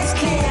 it's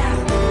clear.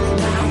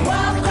 My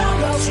world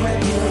crumbles when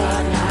you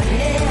are not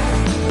near.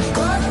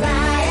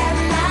 Goodbye and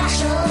I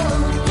choke.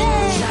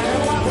 Yeah, try to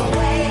walk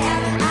away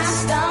and I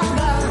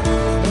stumble.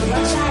 Though I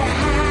try to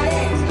hide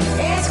it,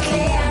 it's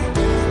clear.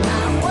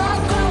 My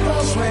world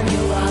crumbles when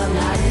you are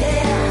not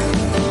near.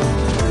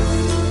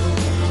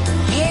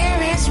 Here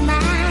is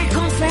my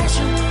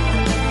confession.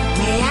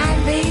 May I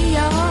be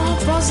your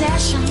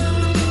possession.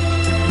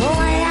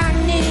 Boy, I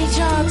need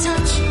your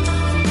touch.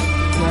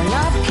 Your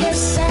love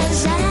kisses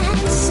and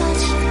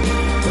such.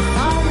 With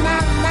all my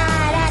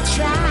might I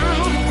try,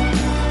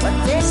 but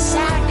this I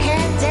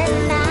can't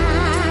deny.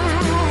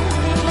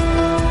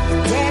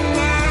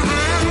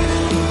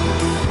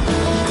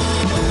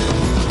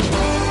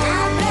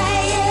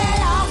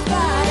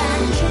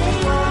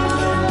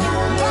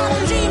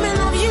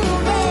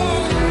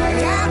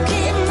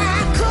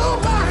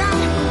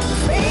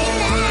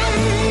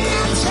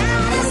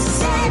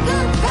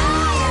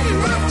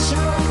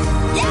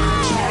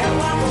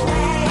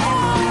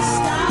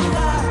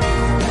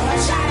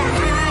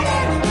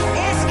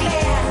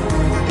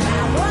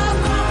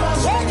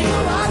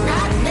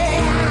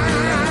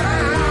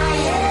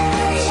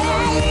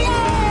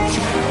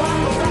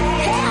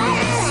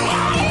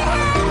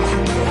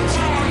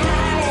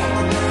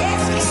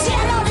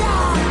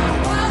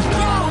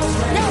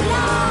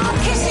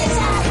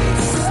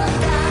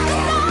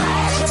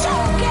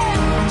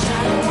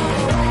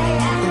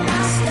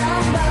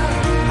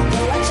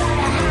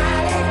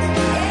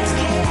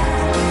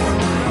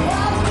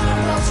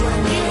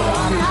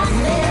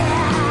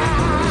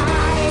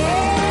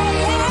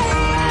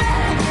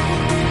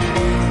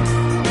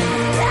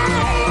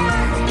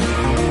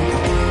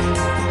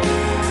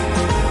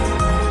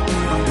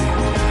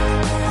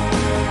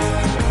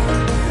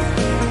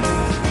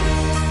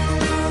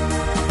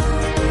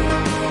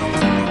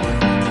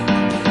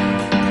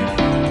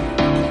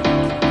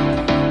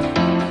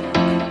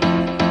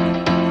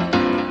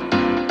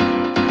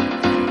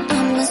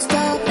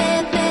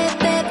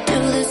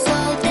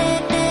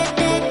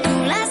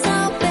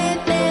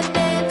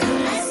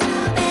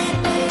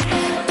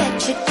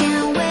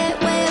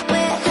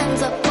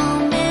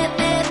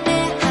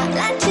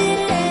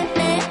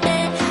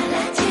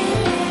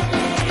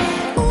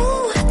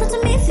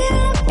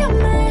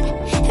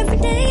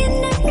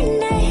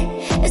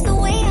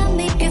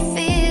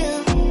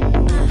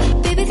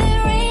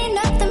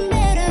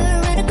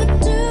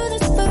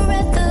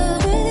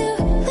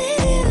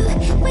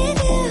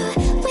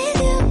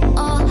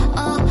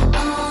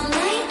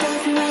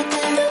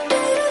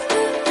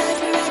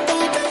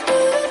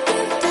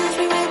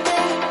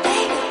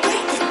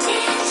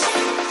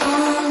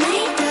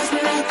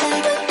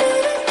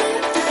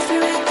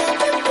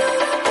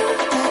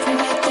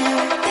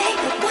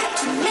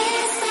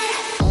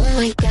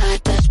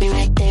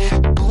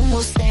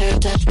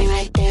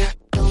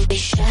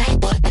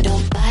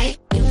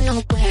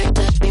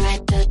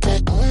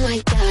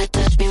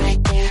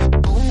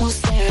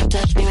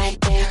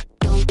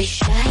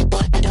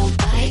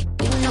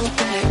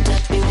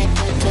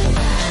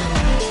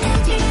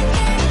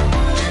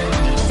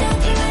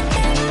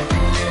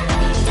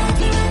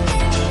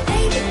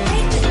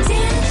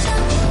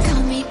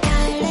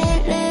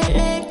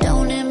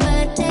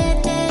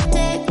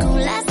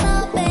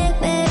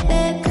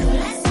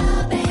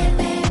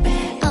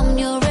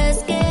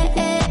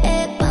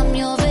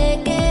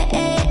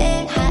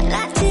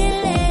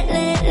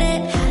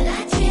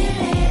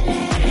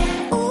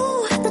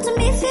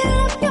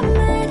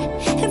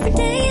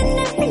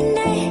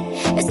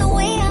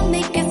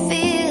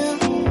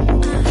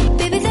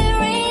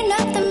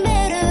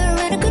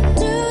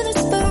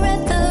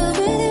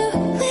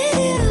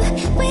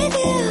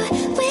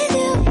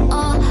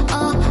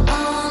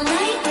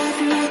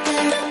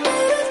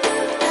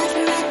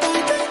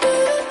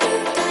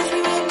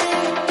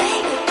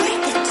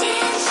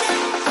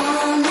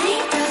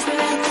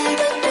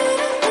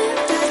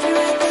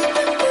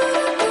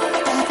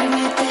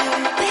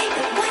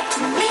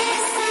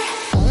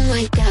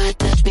 my God,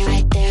 touch me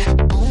right there.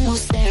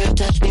 Almost there,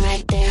 touch me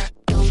right there.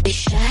 Don't be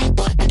shy,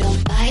 boy, I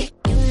don't bite.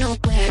 You know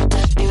where,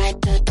 touch me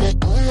right there.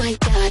 Oh my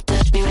God,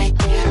 touch me right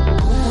there.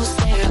 Almost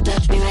there,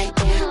 touch me right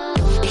there.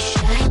 Don't be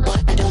shy, boy,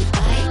 I don't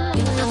bite.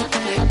 You know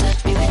where,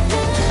 touch me right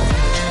there.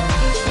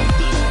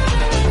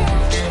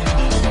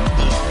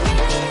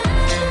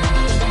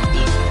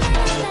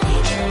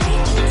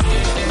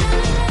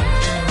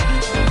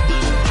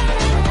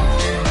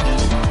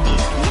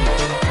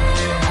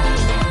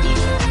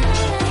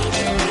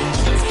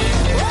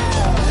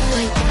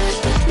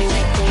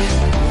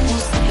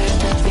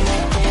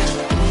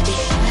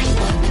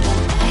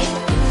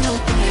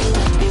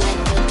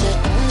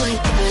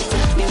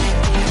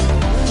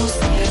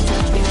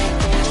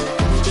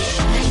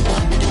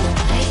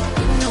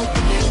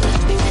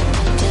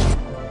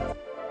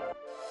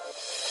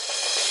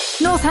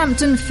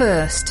 Northampton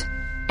first.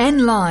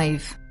 N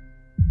Live.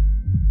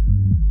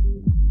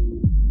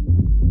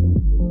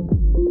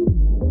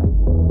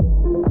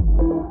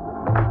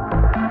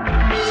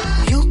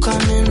 You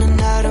come in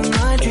and out of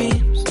my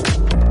dreams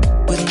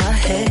with my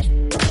head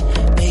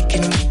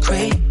making me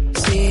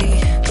crazy.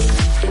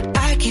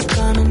 I keep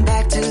coming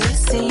back to the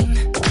scene,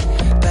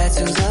 back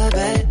to the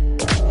bed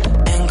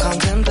and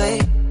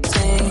contemplating.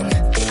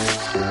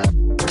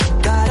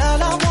 Got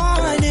all I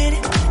wanted,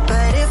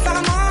 but if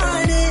I'm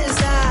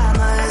honest, I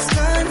must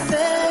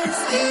confess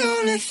the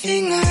only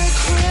thing I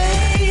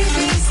crave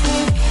is the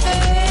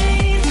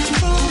pain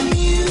from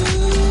you.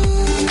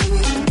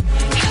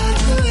 I'll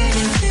do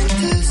anything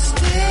to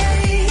stay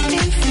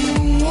if you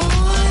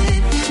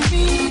want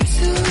me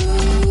to.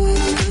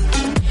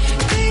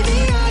 Baby,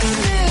 I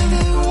don't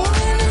ever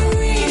wanna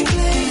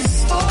replace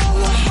all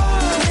the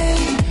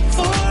heartache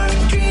for a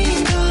dream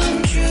come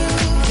true.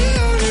 The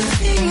only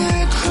thing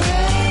I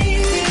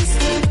crave is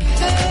the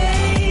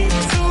pain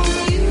from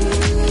you.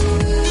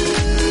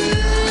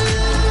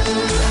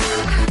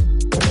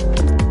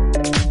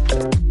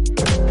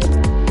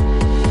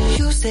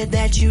 You said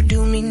that you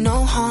do me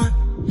no harm.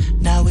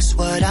 Now it's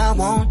what I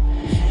want.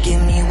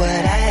 Give me what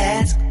I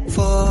ask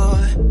for.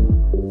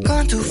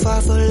 Gone too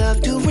far for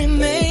love to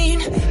remain.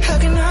 How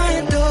can I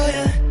adore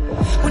you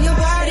when your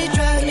body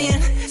drives me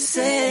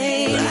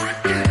insane?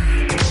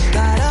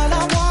 Got all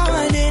I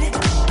wanted,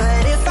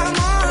 but if I'm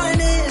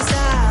honest,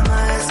 I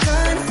must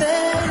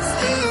confess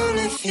the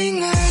only thing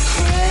I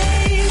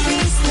crave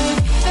is the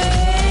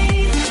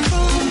pain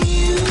from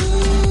you.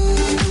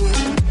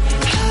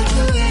 I'll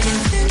do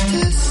anything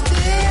to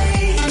stay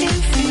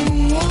if you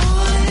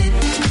want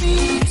me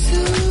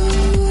to.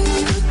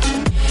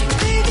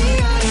 Baby,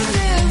 I don't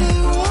ever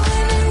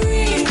wanna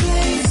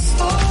replace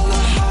all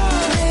the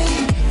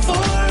heartache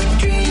for a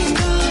dream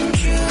come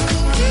true.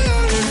 The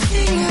only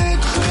thing I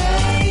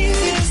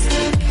crave is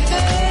the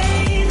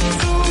pain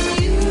from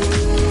you.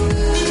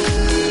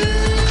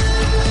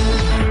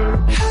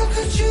 How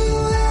could you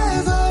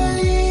ever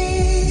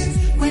leave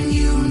when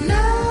you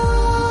know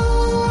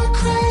I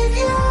crave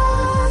you?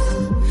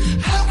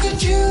 How could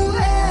you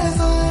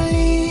ever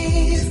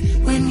leave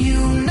when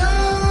you know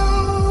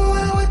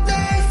I would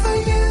die for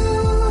you?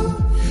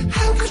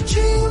 How could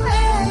you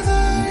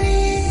ever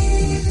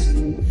leave?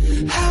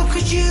 How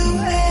could you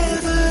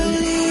ever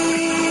leave?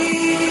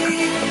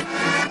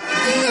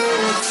 The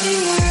only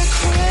thing I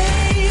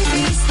crave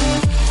is the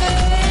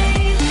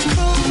pain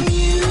from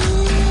you.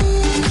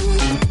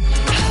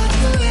 I'll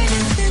do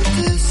anything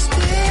to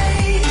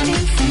stay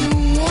if you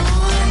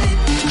want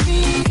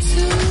me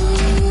to.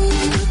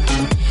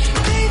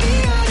 Baby,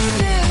 I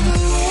don't ever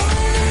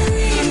wanna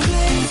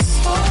replace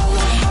all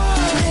the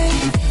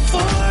heartache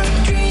for a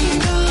dream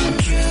come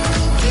true.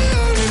 The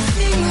only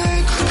thing I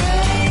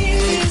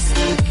crave is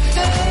the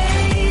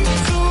pain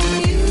from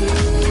you.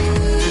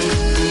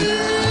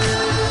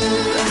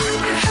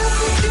 How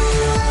could you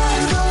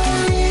ever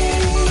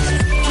leave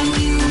when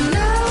you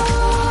know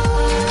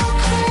I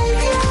crave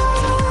you?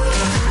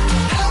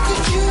 How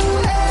could you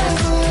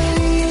ever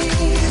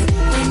leave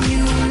when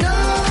you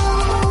know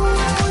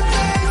I would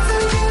die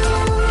for you?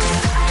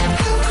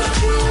 How could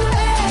you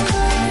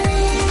ever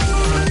leave?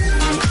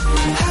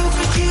 How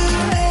could you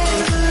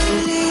ever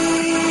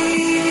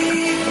leave?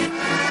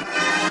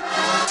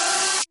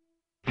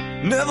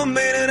 Never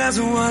made it as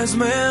a wise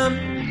man.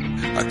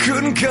 I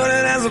couldn't cut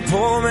it as a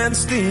poor man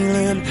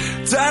stealing.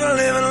 Tired of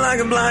living like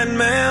a blind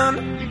man.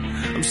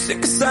 I'm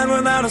sick aside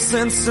without a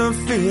sense of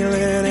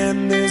feeling.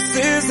 And this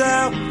is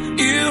how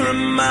you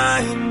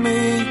remind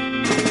me.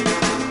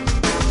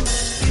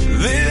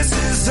 This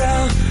is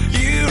how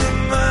you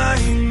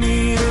remind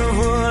me of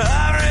what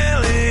I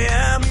really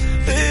am.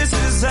 This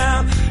is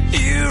how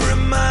you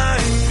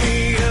remind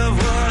me of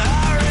what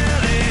I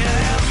really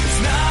am. It's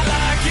not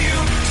like you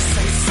to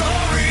say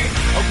sorry.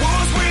 I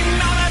was waiting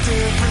on a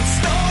different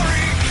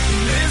story.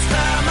 This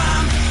time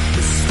I'm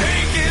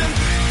mistaken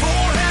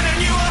for handing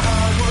you a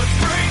heart worth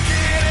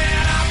breaking.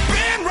 And I've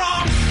been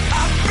wrong,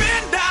 I've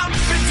been down,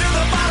 been to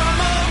the bottom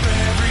of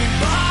every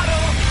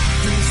bottle.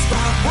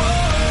 Despite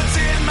what's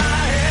in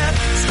my head,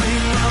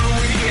 scream out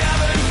we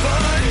haven't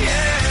fun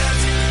yet.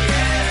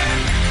 Yeah,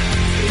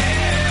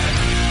 yeah,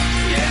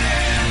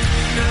 yeah.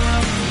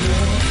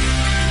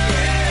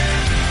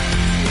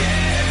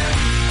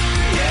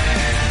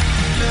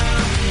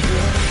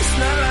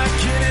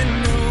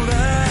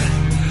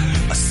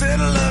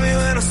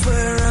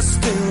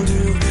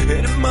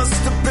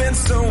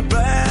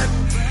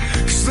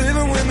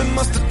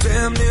 must have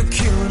damn near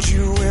killed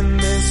you, and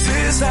this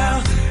is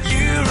how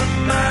you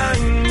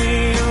remind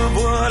me of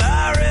what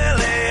I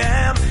really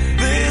am.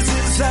 This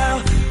is how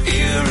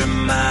you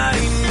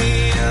remind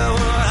me of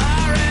what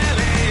I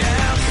really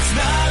am. It's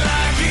not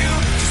like you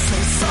to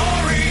say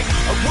sorry.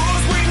 I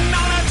was waiting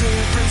on a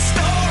different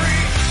story.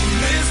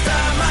 This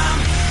time I'm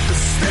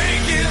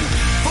mistaken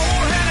for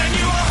handing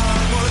you a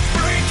heart worth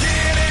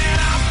breaking. And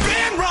I've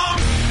been wrong,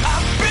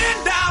 I've been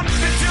down,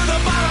 been to the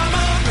bottom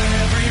of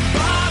every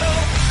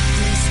bottle.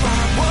 These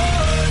five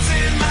words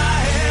in my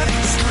head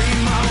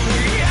scream out,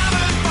 we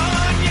haven't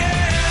fun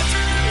yet.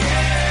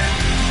 Yeah,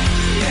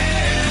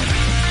 yeah,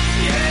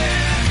 yeah,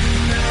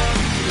 no,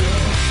 no,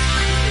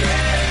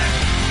 yeah,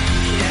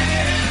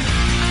 yeah,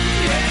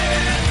 yeah,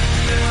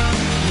 no,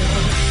 no,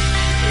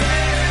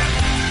 yeah,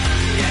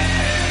 yeah,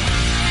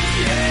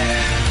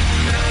 yeah,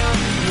 no,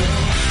 no,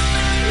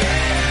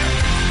 yeah,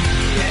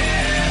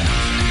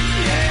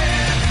 yeah,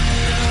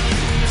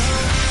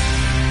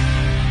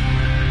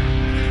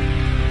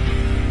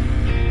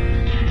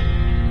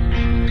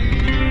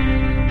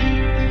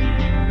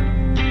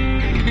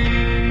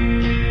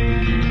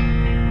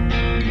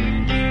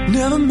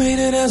 Never made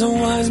it as a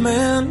wise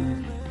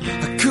man.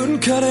 I couldn't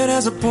cut it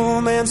as a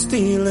poor man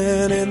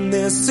stealing. And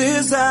this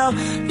is how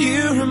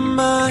you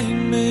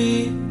remind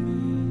me.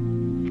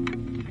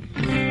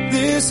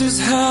 This is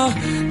how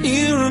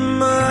you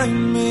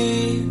remind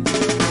me.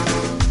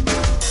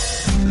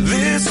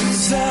 This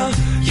is how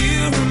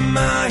you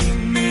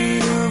remind me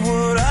of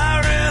what I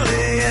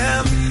really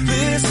am.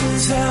 This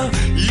is how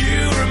you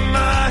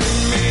remind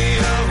me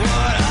of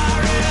what I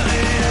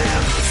really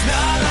am. It's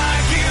not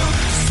like you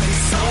to say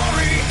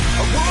sorry.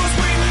 I was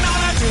waiting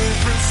on a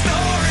different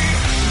story.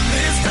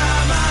 This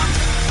time I'm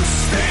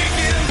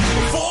mistaken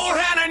for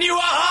handing you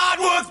a heart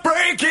worth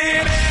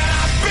breaking. And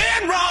I've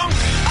been wrong,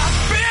 I've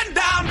been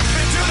down,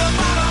 been to the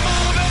bottom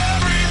of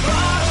every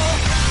bottle.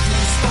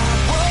 These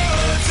five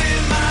words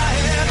in my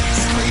head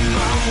scream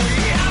out, we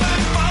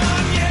haven't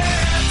fun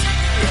yet.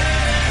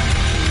 Yeah,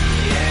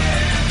 yeah,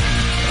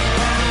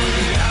 oh,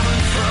 we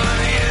haven't fun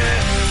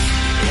yet.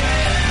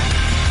 Yeah,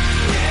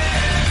 yeah,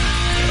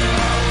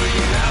 oh, we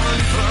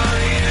haven't fun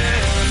yet.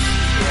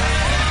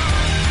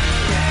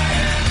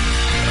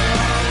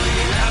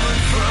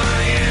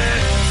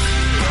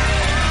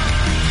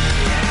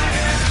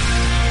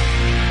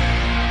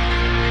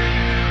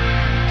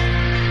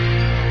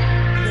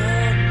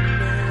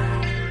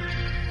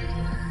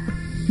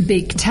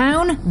 Big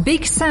town,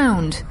 big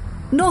sound.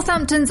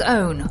 Northampton's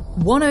own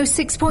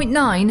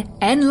 106.9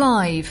 N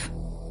Live.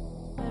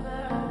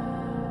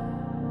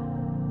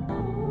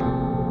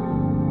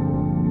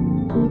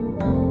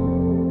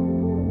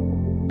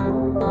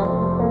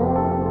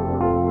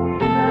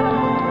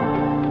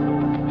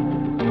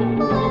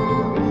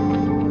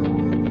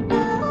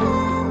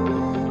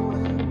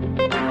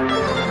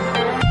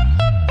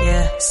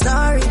 Yeah,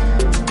 sorry,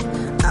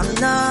 I'm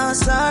not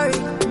sorry.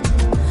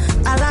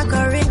 I like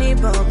a really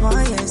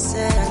boy, yes.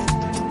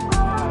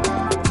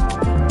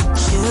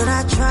 Should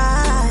I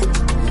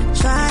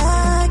try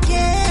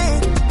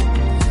again?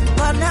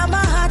 But now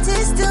my heart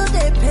is still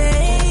they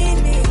pain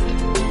me.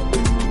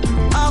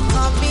 Oh,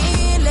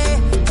 Camille,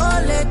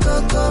 ole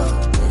coco,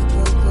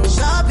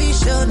 Shabi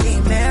shoni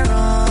me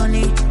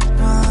Ronnie.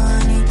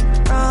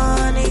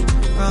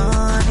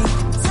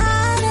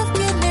 Tired of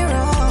getting it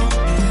wrong.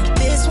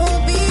 This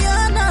won't be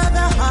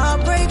another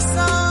heartbreak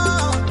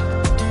song.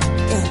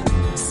 Yeah.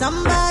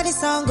 Somebody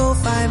song go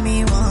find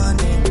me one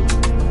day.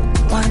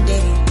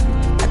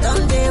 I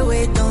don't dare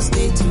wait, don't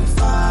stay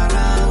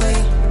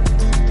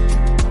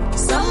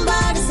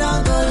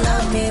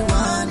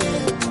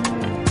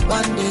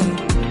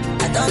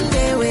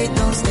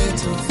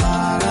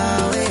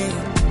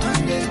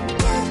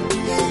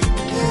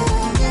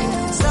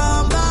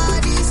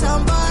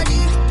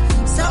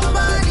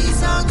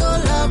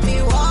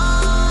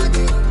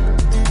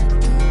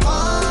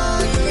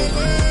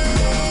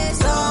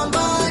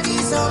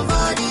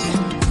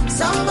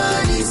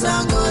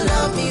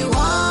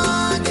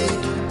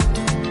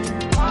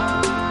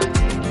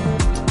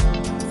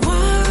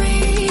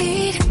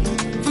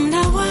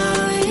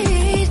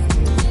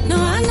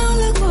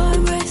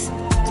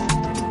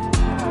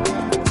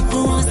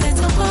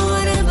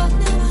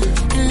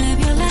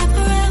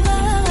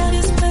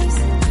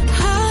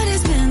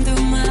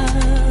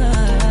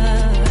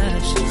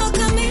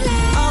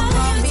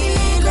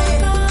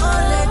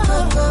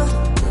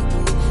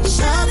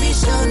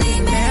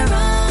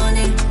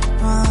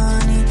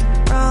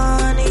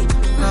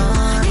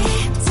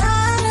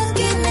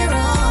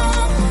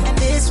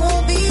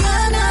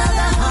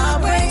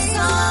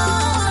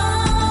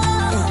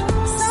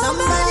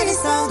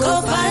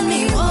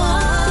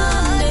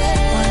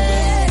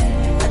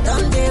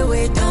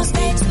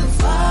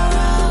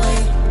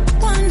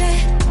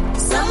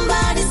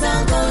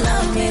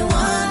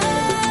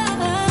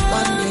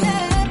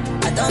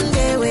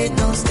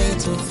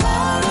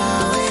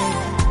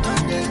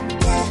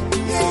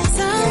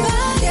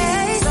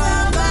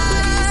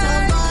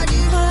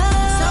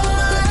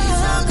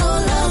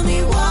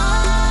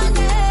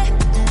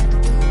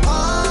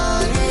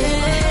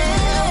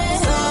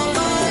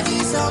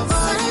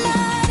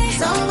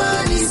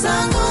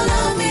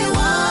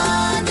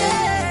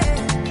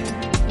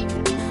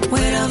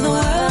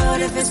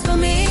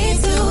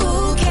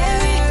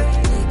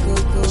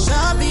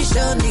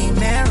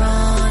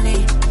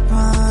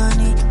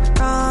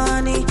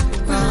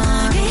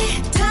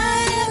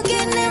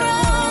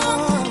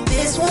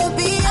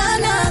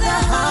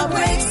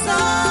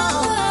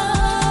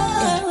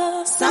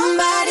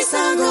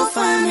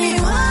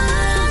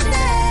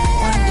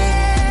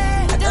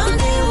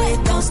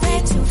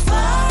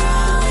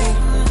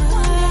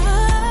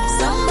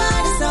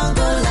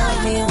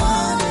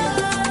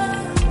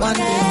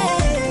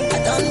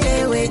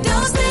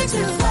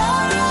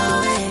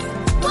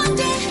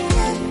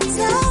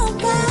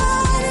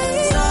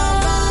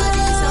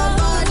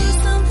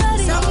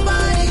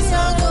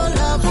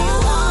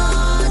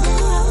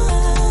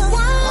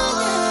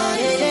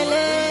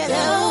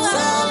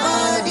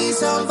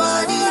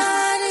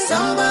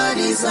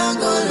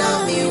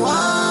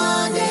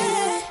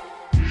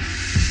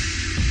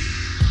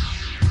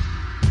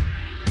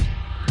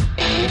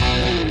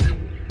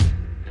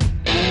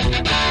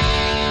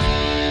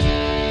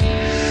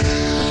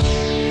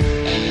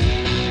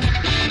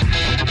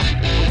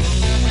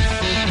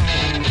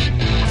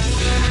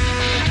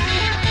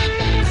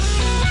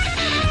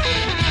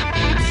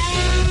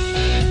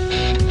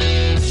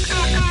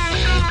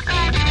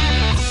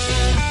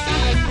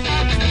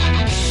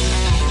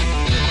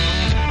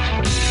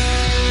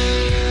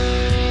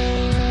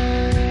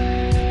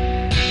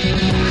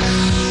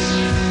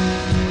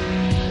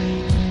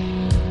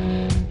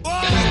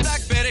Whoa,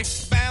 Black Betty,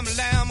 bam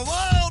lamb.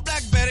 Whoa,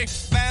 Black Betty,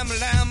 bam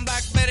lamb.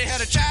 Black Betty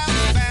had a child.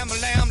 Bam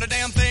lamb, the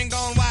damn thing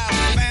gone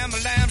wild. Bam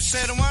lamb, she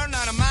said a word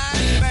not of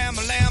mine. Bam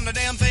lamb, the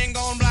damn thing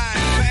gone blind.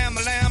 Bam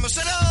lamb, I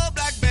said, oh,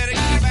 Black Betty,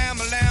 bam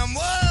lamb.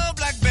 Whoa,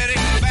 Black Betty,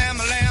 bam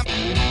lamb.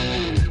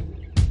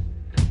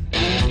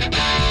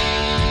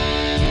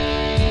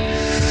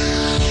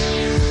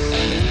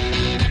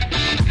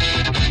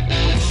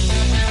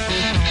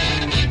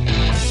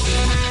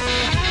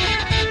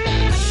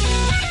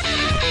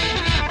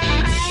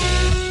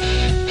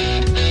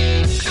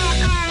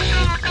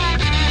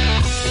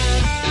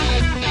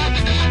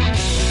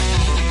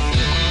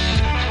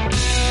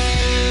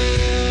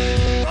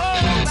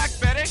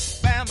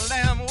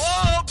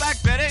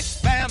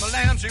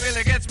 She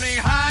really gets me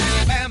high.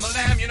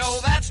 Bam-a-lam, you know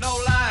that's no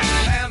lie.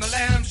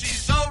 Bam-a-lam,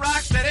 she's so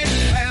rock steady.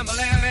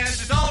 Bam-a-lam, and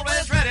she's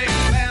always ready.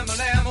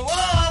 Bam-a-lam,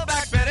 whoa,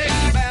 Black Betty.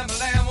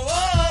 Bam-a-lam,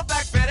 whoa,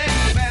 Black Betty.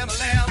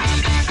 Bam-a-lam.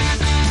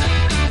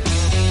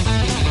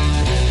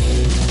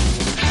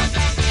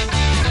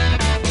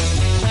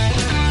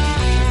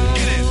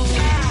 Get it.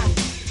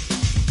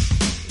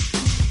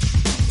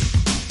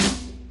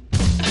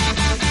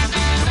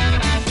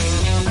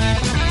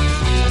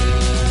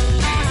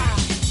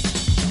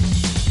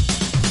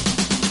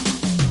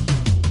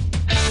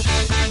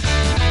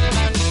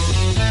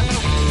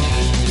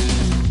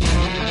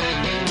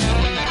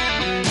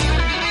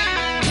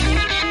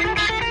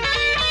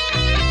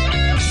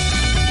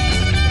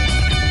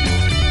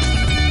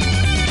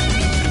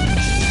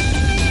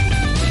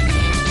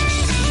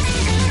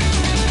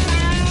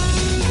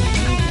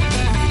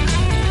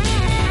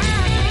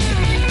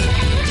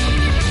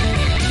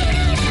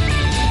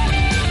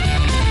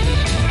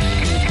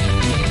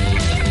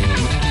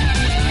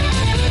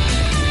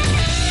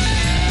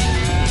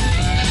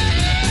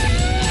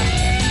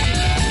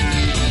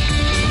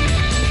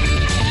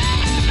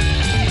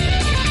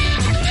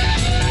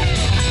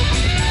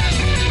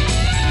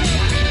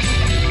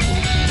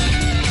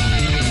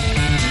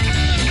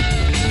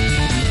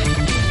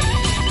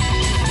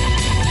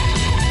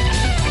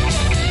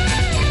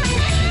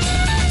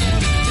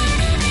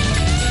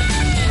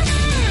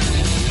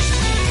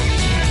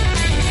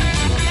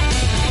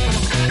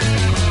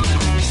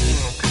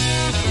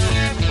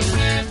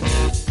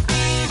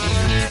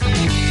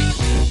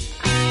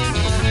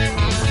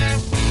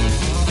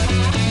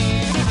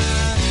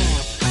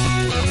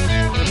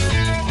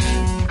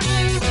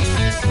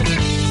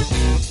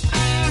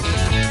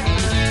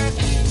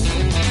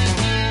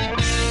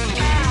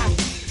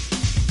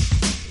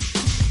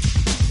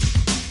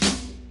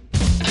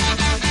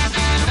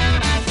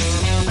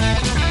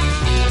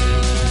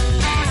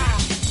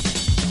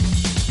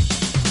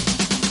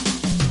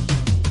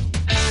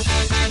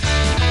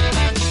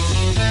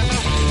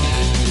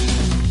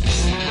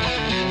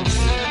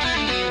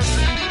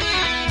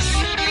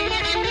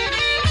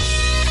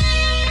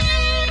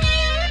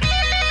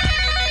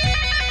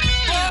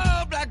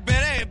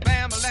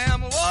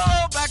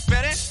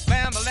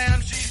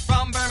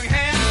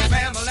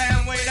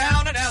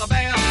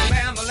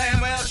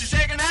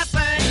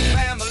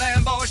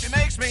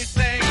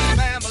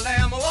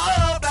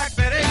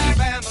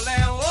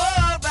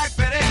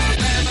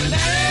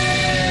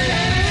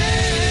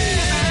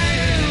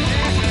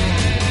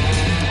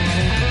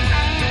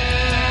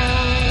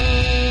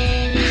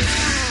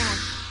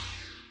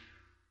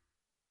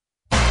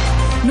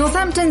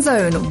 Northampton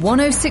Zone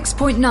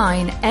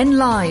 106.9 N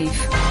Live.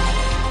 From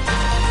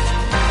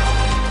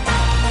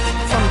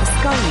the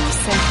Sky News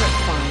Centre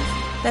at 5.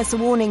 There's a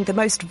warning the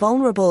most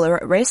vulnerable are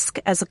at risk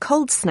as a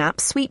cold snap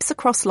sweeps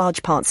across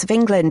large parts of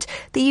England.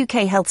 The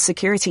UK Health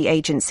Security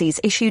Agency's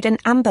issued an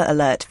amber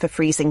alert for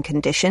freezing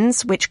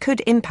conditions, which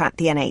could impact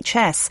the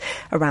NHS.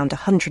 Around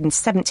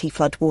 170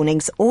 flood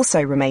warnings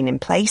also remain in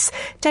place.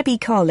 Debbie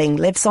Carling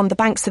lives on the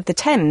banks of the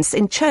Thames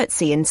in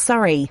Chertsey in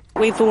Surrey.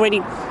 We've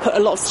already put a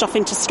lot of stuff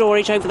into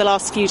storage over the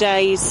last few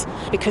days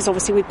because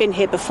obviously we've been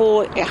here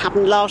before. It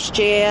happened last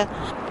year.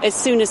 As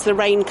soon as the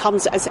rain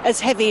comes, as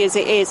heavy as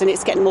it is, and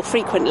it's getting more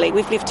frequently,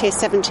 we've lived here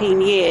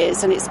 17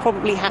 years and it's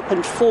probably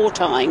happened 4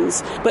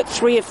 times, but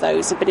 3 of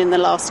those have been in the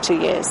last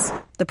 2 years.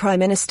 The Prime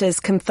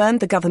Minister's confirmed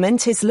the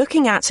government is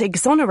looking at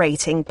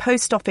exonerating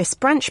post office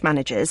branch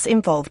managers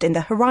involved in the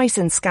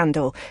Horizon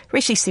scandal.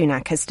 Rishi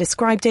Sunak has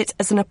described it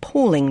as an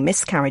appalling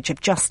miscarriage of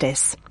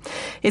justice.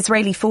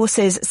 Israeli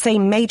forces say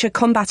major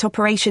combat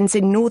operations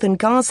in northern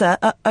Gaza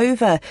are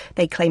over.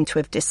 They claim to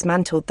have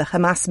dismantled the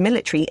Hamas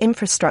military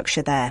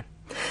infrastructure there.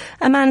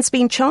 A man's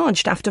been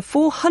charged after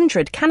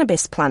 400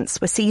 cannabis plants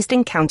were seized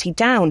in County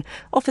Down.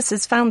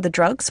 Officers found the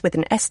drugs with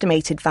an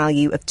estimated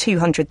value of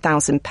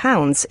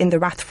 £200,000 in the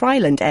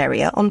Rathfriland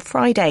area on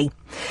Friday.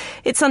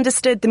 It's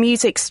understood the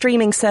music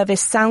streaming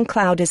service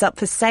SoundCloud is up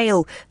for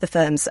sale. The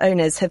firm's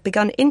owners have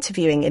begun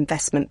interviewing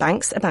investment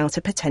banks about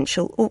a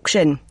potential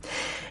auction.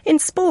 In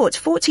sport,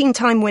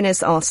 14-time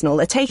winners Arsenal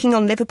are taking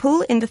on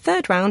Liverpool in the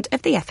third round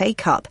of the FA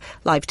Cup.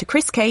 Live to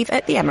Chris Cave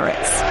at the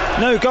Emirates.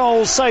 No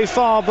goals so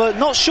far, but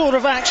not short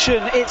of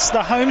action. It's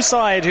the home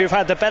side who've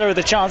had the better of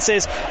the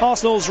chances.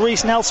 Arsenal's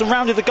Reece Nelson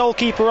rounded the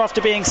goalkeeper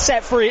after being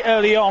set free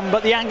early on,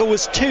 but the angle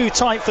was too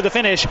tight for the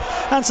finish.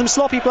 And some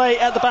sloppy play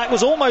at the back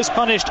was almost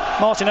punished.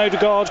 Martin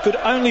Odegaard could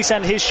only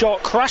send his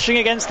shot crashing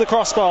against the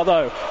crossbar,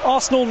 though.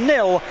 Arsenal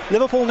 0,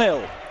 Liverpool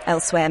 0.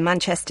 Elsewhere,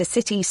 Manchester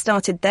City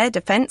started their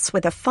defence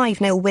with a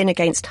 5-0 win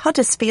against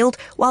Huddersfield,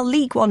 while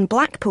League One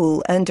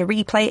Blackpool earned a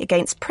replay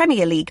against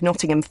Premier League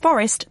Nottingham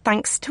Forest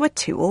thanks to a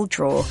 2-2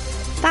 draw.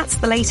 That's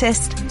the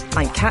latest.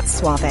 I'm Kat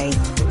Suave.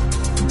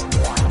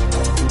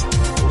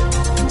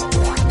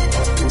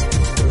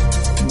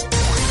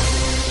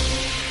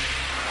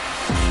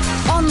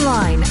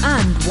 Online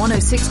and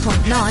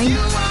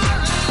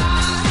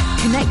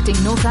 106.9.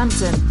 Connecting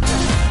Northampton.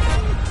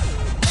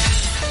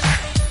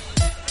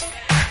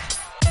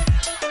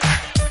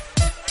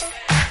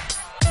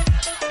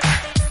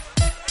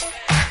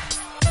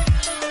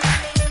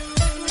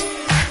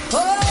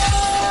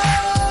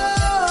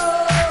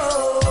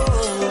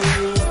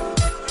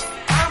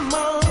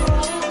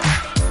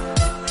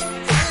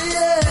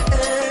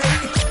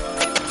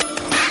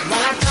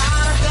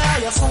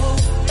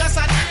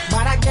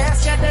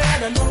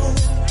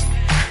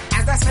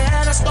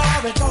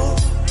 Story go.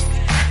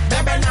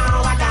 Baby,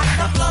 now I got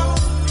the flow.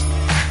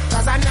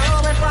 'Cause I know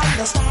it from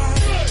the start.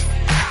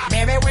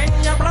 Baby, when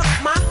you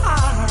broke my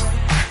heart,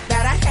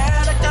 that I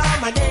had to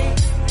come again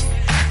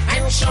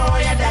and show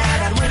you that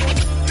I'd win.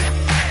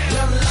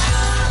 You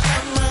lied to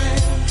me.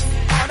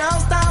 All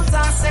those times I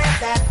said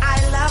that I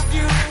love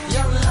you.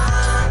 You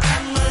lied to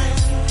me.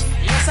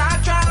 Yes, I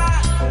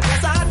tried.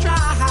 Yes, I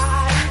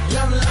tried.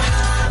 You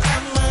lied to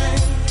me.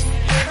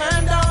 Even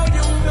though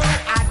you knew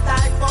I'd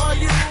die for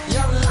you.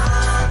 You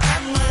lied to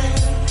me.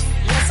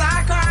 Yes, I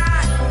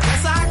cried.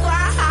 Yes, I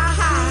cried.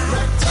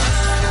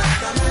 Return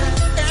to me.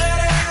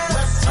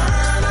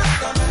 Return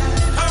to me.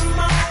 Come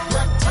on.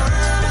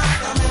 Return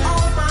to me.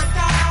 Oh my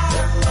God.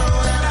 You know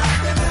that I've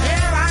been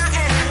here. I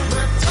am.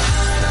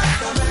 Return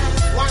to me.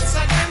 Once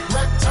again.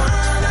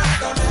 Return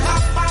to me.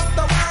 Top of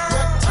the world.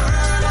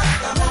 Return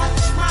to me.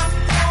 Watch my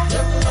phone.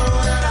 You know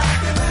that I've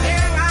been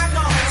here. I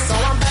go. So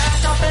I'm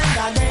back up in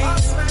the game.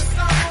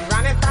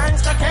 Running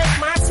things to keep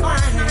my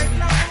swine.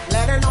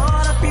 Letting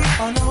all the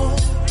people know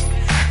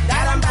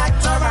that I'm back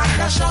to run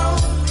the show.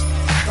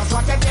 'Cause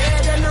what you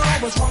did, you know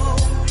was wrong.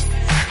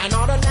 And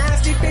all the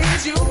nasty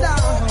things you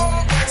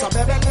done. So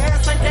baby,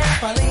 listen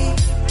carefully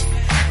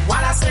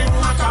while I sing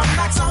my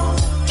comeback song.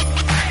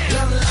 You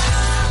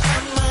lied to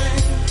me.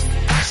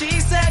 She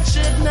said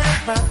she'd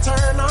never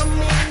turn on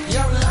me.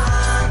 You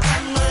lied to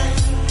me.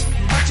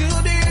 But you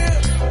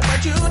did.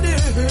 But you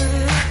did.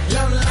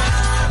 You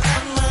lied to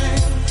me.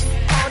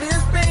 All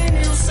this pain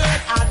you said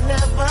I'd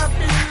never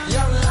feel.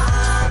 You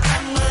lied to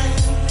me.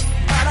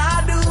 But I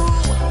do.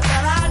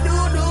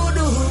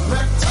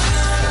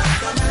 Return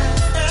to me.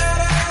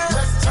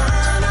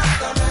 Return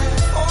to me.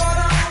 Hold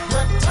on.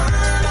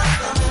 Return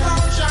to me.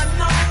 Don't you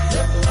know?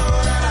 You know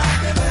that I've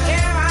been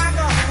here. I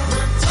go.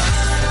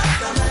 Return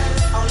to me.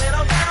 A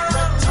little girl.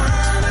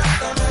 Return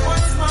to me.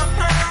 What's my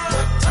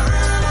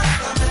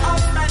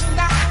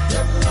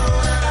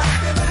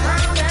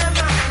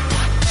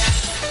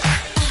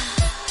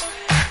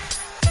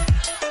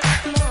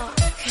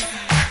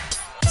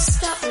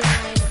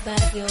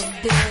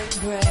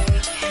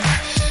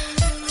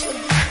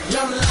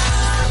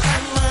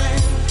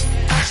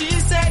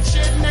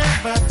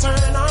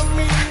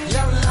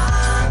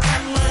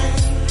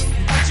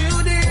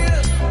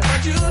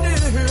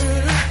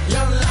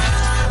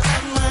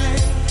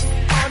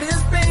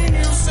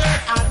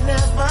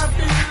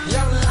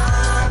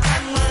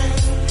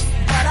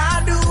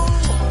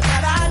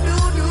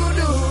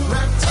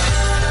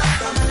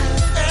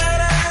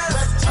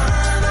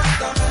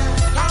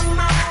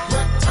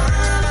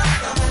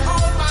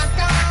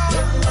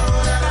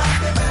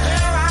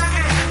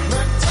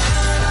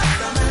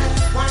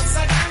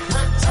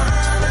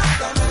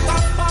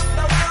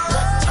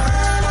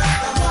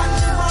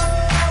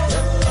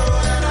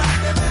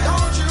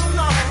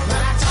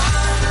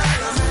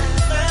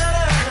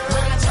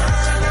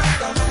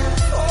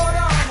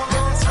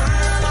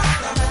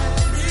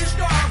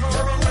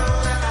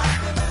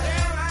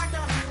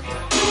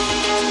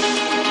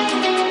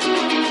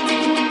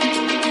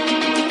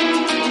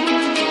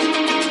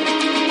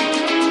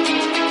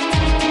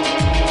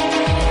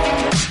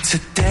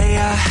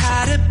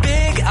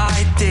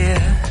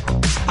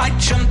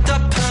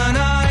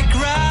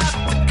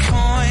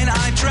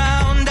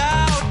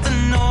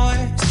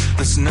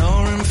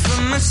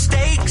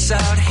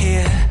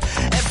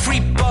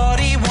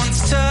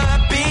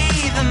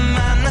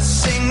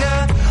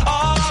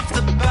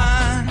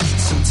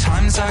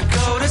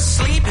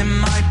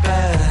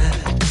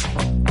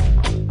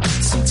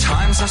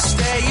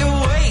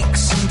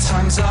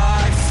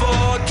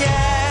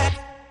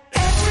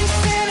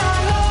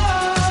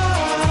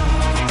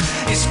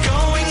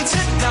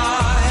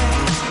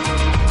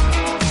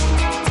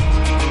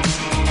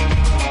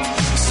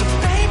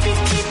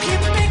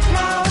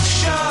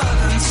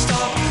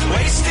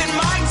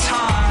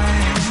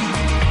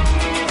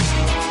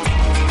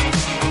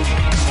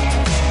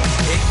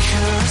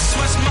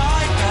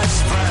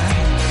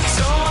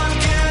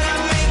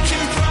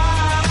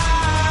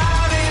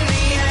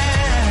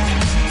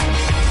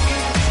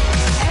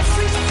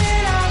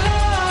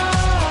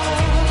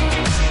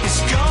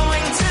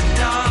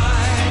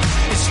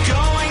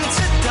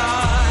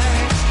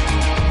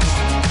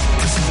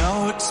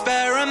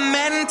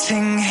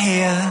sitting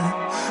here.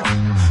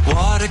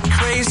 What a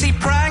crazy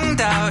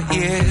pranged out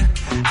year.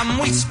 And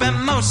we spent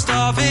most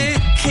of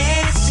it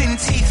kissing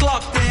teeth,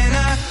 locked in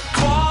a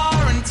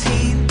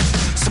quarantine.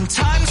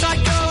 Sometimes I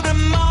go to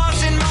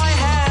Mars in my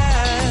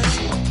head.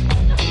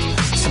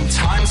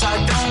 Sometimes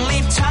I don't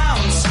leave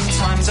town.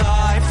 Sometimes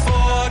I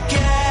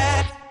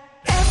forget.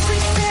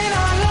 Everything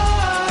I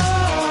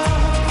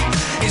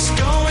love is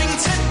going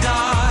to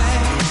die.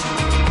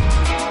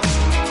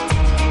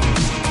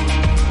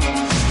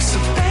 So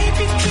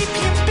baby, keep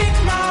your big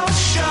mouth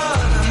shut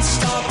and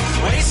stop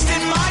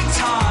wasting my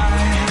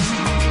time.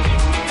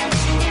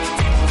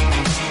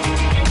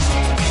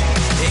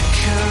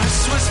 Icarus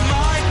was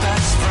my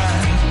best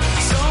friend,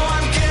 so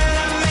I'm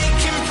gonna make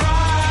him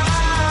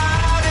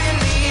proud in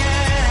the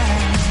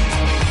end.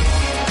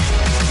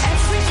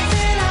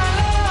 Everything I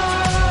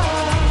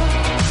love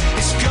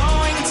is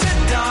going to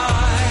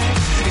die,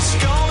 is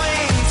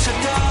going to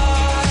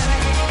die.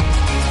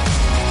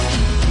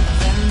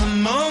 Then the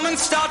moment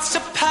starts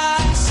to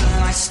pass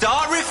and I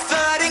start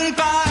reverting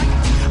back.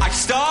 I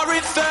start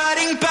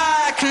reverting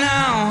back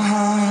now,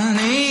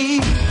 honey.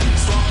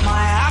 Swap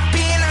my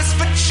happiness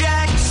for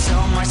checks,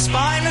 sell my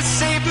spine to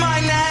save my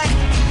neck.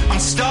 I'm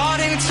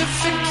starting to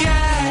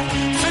forget,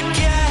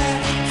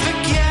 forget,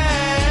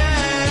 forget.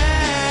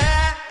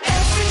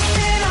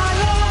 Everything I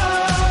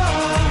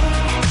love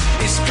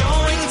is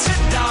going to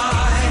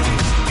die.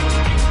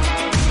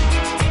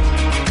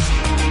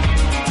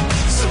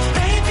 So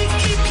baby,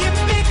 keep your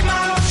big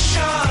mouth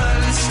shut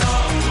and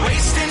stop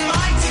wasting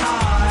my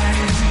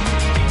time.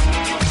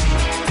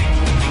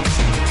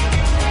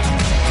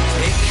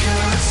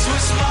 Icarus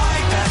was my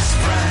best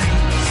friend,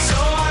 so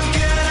I'm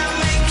gonna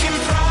make him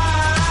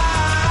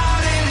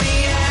proud in the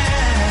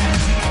end.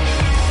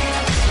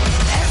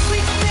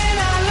 Everything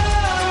I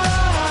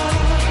love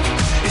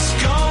is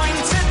going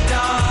to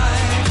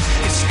die,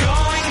 it's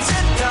going to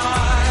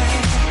die.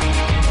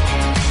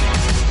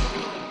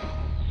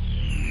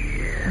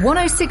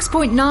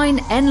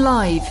 106.9 N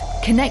Live,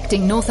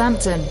 connecting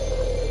Northampton.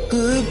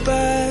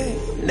 Goodbye,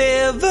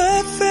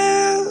 never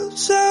felt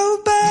so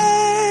bad.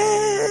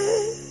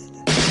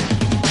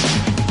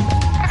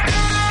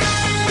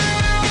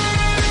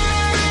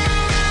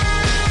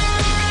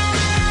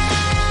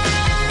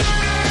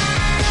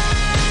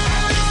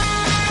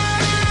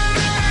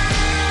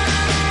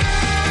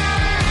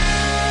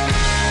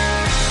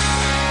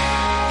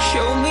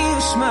 Show me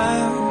a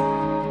smile.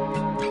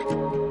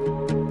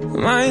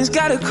 Mine's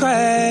got a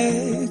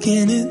crack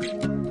in it.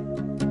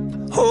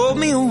 Hold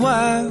me a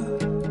while,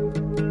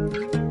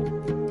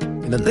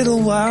 and a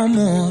little while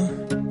more.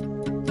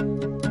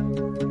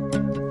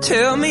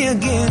 Tell me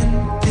again,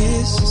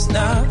 this is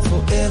not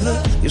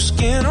forever. Your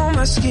skin on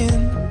my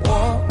skin,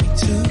 walk me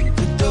to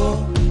the door.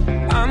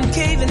 I'm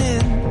caving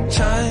in,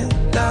 trying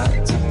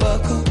not to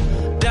buckle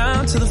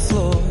down to the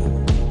floor.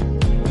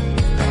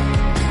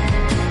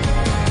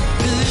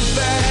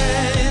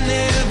 Goodbye,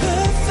 never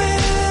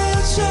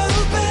felt so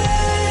bad.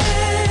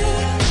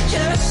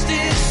 Just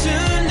as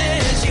soon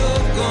as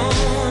you're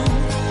gone,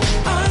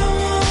 I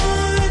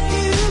want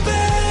you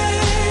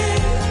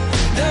back.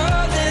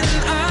 Darling,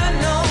 I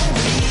know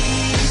we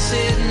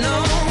said no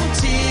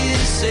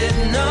tears, said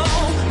no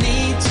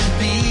need to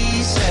be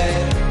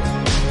sad.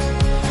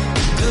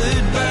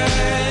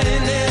 Goodbye,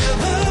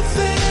 never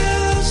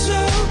felt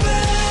so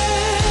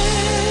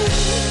bad.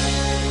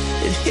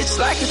 It hits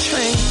like a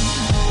train,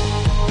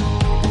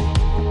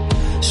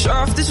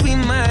 soft as we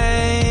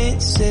might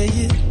say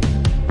it,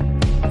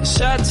 a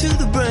shot to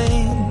the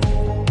brain,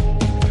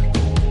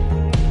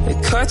 it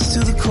cuts to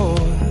the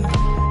core.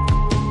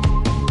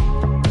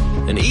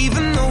 And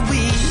even though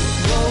we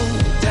go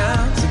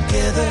down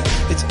together,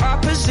 it's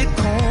opposite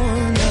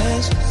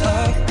corners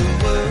of the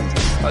world.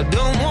 I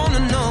don't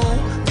wanna know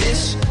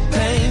this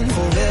pain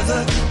forever,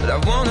 but I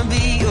wanna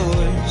be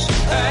yours.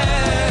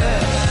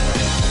 And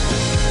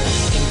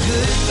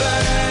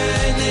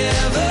goodbye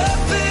never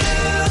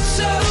felt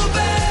so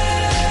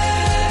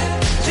bad.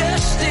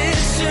 Just as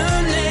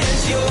soon as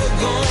you're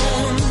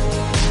gone,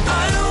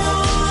 I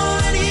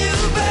want you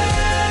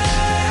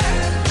back.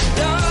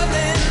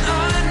 Darling,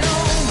 I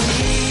know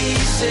we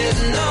said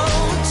no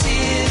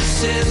tears,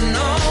 said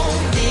no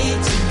need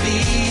to be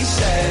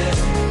sad.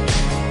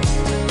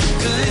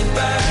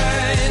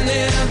 Goodbye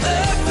never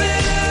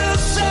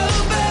felt so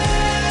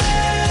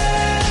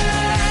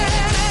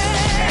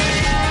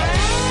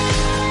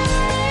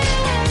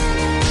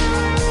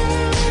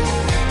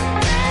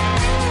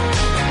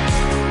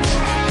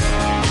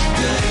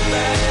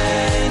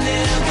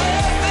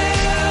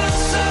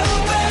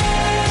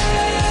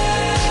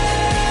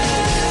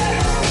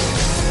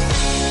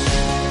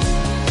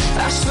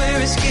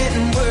it's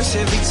getting worse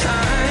every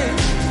time.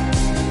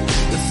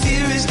 The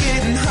fear is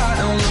getting hot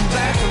on the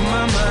back of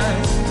my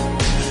mind,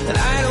 and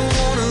I don't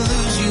wanna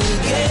lose you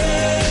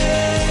again.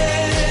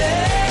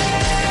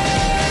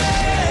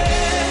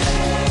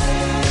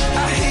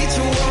 I hate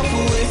to walk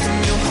away from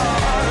your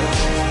heart.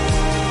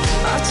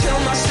 I tell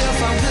myself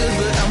I'm good,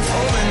 but I'm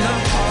falling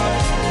apart.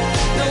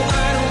 No,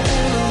 I don't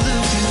wanna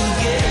lose you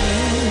again.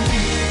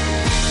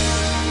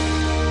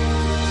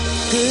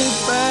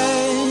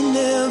 Goodbye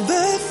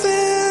never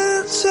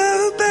felt so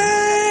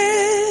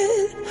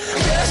bad.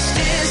 Just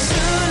as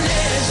soon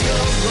as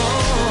you're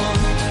gone,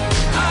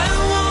 I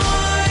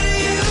want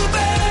you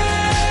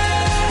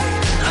back.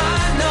 I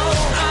know,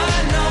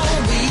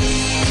 we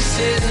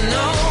said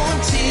no,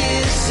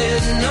 tears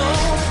said no,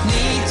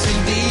 need to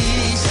be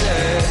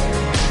said.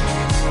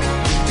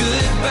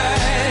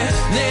 Goodbye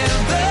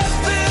never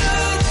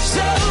felt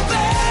so bad.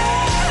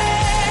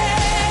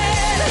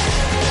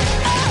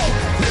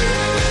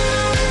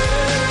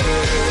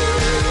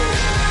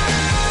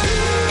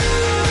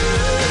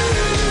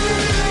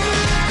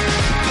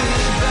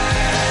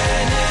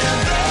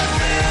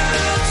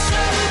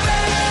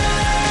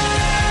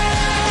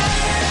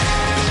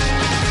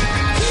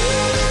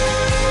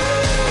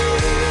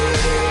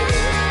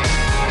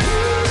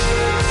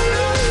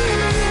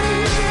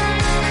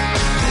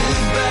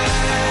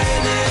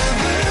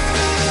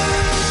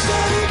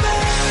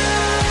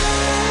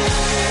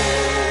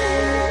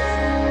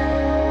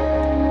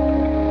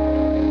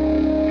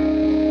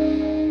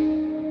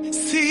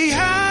 See,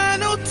 I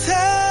know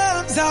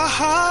times are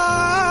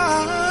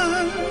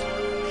hard.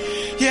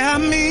 Yeah, I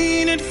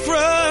mean it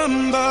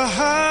from the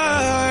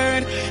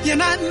heart. You're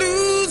not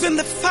losing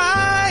the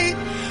fight.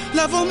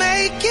 Love will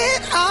make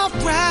it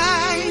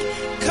alright.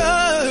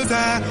 'Cause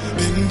I've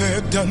been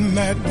there, done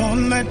that,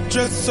 won that,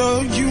 just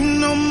so you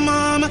know,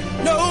 mama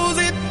knows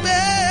it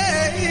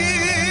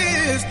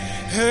best.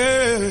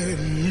 Hey.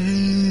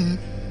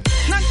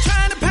 Not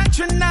trying to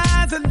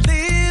patronize a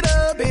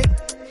little bit.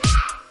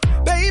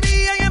 Baby,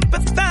 I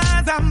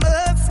empathize, I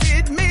must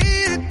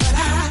admit. But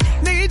I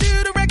need you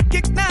to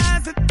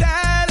recognize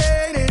that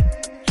ain't it.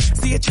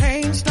 See, a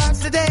change starts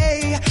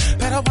today.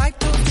 Better wipe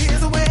those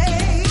tears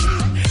away.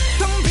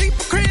 Some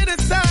people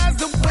criticize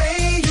the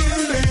way you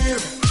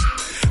live,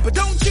 but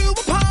don't you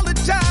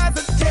apologize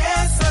or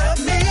dare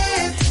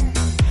submit.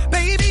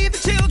 Baby, the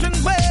children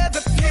where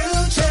the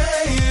future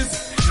is.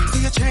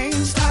 See, a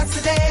change starts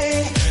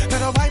today.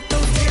 Better wipe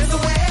those tears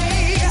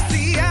away.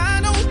 See, I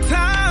know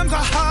times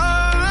are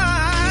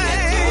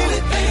hard.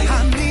 I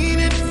mean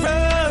it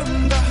from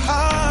the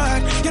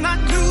heart. You're not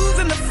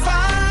losing the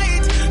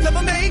fight. Love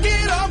will make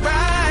it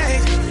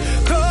alright.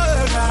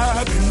 'Cause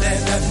I've been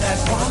there, done that,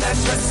 won that,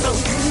 just so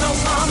you know,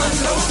 mama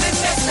knows it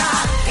best. I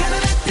gotta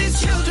let these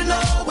children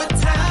know what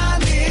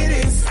time it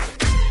is.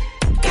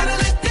 Gotta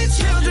let these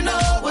children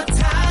know what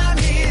time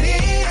it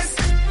is.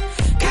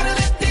 Gotta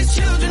let these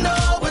children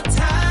know what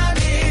time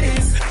it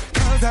is.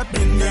 'Cause I've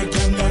been there,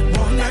 done that,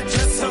 won that,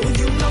 just so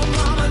you know,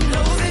 mama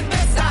knows it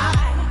best. I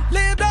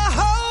lived a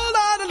whole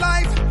lot of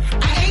life.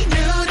 I ain't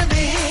new to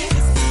this.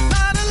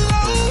 Lot of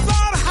lows,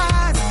 lot of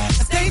highs.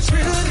 I stay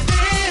true to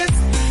this.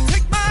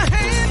 Take my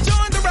hand,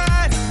 join the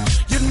ride.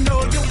 You know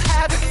you'll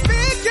have it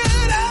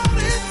figured out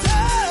in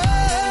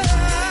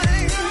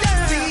time.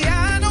 See,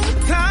 I know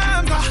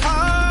times are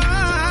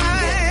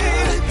hard.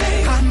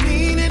 I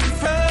mean it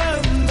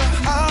from the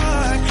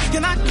heart.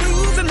 You're not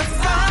losing the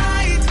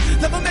fight.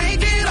 Love will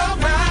make it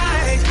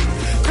alright.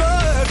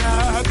 'Cause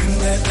I've been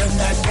there, done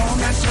that, won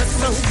that, just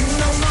so you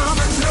know,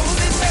 mama knows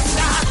it best.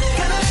 I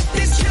gotta let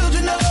these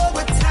children know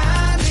what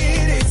time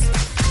it is.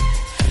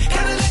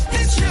 Gotta let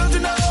these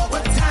children know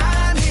what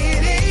time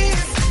it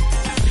is.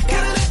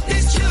 Gotta let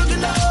these children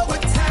know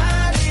what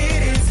time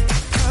it is.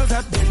 'Cause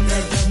I've been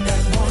there, done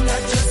that, won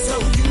that, just so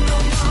you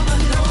know, mama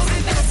knows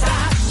it best.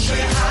 I show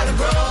you how to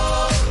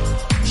grow,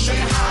 show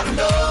you how to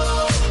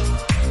know.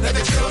 Let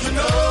the children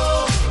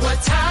know what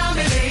time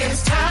it is,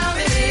 time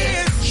it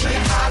is. Show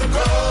you how to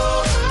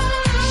grow,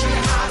 show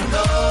you how to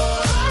know.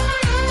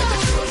 Let the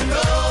children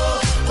know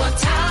what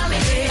time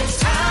it is,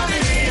 time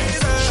it is.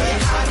 Show you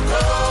how to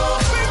grow.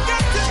 We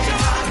got to show you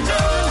how to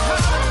know,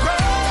 how to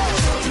grow. Let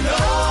the children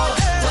know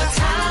what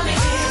time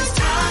it is,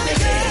 time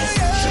it is.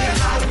 Show you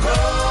how to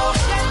grow,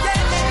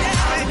 show you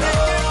how to know.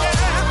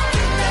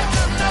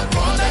 That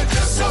one that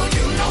just so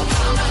you know,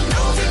 mama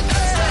knows it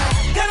best.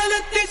 Gotta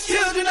let these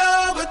children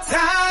know what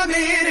time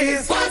it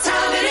is. What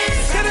time it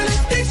is. Gotta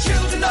let these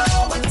children know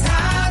what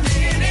time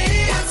it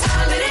is. What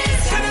time it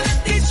is. Gotta let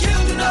these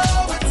children know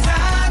what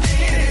time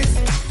it is.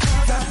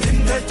 'Cause I've been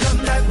there,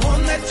 done that, won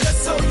that, just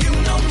so you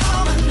know,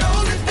 mama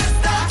knows it best.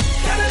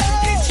 Gotta let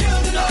these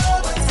children know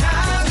what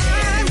time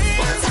it is.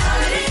 What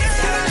time it is.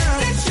 Gotta let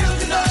these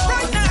children know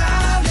what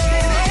time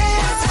it is.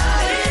 What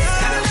time it is.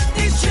 Gotta let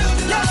these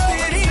children know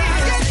what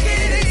time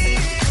it is.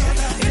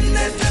 Been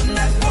there, done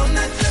that, won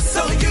that, just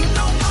so you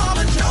know,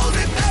 mama knows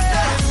it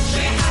best.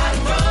 Show you how to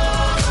grow,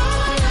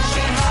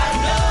 show you how to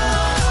know.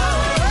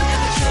 Let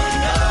the children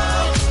know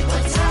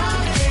what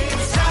time it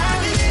is,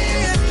 time it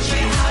is. Show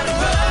you how to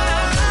grow,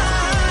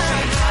 show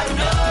you how to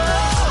know.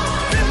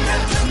 Been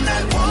there, done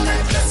that, won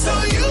that, just so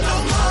you know,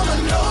 mama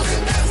knows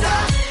it best.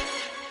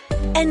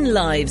 N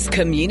Lives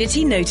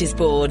Community Notice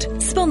Board,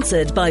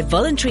 sponsored by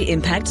Voluntary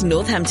Impact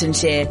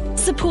Northamptonshire,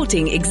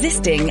 supporting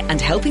existing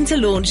and helping to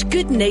launch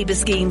good neighbour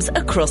schemes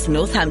across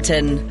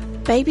Northampton.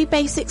 Baby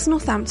Basics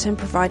Northampton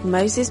provide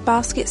Moses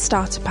Basket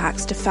starter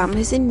packs to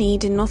families in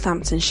need in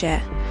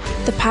Northamptonshire.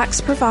 The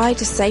packs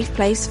provide a safe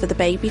place for the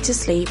baby to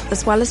sleep,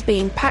 as well as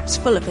being packed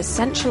full of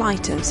essential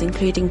items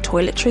including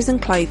toiletries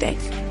and clothing.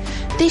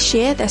 This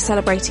year they're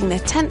celebrating their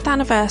 10th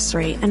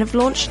anniversary and have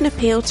launched an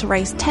appeal to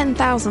raise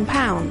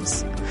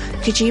 £10,000.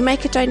 Could you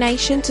make a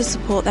donation to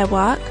support their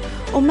work,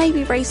 or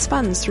maybe raise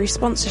funds through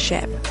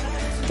sponsorship?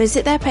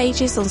 Visit their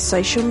pages on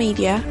social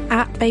media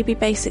at Baby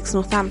Basics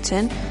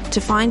Northampton to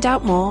find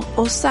out more,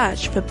 or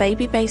search for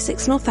Baby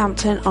Basics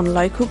Northampton on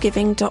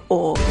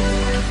localgiving.org.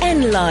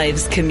 N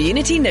Lives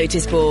Community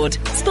Notice Board,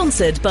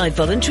 sponsored by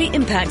Voluntary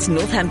Impact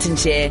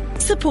Northamptonshire,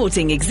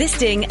 supporting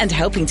existing and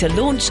helping to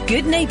launch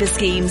good neighbour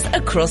schemes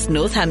across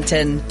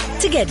Northampton.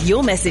 To get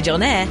your message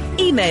on air,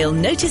 email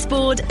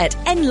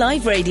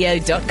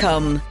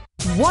noticeboard@nliveradio.com.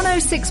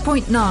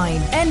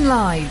 106.9 N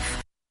Live.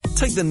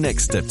 Take the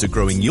next step to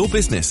growing your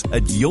business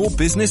at Your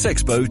Business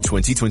Expo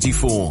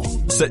 2024.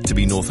 Set to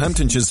be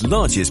Northamptonshire's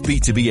largest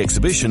B2B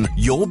exhibition,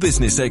 Your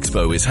Business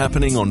Expo is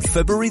happening on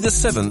February the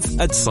 7th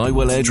at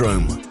Sywell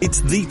Airdrome.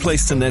 It's the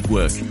place to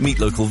network, meet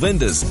local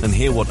vendors and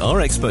hear what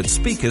our expert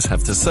speakers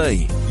have to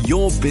say.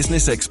 Your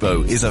Business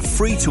Expo is a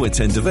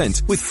free-to-attend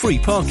event with free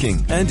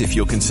parking. And if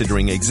you're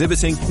considering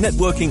exhibiting,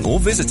 networking or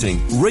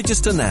visiting,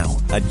 register now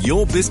at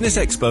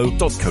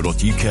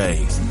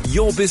yourbusinessexpo.co.uk.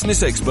 Your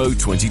Business Expo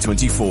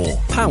 2024.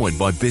 Powered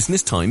by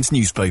Business Times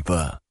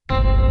newspaper.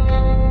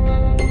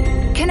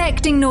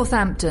 Connecting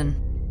Northampton.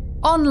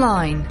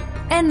 Online.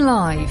 N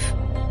Live.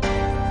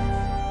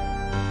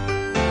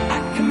 I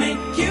can make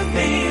you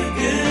feel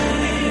good.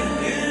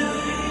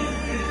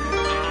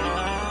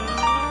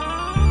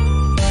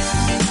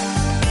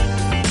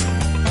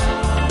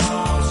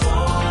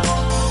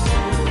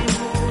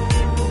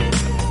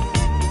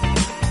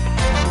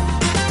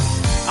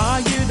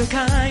 Are you the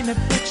kind that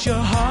puts your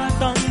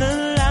heart on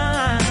the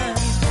line,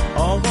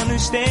 or one who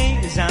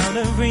stays out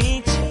of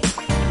reach?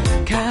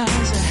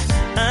 'Cause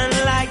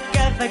unlike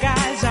other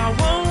guys, I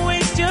won't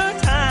waste your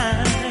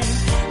time.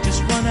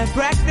 Just wanna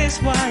practice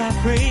what I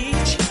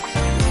preach.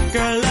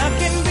 Girl, love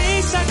can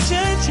be such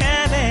a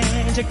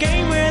challenge, a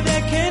game where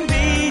there can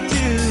be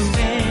two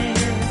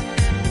ends.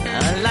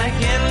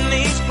 Unlike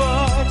any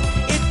sport,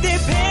 it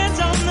depends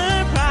on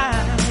the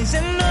prize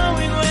and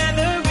knowing where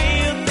the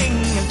real thing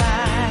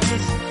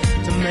lies.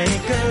 To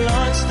make a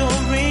long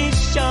story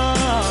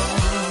short,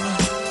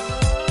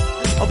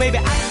 oh baby,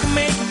 I can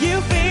make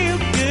you feel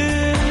good.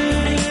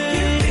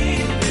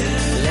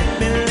 Let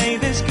me lay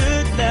this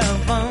good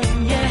love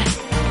on you.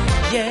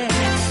 Yeah,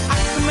 I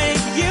can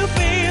make you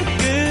feel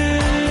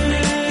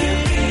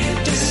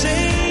good. Just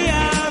say I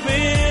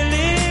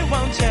really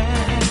want you.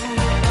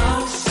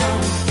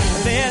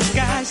 There's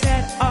guys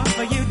that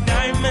offer you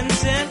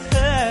diamonds and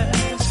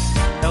pearls.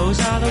 Those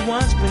are the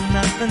ones with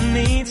nothing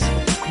needs.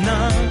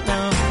 No,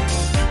 no.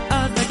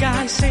 Other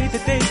guys say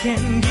that they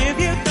can give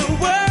you the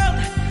world.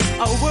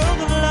 A world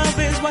of love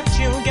is what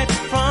you'll get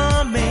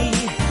from me.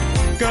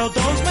 Girl,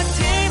 those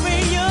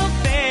material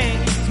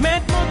things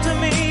meant more to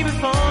me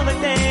before the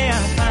day I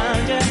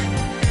found you.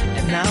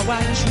 And now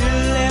I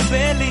truly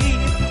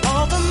believe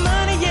all the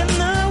money in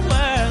the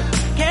world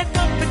can't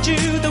comfort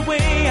you the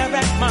way I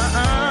wrap my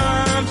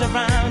arms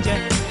around you.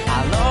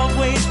 I'll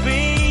always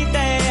be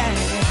there.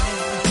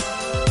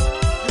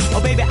 Oh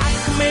baby, I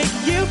can make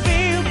you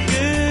feel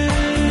good.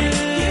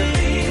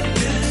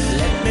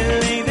 Let me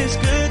lay this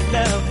good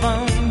love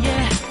on.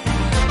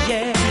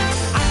 Yeah,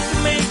 I can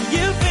make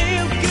you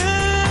feel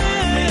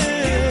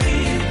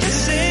good. Just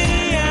say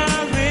I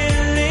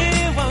really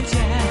want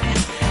you.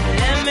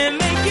 Let me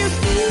make you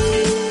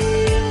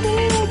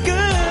feel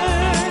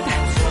good.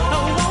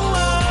 Oh,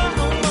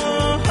 oh, oh,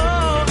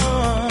 oh,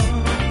 oh.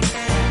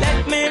 Let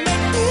me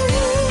make you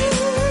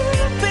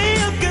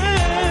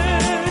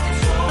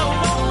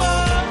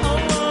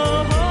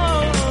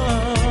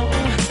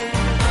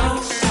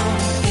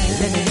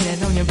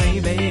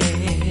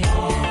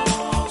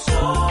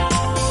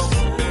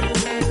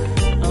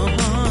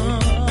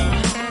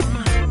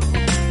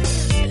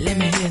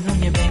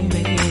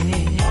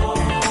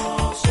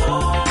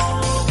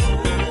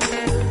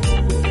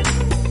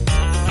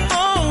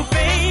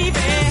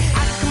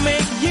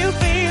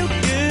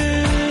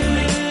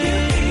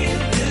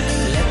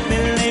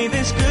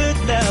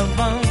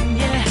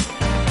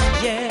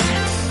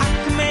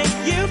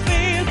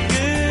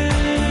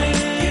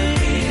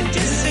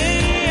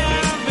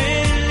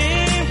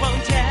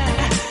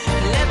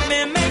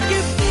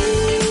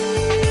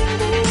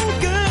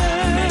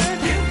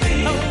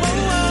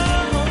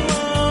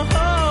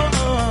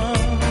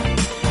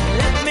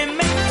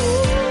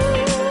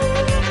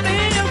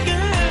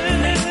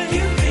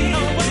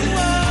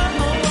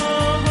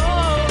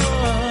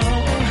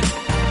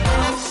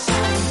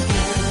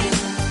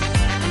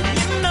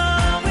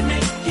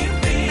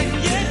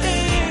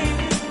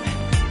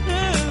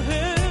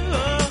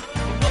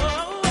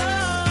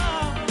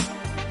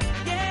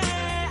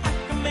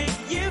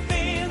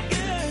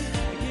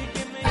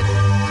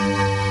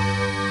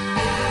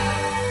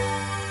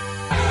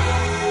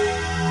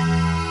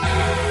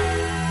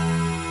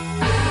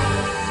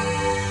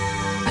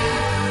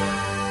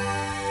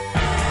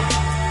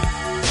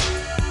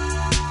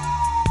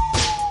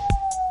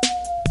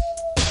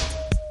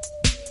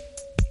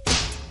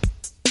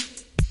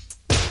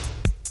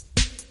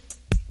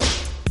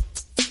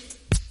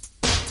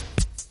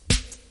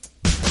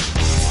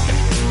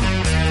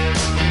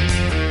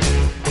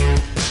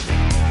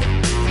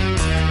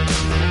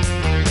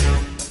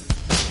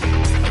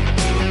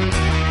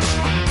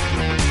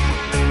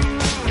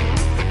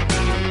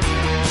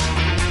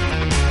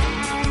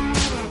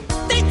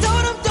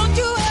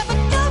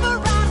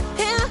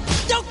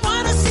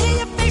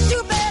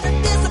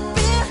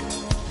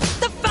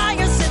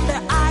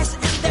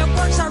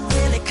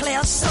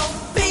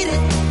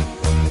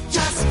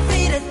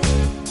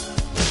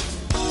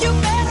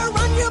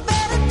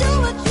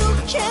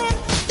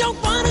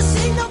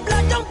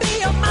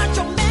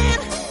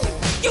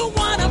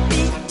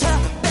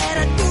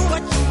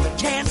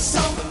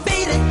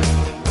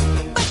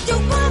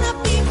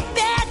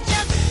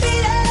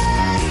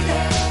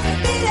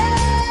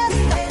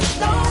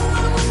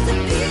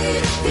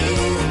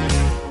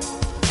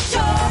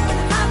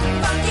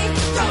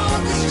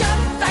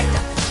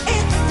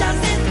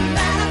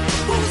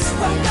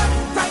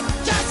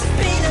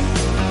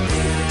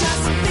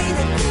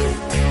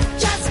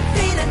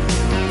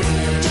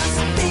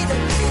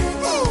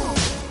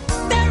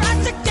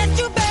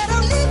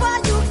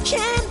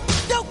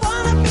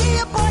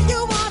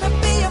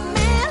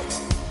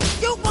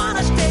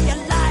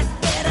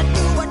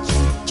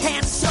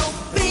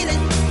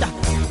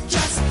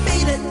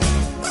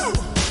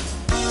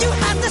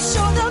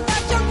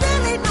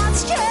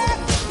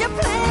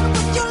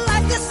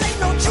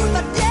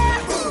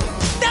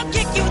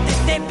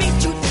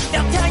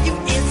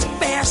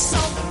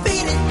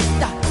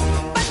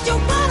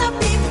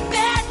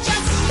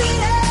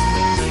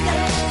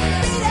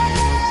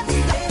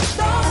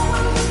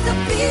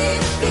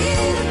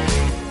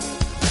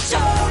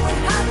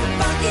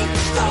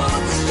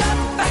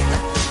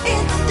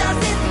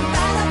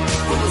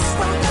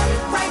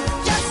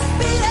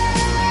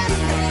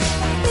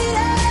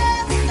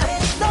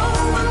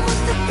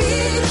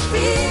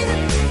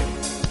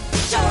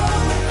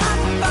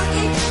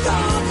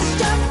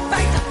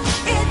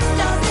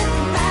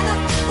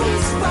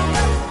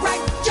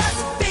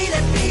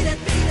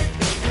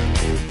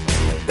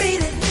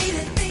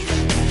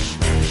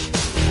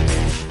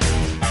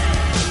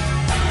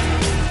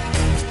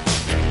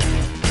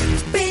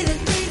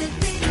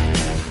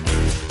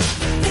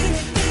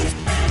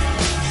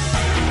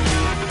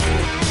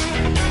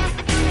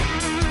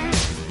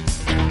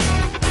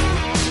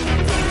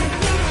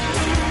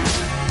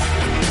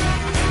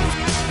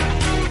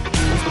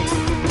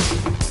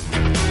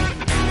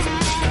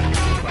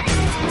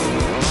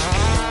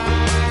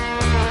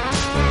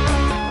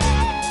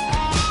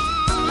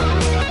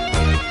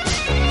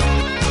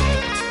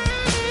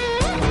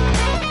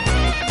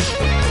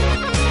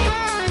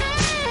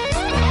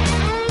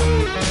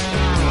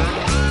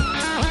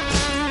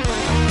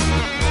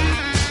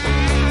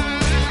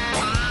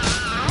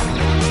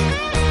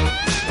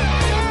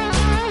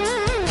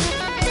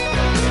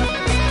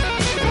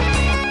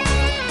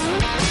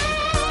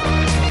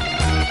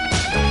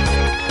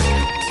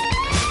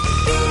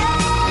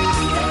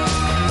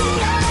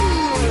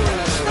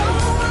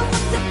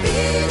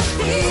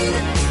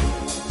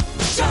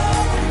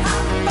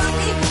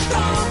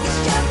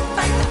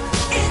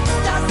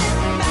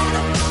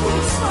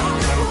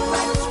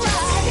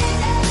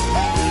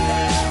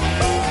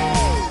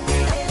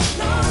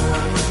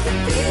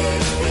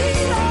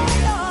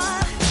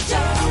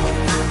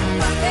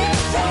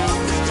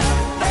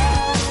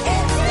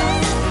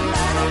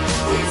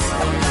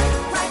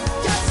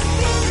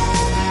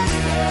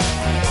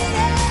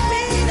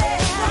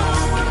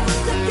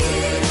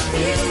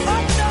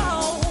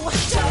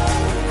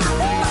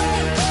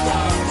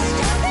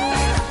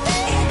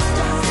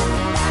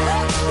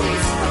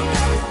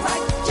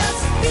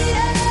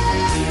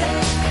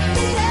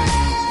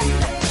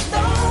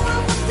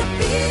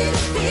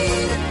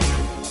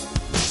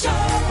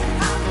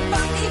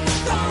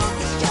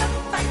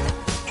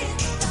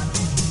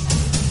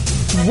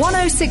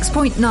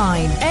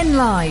 106.9 N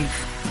Live.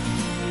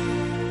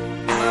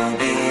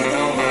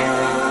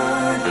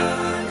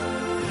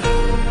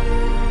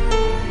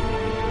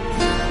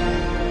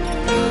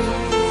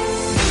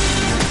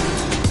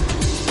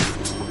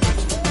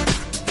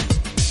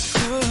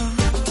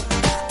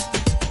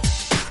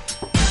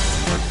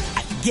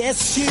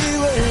 Guess you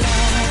were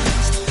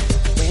lost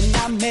when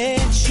I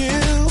met you.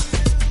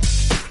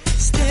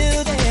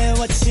 Still there,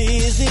 what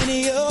tears in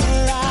your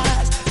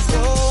eyes, so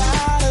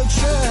out of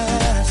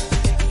trust.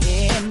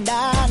 And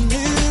I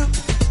knew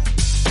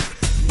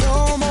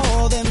no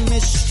more than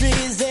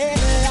mysteries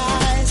and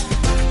lies.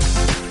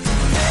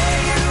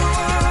 There you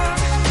are,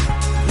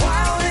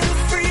 wild and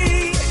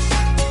free,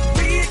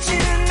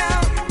 reaching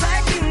out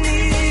like you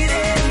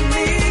needed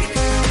me.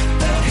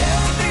 A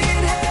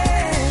helping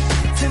hand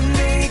to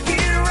make it.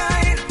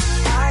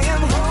 I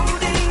am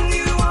holding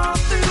you all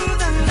through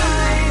the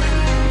night.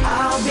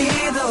 I'll be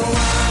the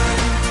one.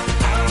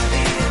 I'll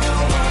be the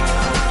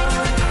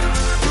one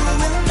who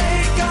will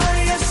make all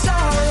your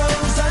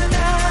sorrows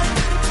undone.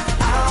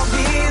 I'll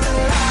be the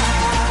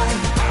light.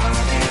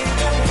 I'll be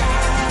the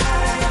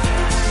light.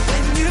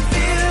 When you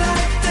feel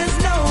like there's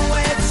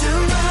nowhere to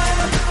run,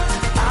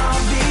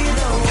 I'll be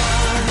the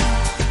one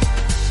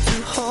to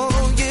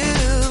hold you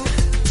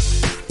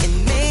and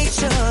make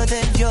sure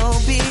that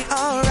you'll be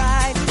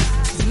alright.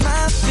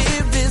 My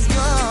fear is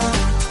gone,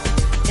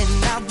 and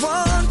I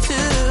want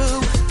to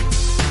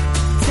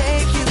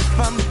take you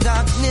from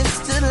darkness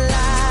to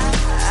light.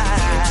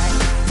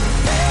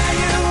 There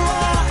you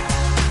are,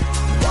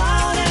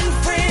 wild and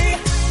free,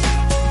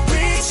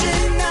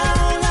 reaching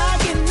out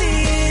like you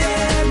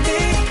needed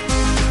me.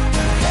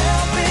 A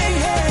helping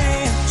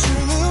hand to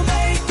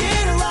make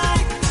it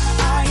right.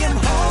 I am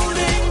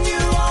holding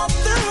you all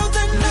through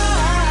the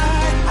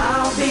night.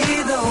 I'll be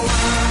the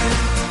one.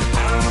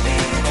 I'll be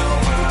the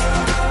one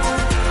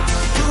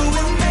who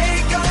will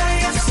make all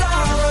your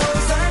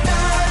sorrows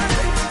undone.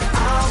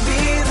 I'll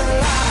be the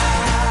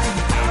light.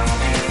 I'll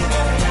be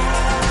the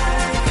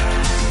light.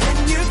 When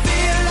you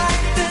feel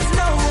like there's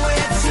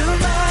nowhere to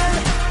run,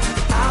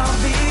 I'll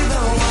be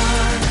the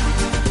one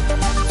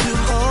to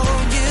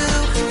hold you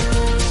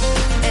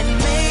and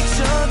make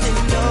sure that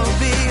you'll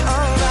be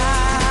alright.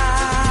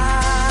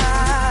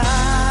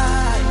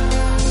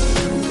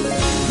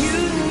 You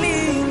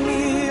need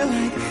me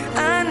like I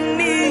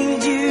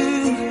need you.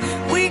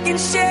 We can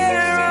share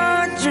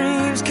our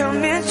dreams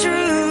coming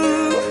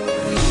true.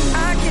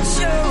 I can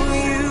show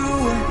you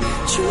what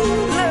true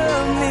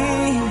love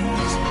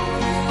means.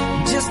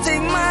 Just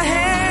take my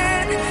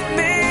hand,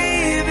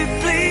 baby,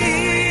 please.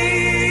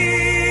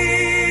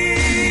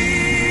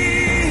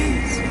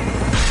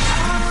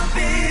 I'll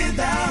be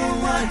the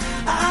one.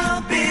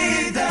 I'll be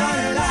the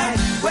light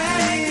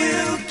where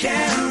you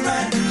can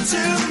run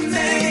to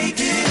make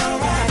it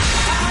alright.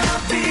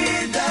 I'll be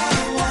the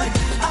one.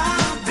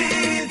 I'll be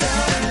the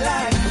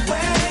light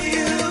where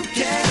you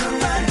can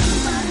run.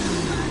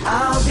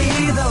 I'll be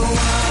the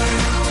one.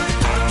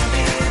 I'll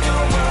be the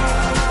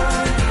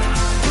one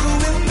who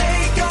will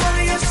make all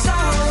your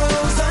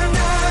sorrows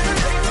undone.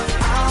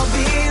 I'll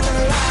be the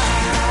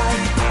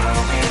light.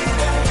 I'll be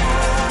the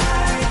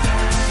light.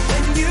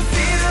 When you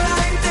feel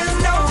like there's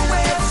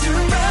nowhere to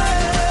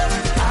run,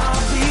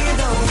 I'll be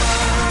the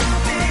one.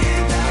 I'll be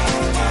the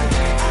one.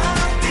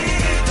 I'll be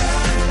the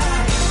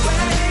light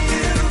where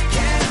you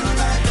can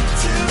run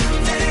to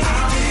make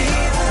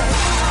it.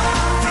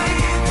 I'll be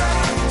the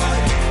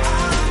one.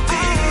 I'll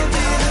be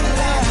the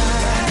light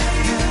where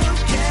you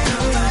can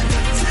run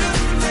to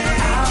make it.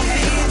 I'll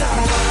be the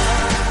one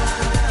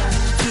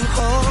to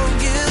hold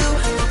you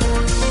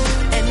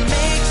and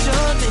make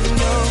sure that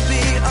you'll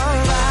be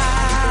alright.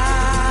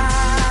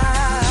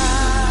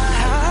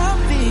 I'll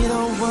be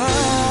the one.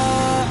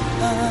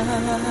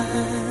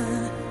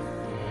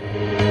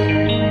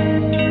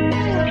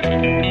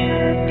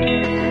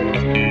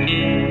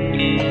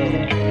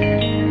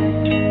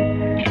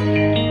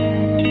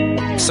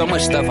 So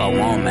much stuff I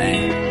want,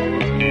 man.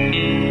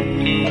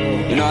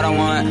 You know what I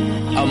want?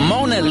 A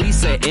Mona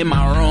Lisa in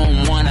my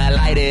room. Wanna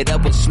light it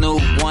up with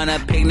Snoop. Wanna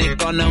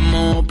picnic on the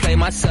moon. Play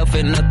myself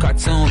in a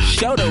cartoon.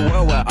 Show the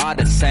world we're all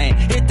the same.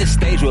 Hit the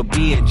stage with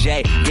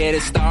B&J. Get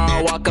a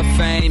star, walk of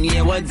fame.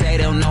 Yeah, one day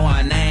they'll know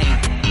our name.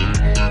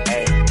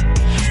 Hey.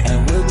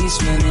 And we'll be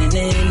swimming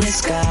in the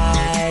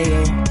sky,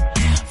 yo.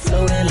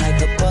 Floating like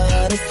a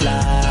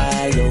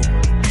butterfly, yo.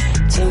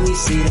 Till we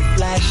see the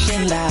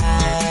flashing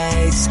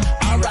lights.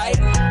 Alright,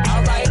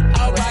 alright,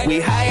 alright. We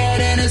higher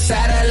than a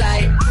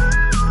satellite.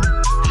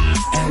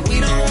 And we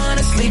don't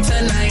wanna sleep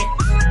tonight.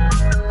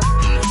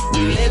 We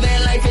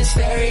living life in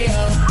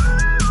stereo.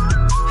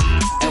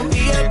 And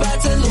we about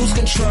to lose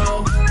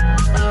control.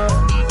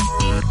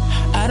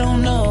 I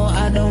don't know,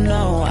 I don't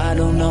know, I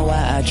don't know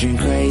why I dream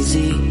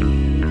crazy,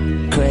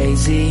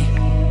 crazy.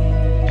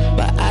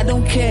 But I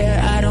don't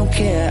care,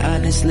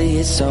 honestly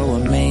it's so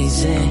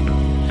amazing,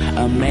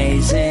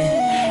 amazing.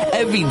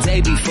 Every day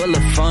be full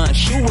of fun.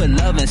 Shoot with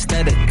love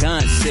instead of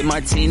guns. Sip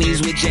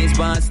martinis with James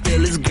Bond.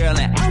 Still his girl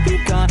and I'll be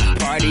gone.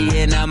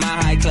 Partying at my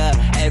high club.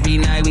 Every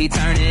night we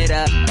turn it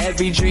up.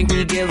 Every drink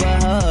we give a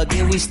hug.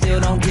 And we still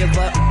don't give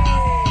up.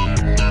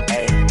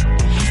 Hey.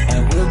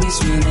 And we'll be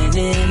swimming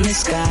in the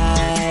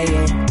sky,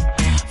 yo.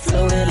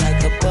 Floating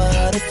like a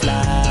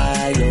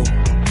butterfly, yo.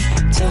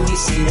 Till we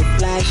see the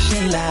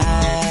flashing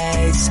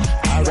lights.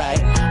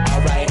 Alright,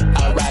 alright,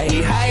 alright.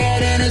 We higher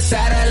than a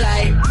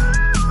satellite.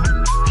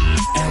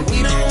 And we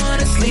don't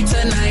wanna sleep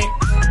tonight.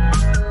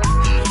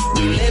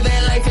 We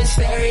living life in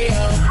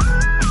stereo.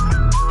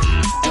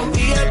 And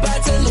we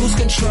about to lose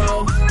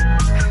control.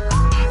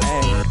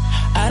 Hey.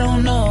 I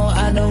don't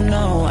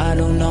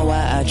know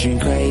why I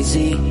drink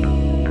crazy.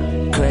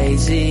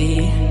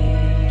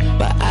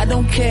 But I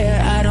don't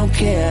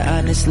care,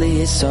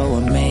 honestly it's so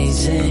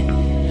amazing.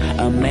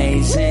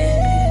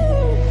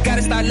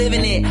 Gotta start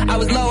living it. I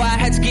was low, I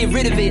had to get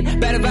rid of it.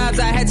 Better vibes,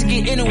 I had to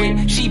get into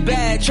it. She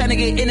bad, tryna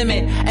get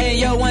intimate. And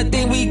yo, one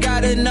thing we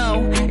gotta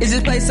know is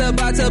this place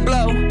about to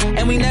blow.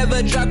 And we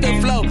never drop the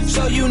flow,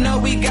 so you know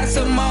we got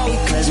some more.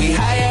 Cause we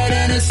higher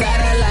than a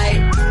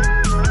satellite.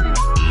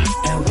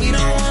 And we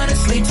don't wanna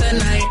sleep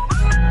tonight.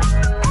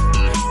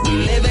 We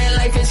living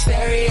life in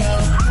stereo.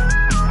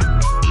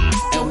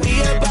 And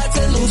we about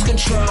to lose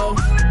control.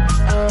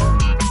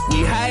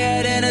 We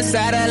higher than a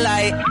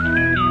satellite.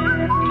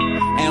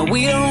 And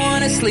we don't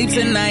wanna sleep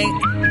tonight.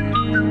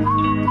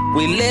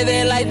 We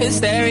living life in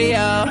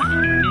stereo.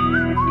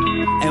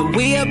 And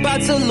we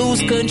about to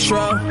lose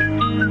control.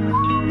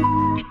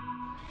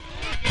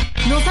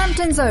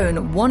 Northampton's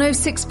own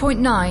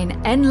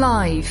 106.9 N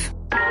Live.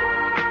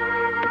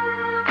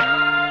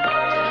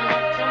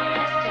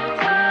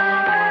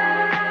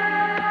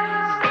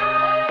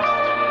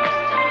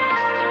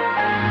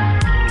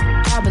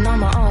 I've been on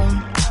my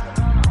own.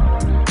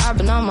 I've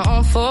been on my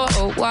own for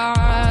a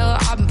while.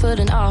 I've been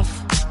putting off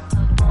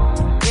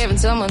giving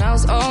someone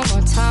else all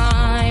my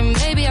time.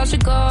 Maybe I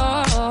should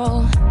go.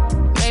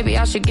 Maybe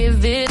I should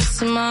give it a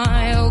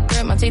smile.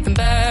 Grit my teeth and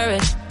bear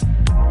it.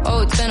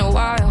 Oh, it's been a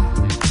while.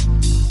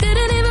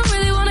 Didn't even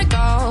really wanna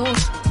go.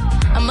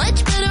 I'm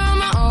much better on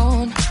my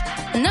own.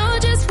 I know I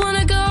just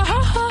wanna go.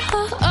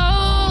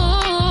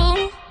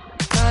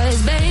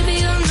 Cause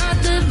baby, I'm not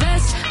the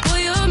best. Boy,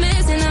 you're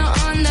missing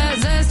out on that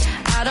zest.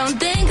 I don't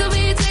think I'll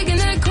be taking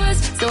that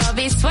quest. So I'll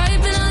be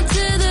swiping on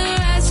to the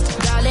rest.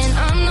 Darling,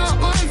 I'm not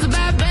one for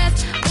bad breath.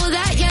 All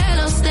that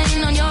yellow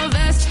stain on your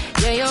vest.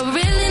 Yeah, you're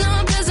really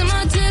not passing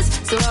my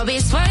test. So I'll be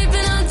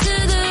swiping on to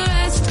the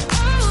rest.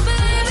 Oh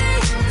baby,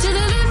 to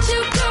the left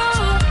you go.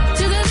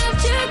 To the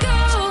left you go.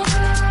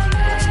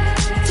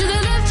 To the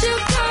left you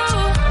go.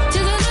 To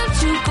the left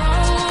you go.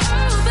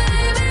 Oh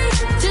baby,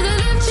 to the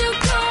left you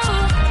go.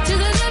 To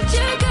the left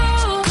you go.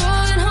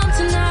 Going home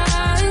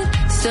tonight.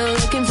 Still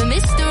looking for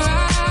Mr.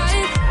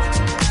 Right.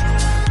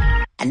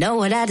 I know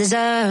what I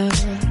deserve.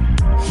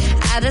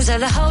 I deserve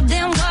the whole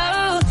damn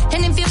world.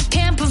 And if you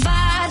can't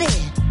provide it,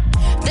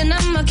 then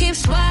I'ma keep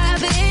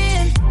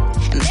swiping.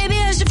 And maybe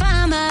I should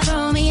find my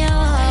Romeo.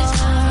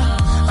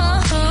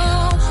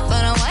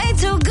 But I'm way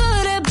too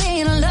good at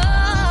being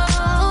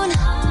alone.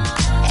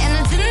 And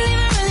I didn't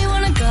even really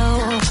wanna go.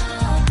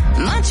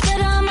 Much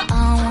better on my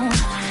own.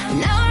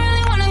 Now I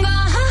really wanna go.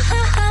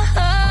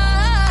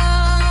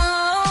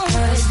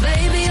 Cause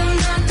baby, I'm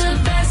not the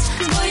best.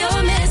 Boy,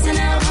 you're missing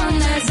out on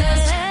that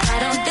zest. I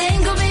don't think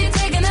I'll be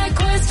taking that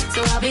quest. So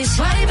I'll be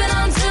swiping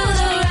on to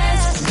the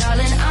rest.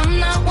 Darling, I'm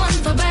not one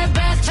for bad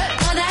breath.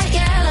 Or that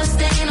yellow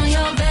stain on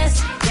your vest.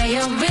 Yeah,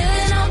 you're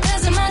really not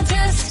passing my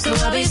test. So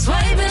I'll be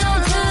swiping on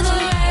to the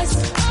rest.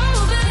 Oh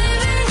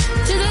baby,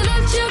 to the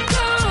left you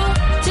go.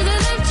 To the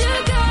left you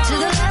go. To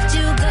the left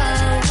you go.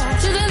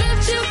 To the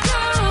left you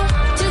go.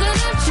 To the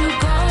left you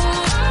go.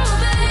 Oh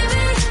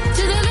baby,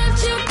 to the left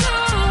you go.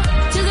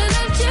 To the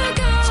left you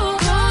go.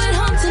 Going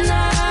home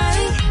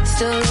tonight.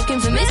 Still looking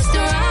for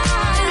Mr. Right.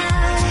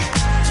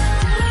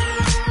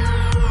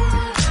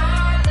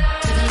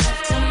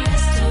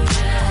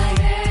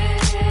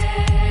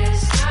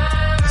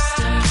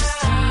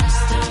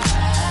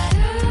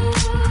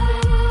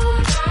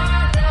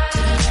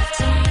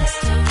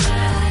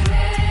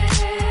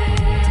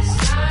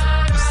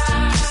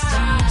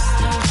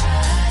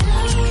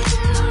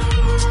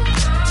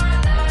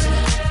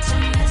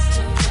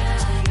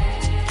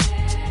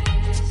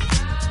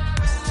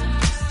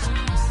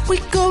 We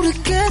go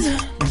together,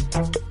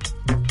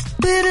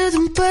 better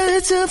than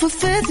birds of a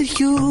feather,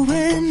 you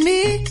and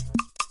me.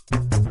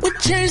 We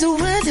change the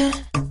weather,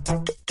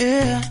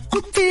 yeah.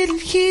 I'm feeling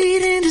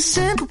heat in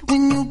December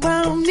when you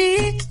found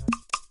me.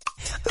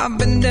 I've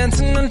been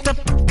dancing on top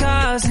of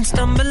cars and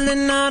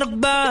stumbling out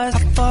of bars. I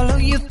follow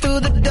you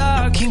through the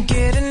dark, can't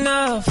get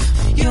enough.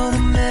 You're the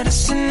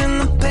medicine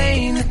and the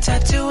pain, the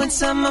tattoo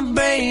inside my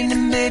brain.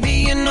 And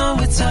baby, you know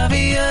it's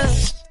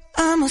obvious.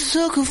 I'm a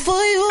sucker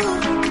for you.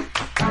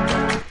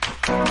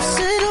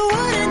 Say the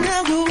word and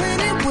I'll go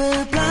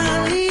anywhere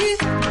blindly.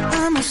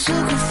 I'm a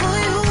sucker for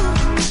you.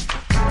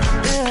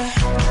 Yeah.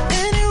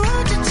 Any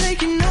road you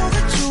take, you know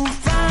that you'll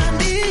find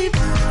me.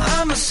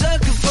 I'm a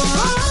sucker for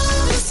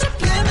all the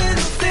subliminal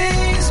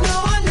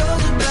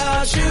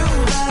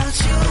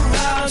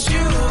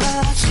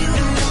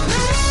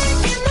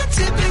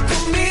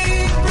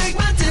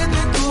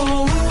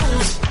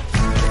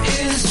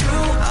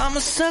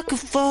sucker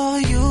for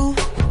you.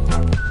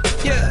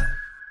 Yeah.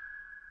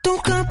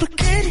 Don't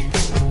complicate it.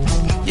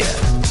 Yeah.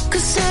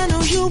 'Cause I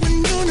know you and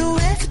you know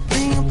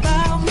everything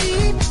about me.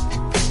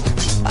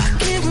 I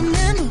can't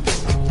remember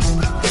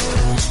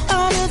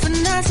all of the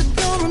nights I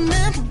don't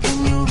remember when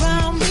you're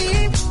around me.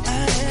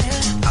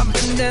 I've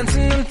been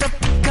dancing on top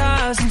of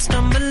cars and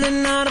stumbling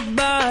out of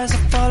bars. I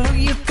follow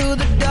you through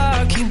the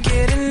dark, can't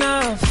get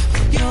enough.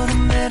 You're the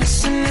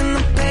medicine and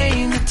the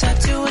pain, the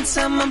tattoo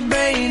inside my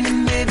brain, and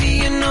baby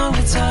you know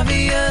it's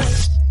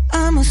obvious.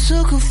 I'm a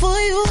sucker for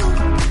you.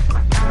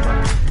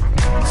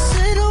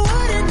 Say the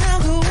word and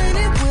I'll go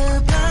anywhere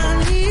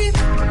blindly.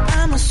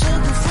 I'm a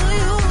sucker for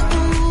you.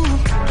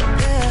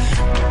 Yeah.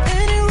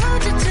 Any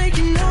road you take,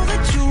 you know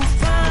that you'll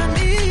find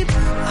me.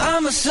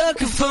 I'm a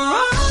sucker for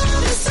all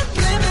the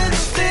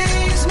subliminal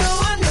things no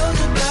one knows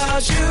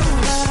about you.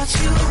 About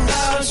you,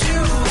 about you,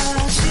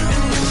 about you.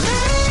 And you're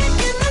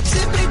making the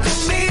typical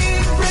me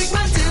break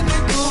my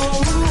typical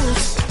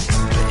rules.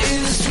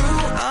 It's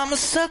true, I'm a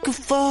sucker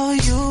for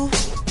you.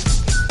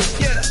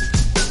 Yeah.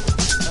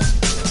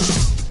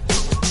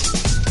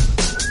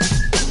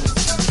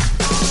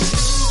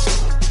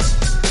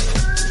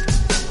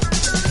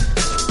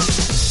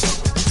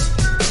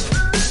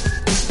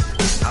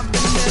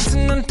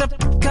 On top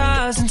of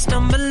cars and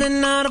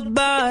stumbling out of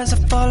bars. I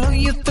follow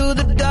you through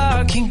the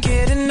dark, can't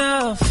get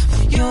enough.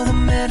 You're the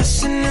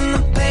medicine and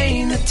the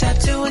pain, the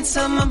tattoo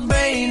inside my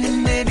brain, and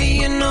baby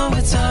you know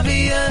it's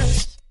obvious.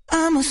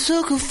 I'm a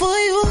sucker for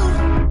you.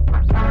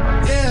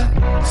 Yeah.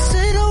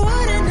 Say the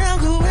word and I'll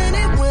go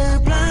anywhere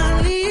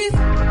blindly.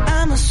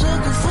 I'm a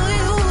sucker for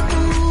you.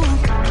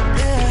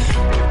 Yeah.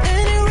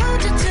 Any road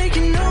you take,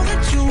 you know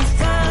that you'll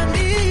find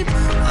me.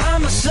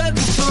 I'm a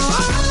sucker for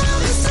all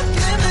the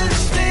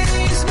subliminal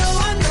things no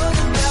one knows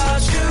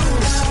about you.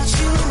 About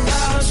you,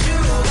 about you,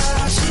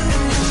 about you.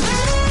 And you're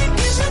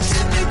making the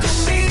typical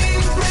me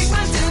break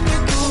my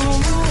typical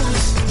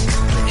rules.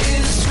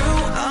 It's true,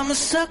 I'm a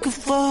sucker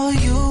for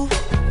you.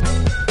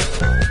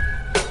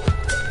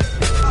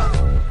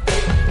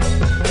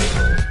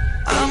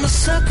 I'm a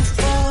sucker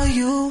for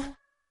you.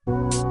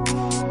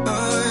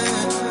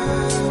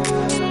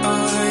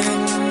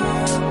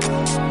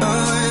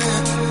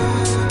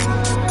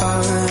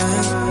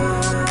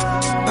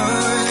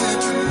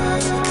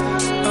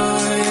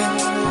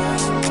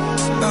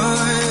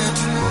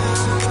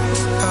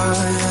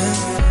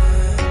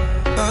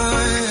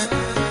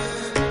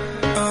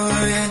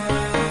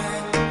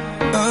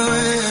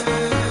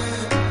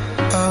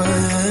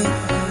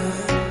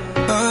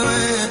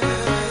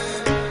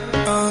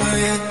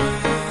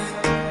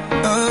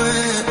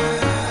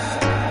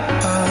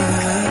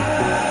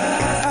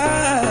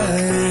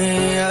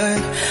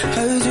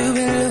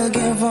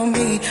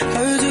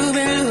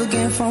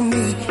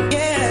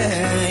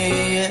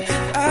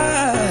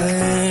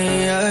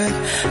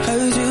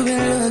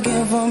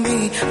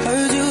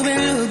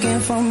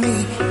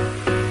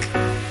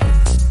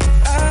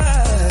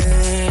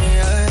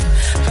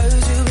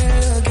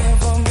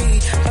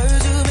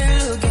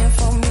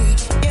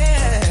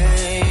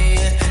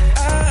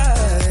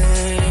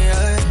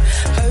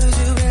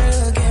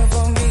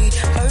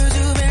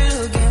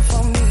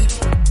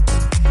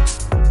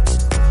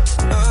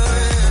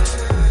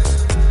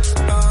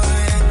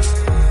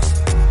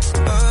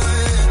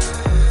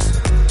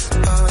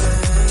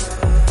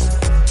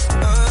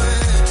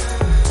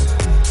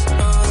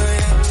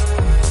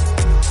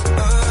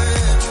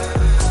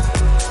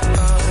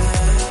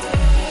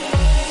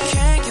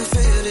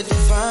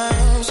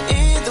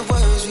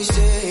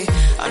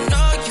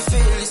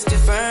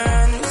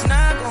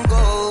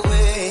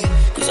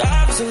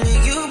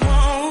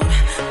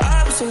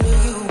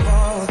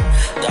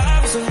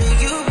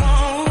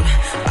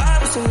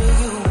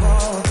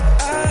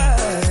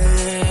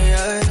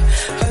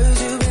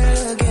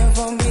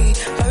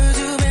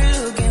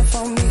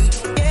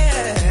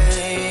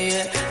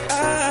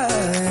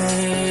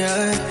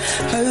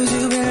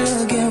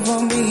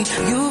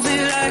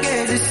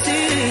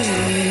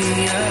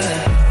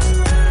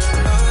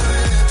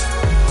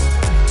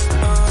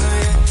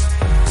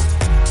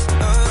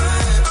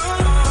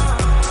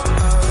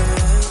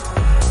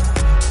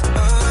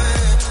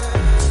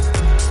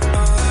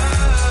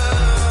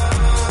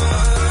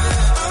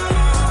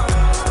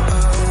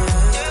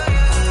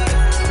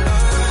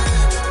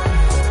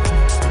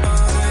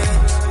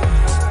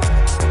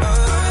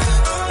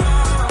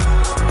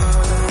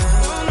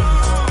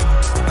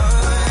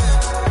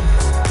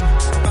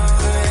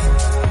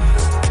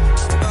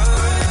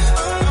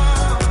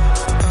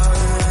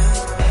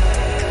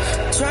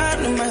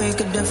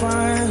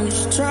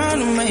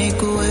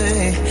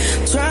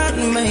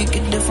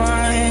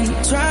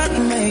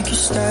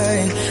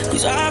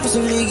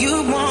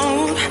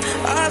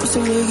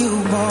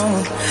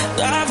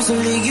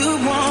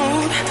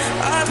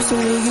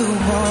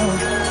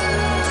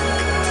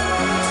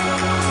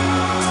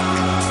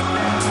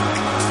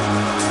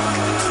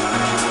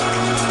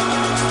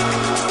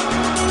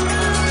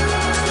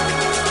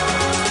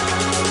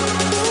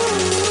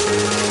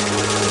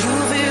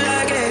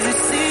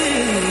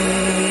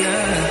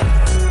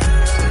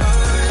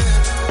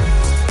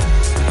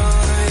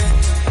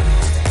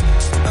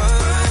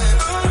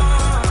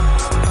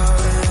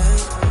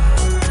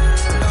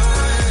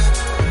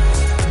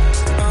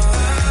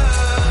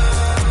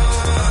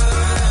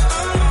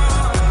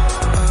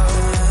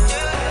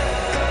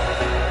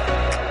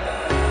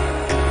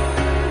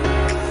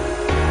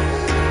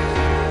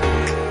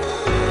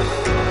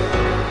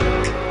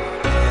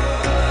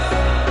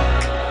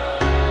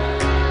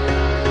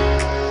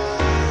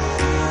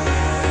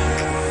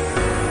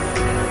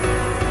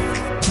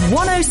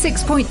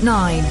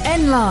 106.9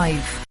 N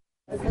Live.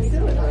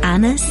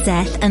 Anna,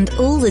 Seth and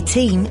all the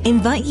team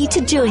invite you to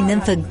join them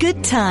for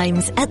good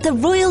times at the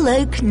Royal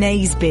Oak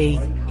Naseby.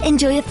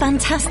 Enjoy a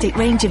fantastic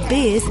range of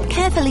beers,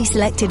 carefully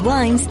selected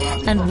wines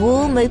and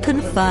warm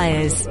open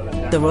fires.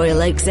 The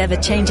Royal Oak's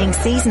ever-changing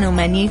seasonal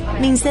menu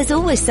means there's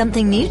always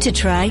something new to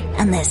try,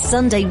 and their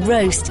Sunday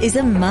roast is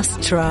a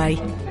must-try.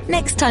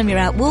 Next time you're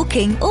out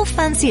walking or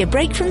fancy a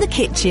break from the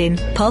kitchen,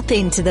 pop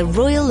into the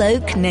Royal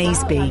Oak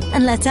Naseby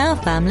and let our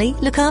family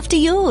look after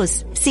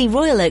yours. See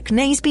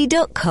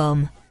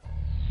royaloaknaseby.com.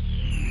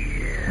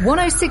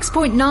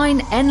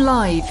 106.9 N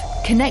Live,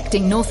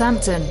 connecting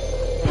Northampton.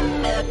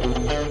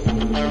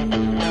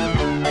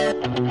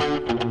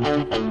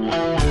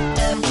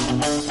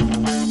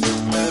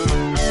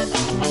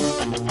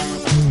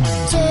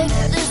 Take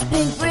this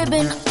pink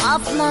ribbon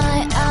off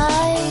my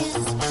eyes.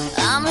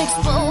 I'm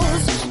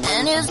exposed,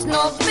 and it's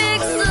no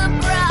big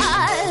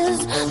surprise.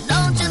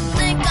 Don't you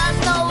think I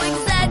know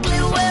exactly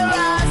where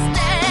I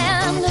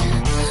stand?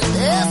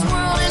 This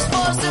world is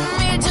forcing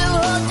me to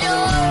hold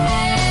your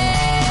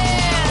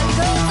hand.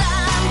 'Cause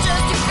I'm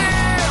just a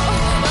girl,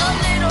 a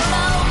little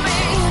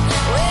lonely.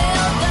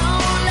 Well,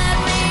 don't let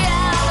me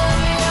out of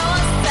your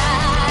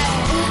sight.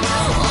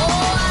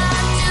 Oh,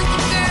 I'm just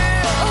a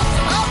girl,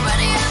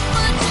 already at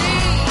my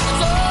teeth.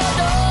 So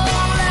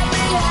don't let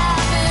me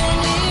have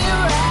any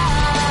rights.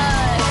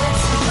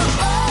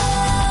 Oh,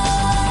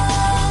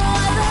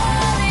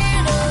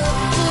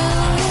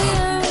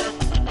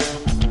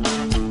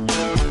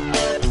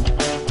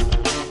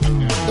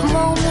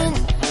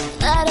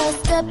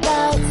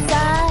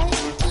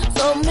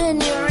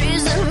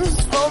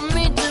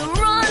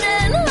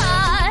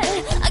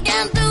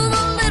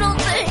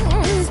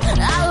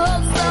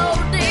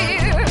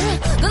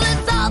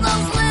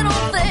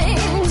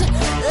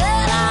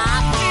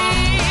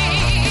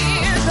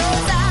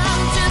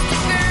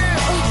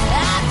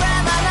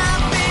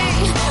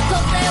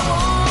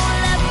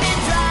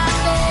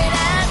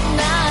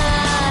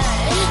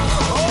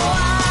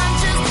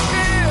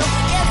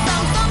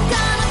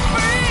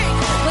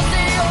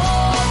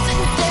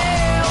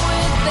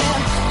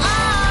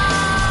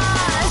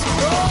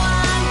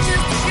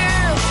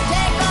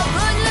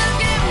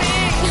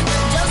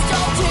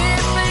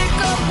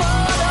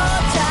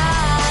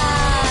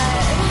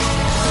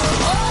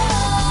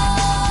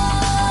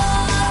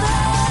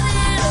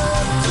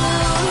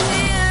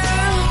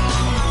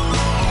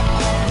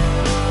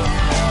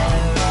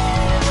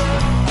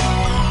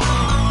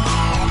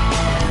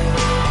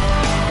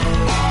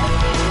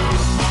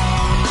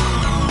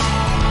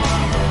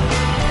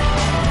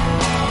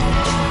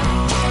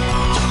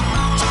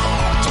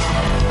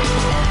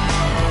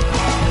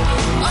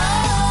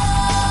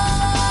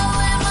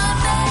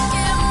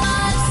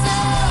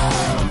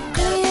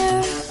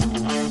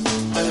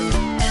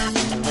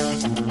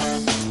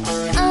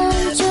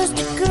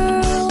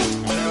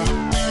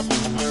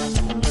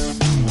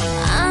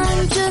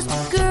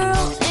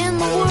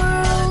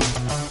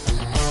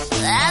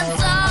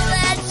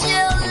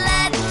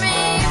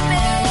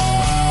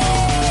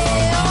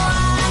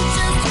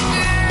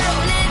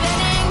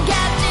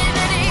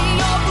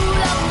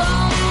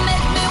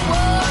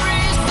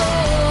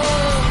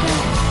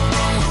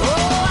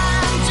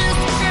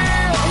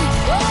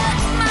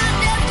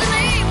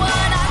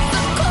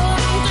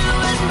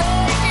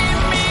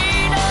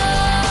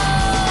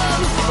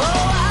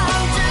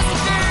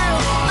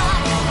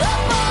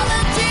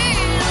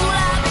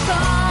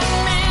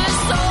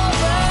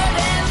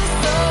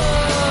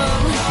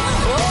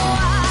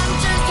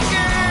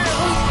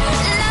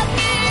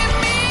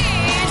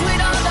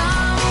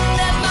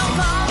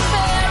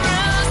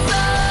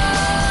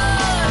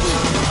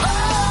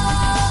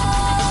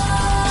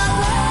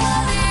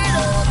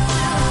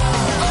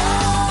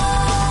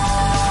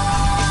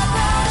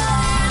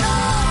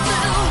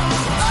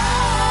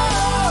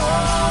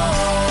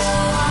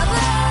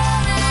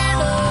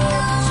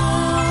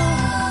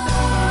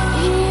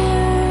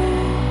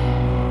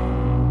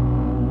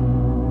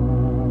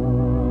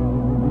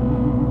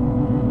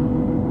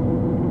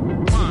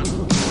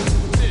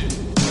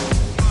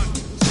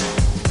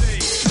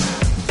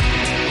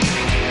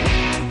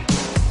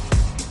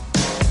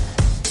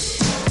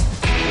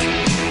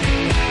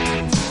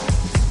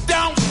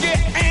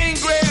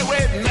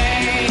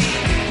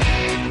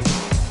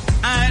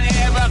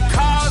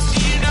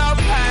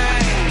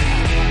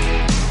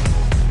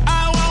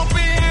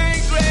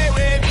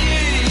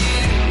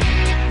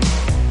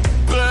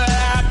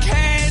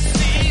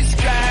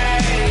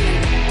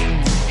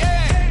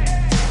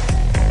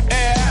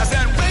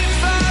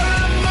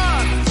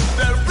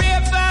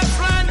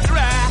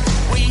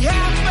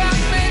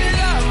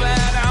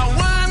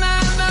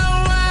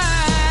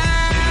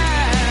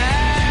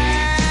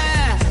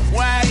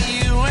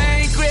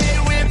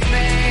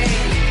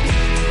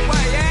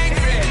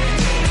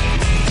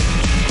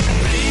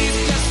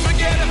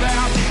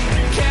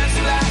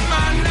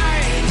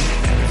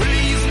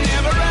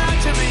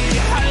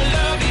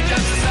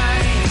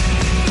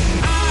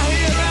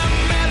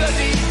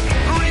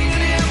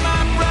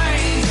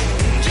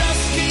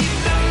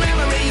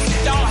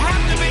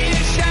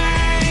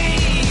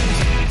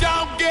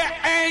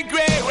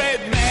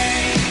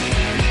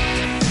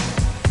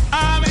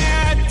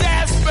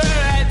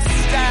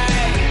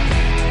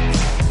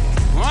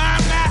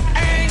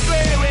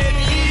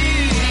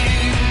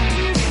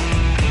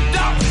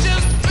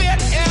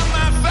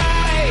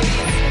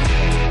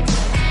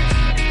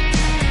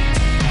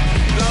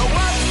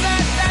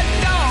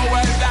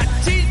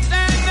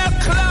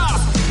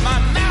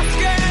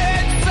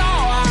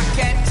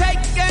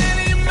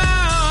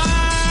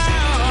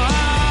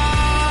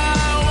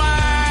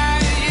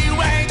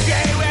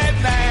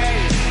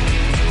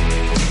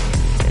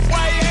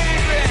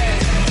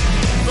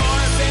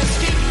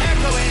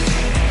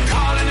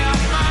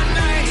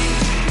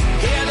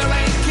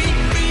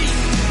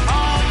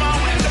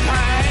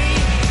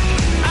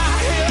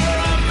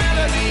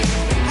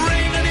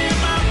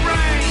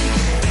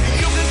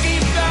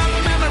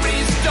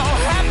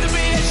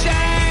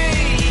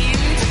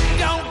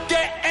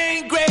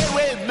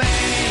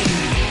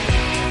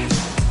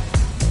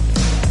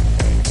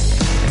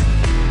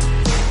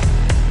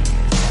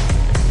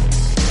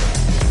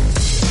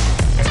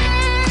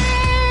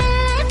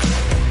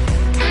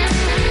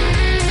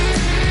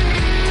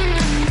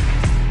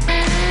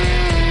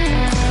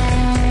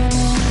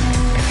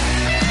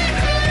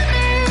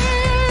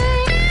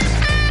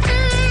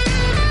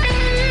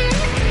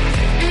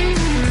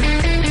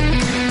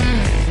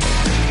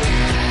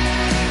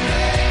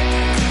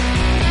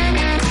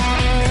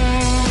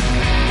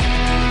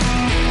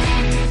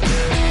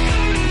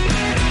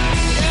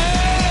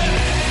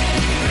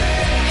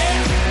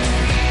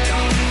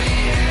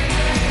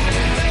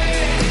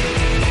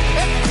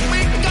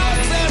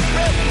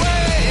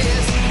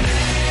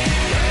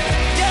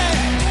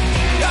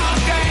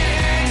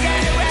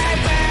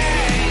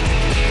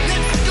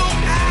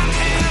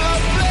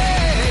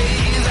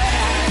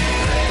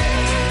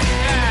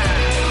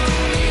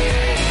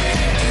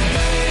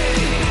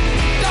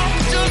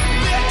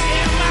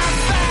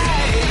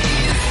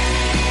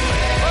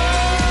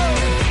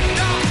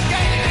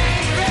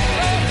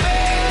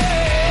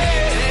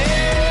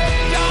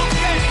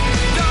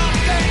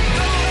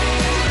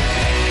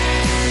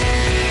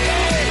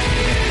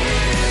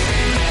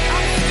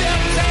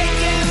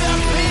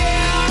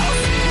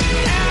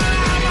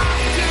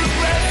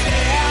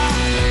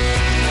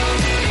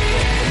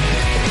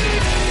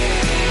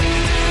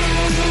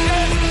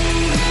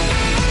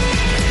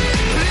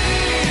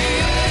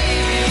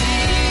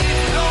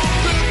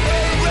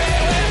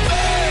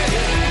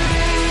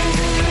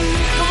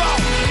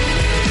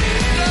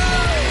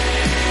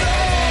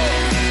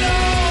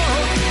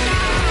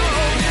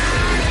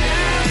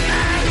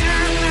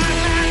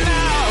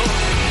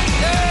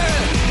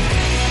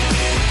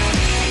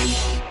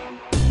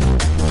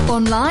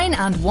 Online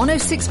and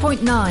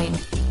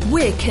 106.9.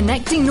 We're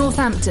connecting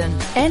Northampton.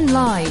 N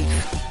Live.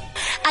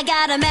 I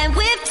got a man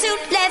with 2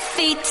 left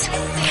feet,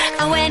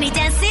 and when he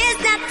dances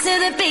not to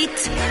the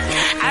beat,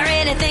 I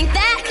really think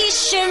that he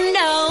should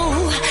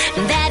know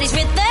that his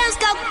rhythms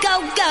go,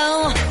 go,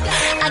 go.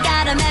 I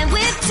got a man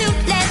with 2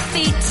 left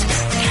feet,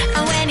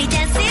 and when he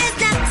dances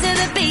not to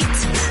the beat,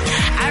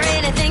 I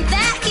really think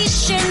that he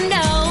should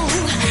know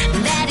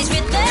that his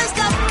rhythms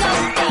go, go,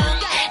 go.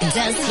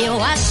 Does he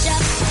wash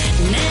up?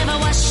 Never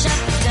wash up.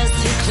 Does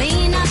he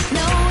clean up?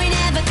 No, he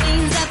never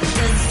cleans up.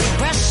 Does he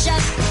brush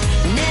up?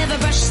 Never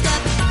brushed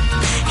up.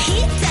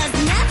 He does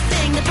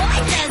nothing, the boy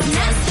does nothing.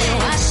 Does he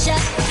wash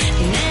up?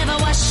 He never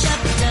wash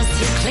up. Does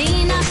he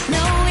clean up?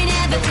 No, he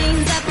never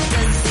cleans up.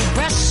 Does he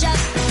brush up?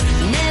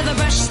 Never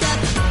brushed up.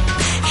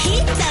 He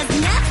does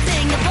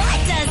nothing, the boy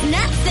does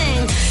nothing.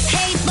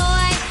 Hey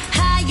boy,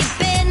 how you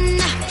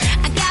been?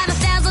 I got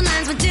 1,000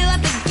 lines, where do I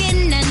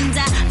begin? And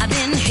I've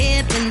been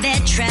hip and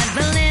they're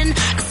traveling.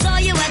 I saw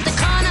you at the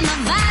corner, my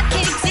vibe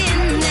kicked in.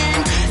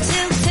 And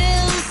 2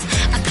 pills,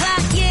 I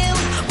clock you,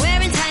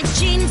 wearing tight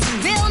jeans,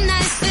 real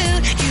nice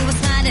food. You were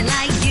smiling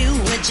like you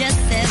were just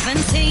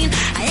 17.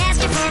 I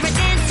asked you for a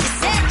dance, you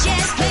said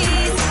yes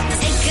please.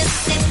 Take a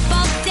sip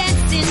of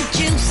dancing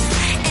juice.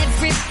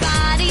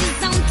 Everybody's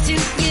on to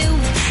you.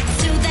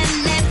 To the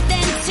left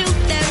and to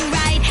the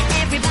right.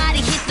 Everybody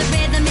hit the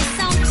rhythm, it's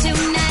on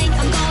tonight.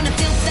 I'm gonna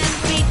feel the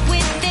beat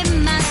within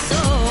my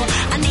soul.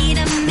 I need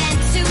a man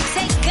to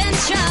take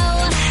control.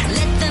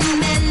 Let the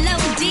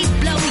melody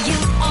blow you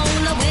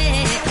all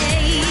away.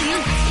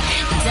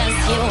 Does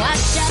he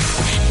wash up?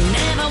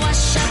 Never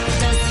wash up.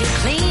 Does he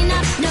clean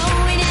up? No,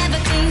 he never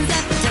cleans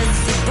up. Does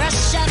he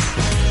brush up?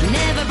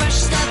 Never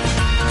brushed up.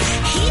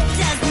 He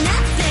does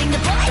nothing,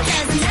 the boy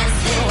does nothing. Does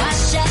he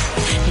wash up?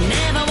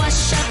 Never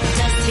wash up.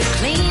 Does he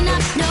clean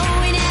up? No,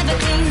 he never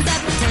cleans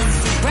up. Does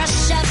he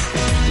brush up?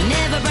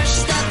 Never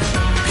brushed up.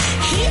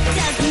 He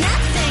does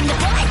nothing, the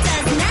boy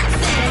does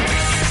nothing.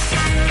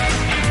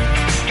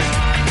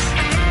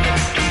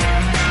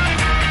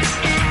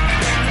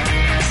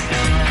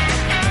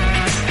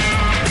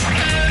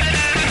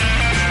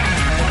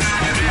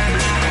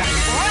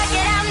 Work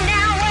it out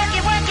now,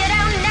 work it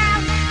out now.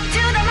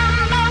 Do the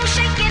mambo,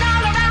 shake it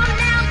all around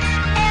now.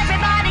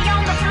 Everybody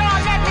on the floor,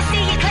 let me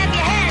see you clap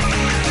your hands.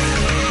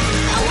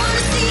 I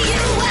wanna see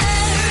you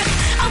work.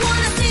 I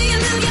wanna see you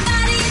move your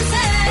body and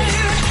turn.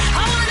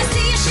 I wanna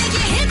see you shake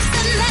your hips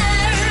and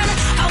learn.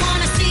 I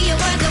wanna see you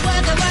work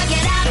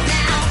it out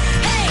now.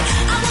 Hey,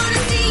 I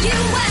wanna see you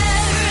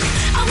work.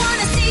 I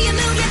wanna see you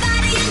move your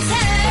body and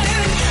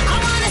turn. I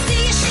wanna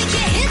see you shake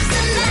your hips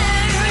and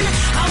learn.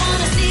 I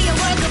wanna see you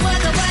work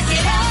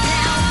it out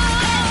now.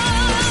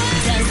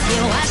 Does he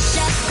wash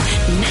up?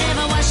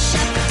 Never wash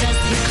up. Does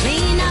he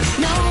clean up?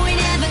 No, he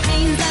never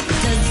cleans up.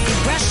 Does he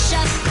brush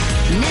up?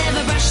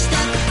 Never brushed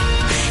up.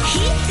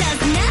 He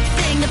does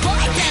nothing, the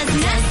boy does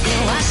nothing. Does he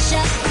wash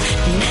up?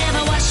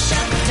 Never wash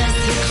up. Does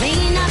he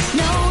clean up?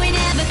 No, he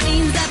never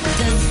cleans up.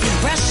 Does he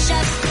brush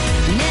up?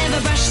 Never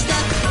brushed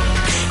up.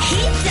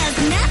 He does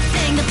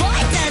nothing, the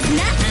boy does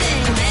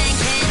nothing. The man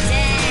can't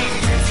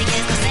dance, he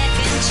gets a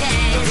second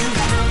chance.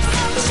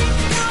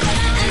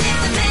 And if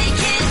the man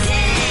can't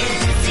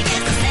dance, he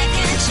gets a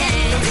second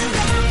chance.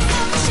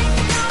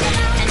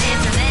 And if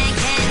the man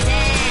can't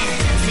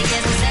dance, he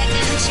gets a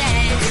second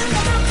chance.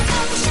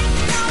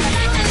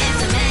 And if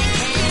the man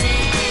can't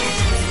dance,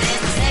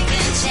 there's a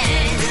second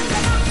chance.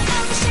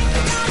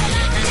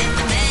 And if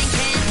the man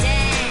can't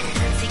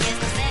dance, he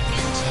gets a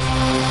second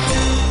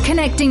chance.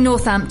 Connecting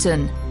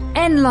Northampton.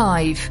 N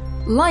Live.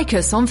 Like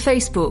us on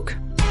Facebook.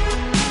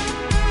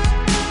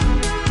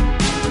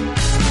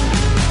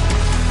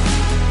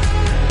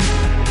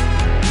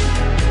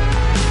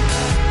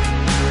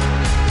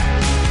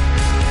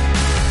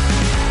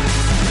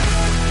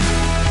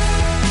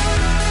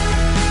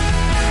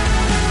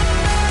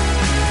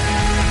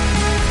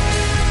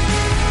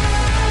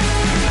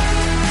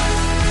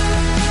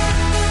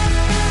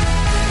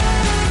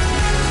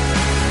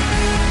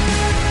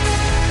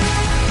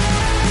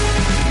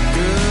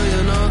 Girl,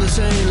 you know this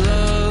ain't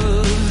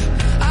love.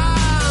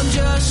 I'm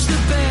just a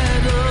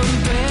beggar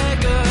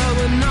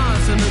with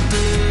nothing to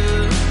do.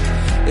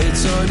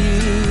 It's on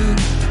you,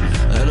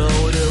 and all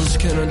what else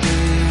can I do?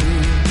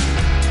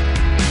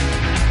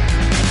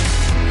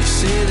 You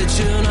say that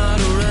you're not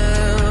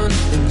around,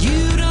 and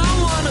you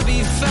don't wanna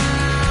be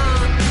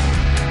found.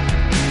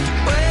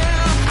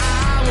 Well,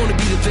 I wanna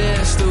be the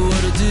best at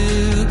what I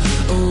do.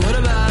 Oh, what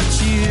about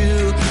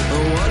you?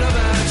 Oh, what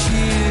about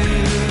you?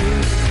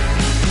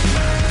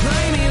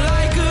 Play me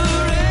like a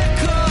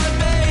record,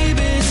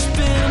 baby.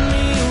 Spin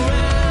me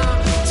around,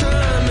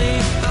 turn me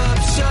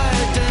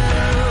upside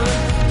down.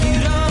 You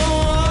don't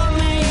want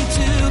me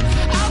to.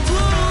 I'll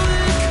pull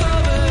the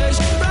covers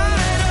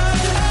right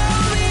up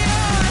over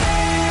your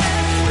head.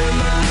 In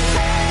my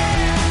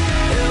head,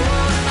 it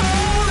won't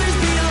always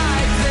be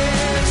like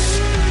this.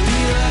 Be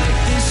like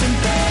this and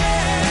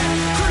then,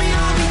 honey,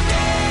 I'll be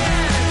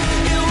dead.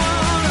 It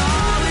won't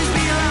always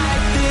be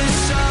like this.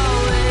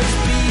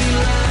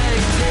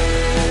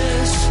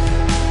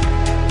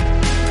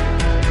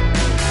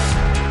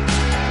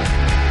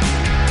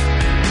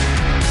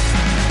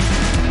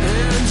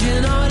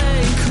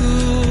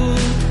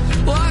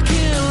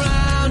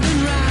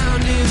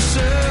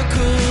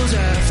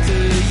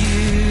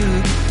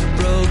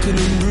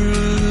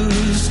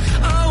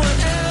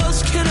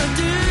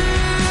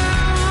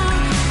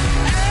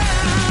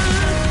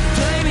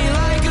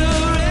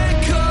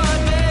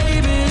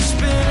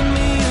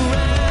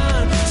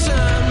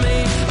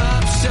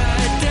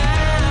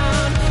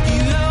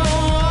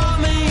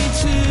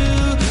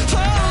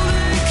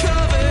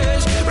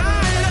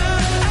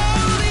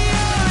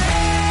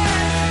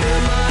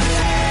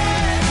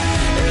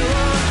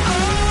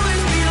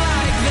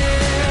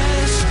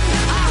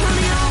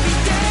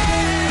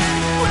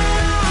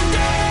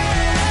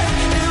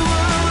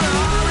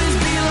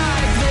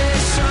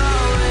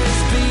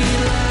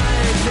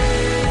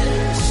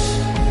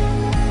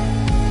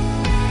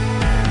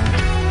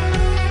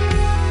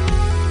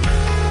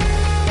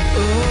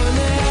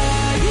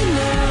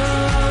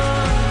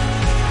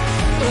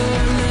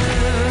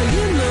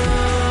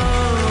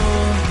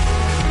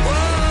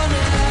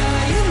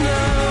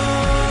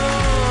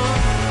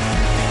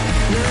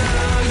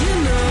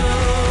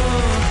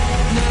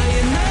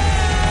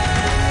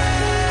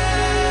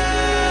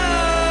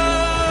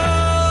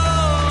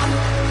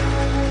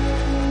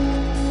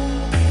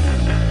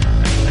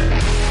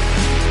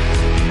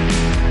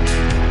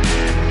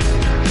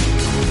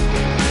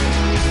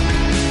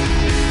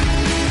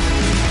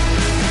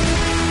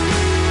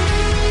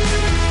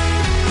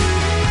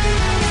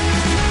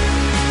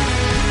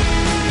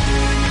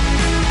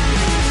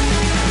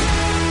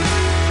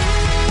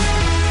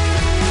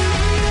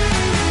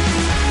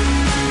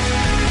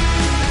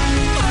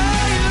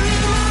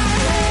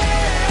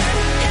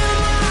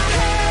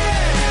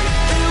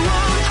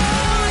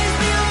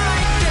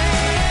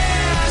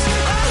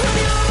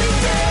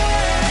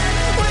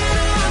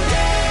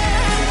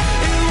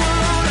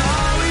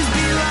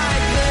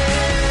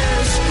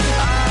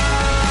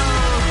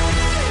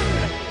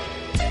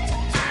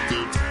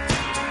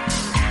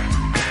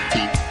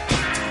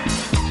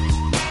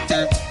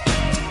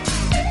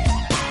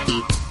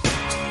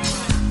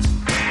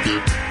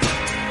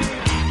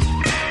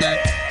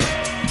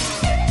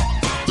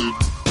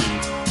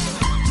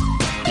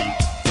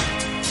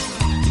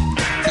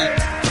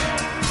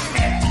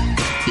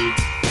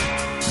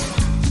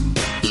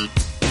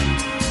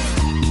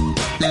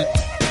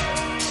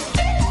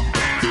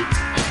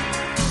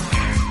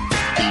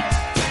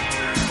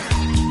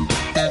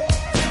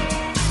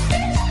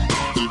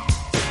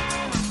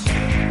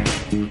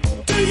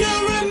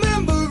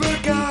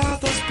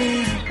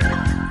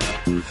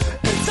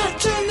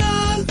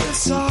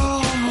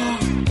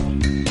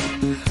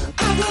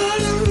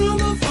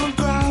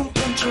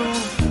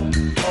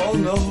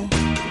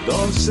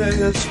 say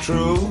it's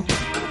true.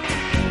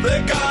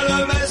 They got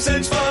a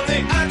message from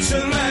the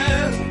action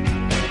man.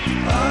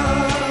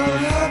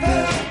 I'm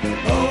happy,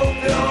 hope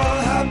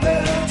you're happy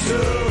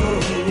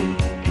too.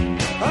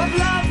 I've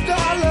loved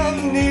all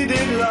I've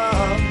needed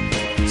love,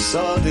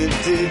 sordid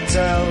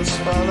details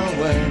fall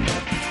away.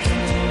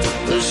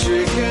 The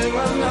shrieking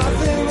when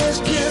nothing is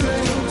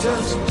killing,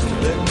 just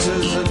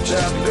pictures of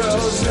chap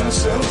girls in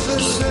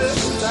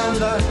synthesis. And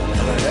I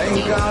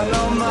ain't got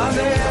no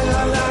money and I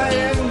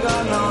ain't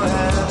got no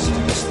hands.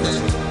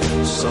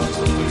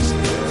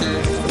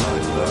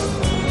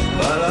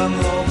 But I'm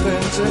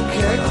hoping to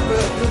kick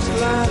because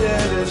glad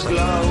it is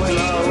glowing.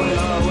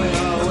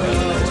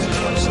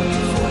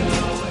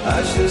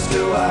 Ashes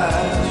to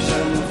ash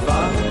and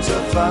funk to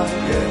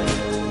funky.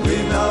 We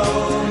know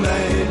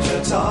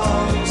Major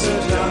Tom's a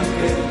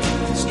junkie,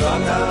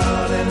 strung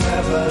out in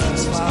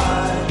heaven's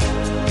high,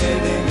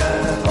 hitting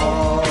an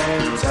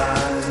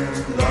all-time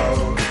low.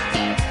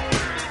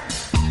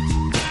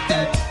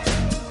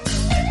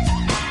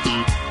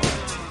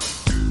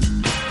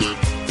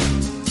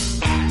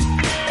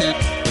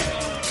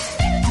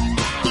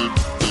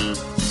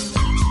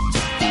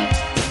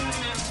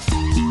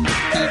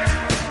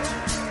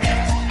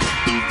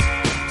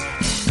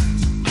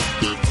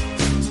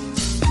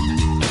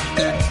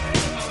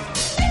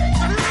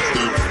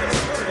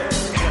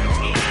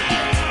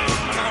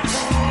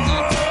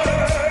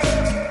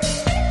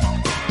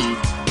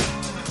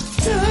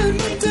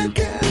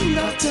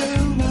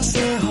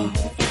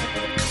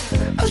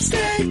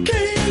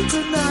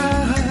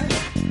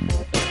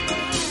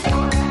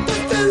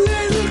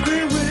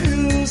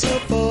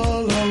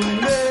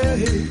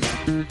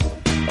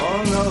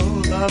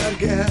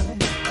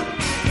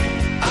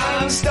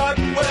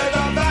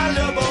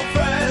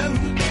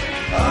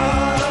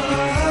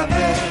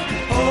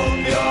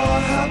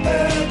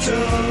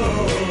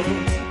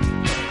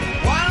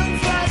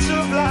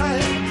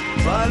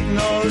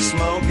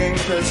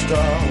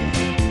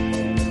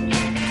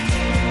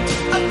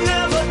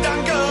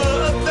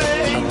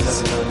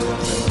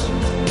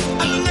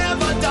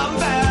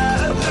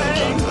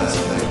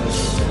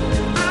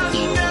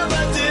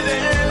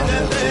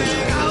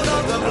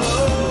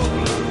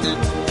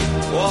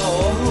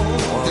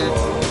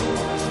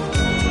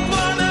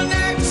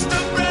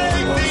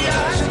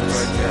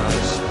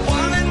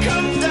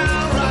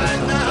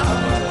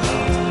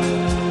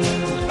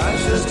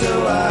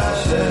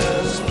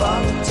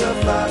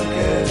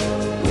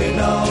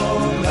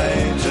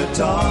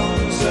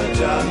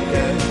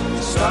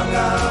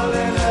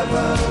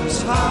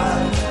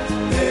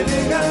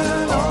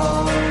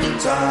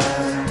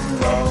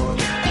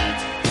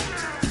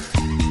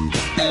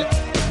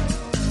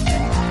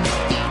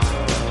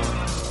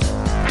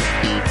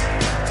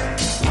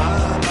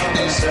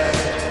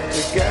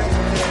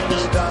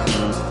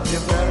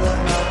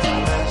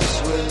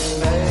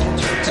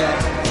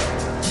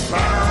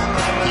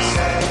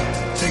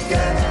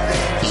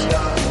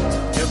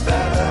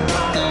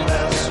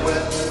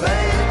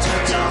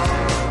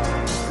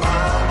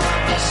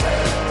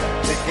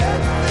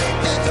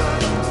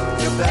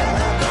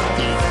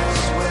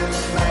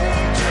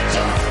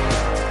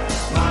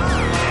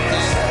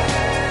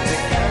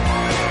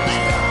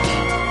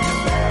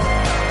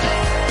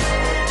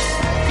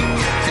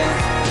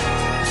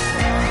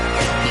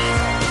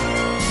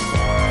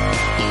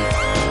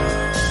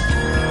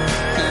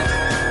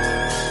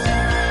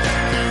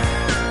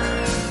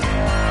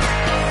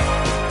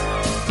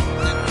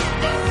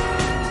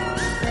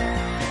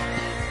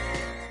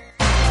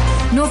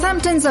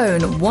 Northampton's own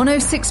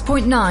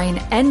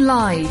 106.9 N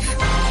Live. From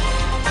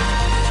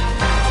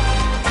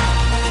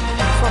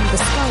the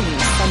Sky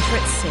News Centre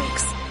at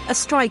 6. A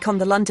strike on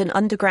the London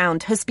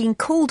Underground has been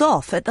called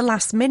off at the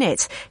last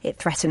minute. It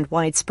threatened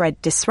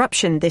widespread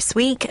disruption this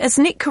week, as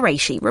Nick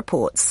Qureshi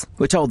reports.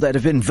 We're told there'd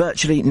have been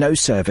virtually no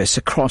service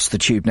across the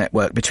tube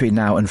network between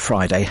now and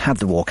Friday had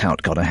the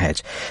walkout gone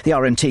ahead. The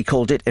RMT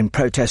called it in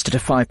protest at a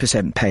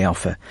 5% pay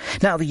offer.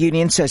 Now the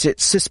union says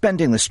it's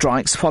suspending the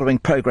strikes following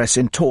progress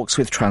in talks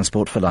with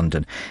Transport for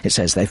London. It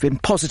says they've been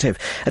positive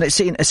and it's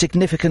seen a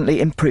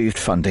significantly improved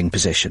funding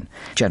position.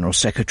 General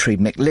Secretary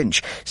Mick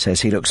Lynch says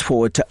he looks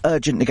forward to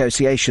urgent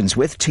negotiations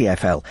with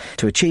TfL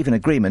to achieve an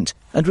agreement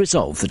and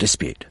resolve the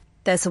dispute.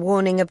 There's a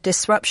warning of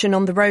disruption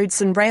on the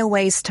roads and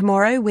railways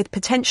tomorrow, with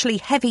potentially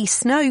heavy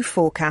snow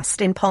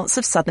forecast in parts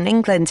of southern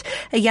England.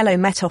 A yellow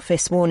Met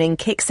Office warning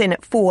kicks in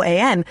at 4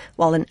 a.m,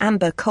 while an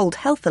amber cold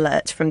health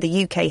alert from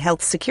the UK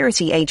Health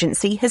Security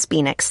Agency has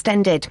been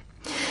extended.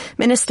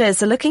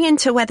 Ministers are looking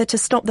into whether to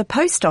stop the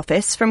Post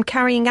Office from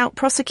carrying out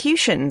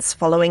prosecutions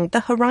following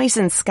the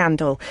Horizon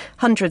scandal.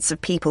 Hundreds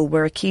of people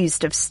were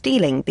accused of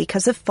stealing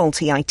because of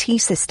faulty IT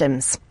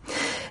systems.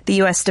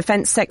 The US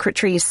Defense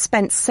Secretary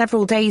spent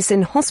several days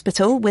in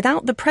hospital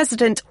without the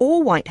President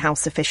or White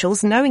House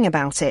officials knowing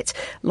about it.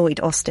 Lloyd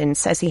Austin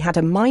says he had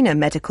a minor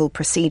medical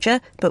procedure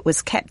but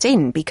was kept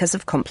in because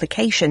of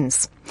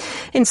complications.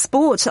 In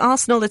sport,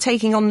 Arsenal are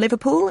taking on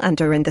Liverpool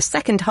and are in the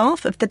second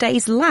half of the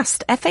day's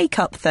last FA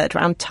Cup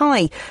third-round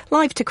tie.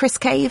 Live to Chris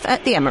Cave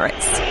at the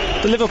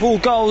Emirates. The Liverpool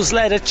goals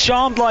led a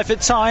charmed life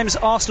at times,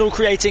 Arsenal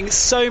creating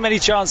so many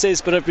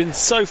chances but have been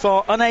so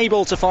far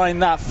unable to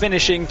find that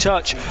finishing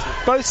touch.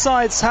 Both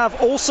sides have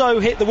also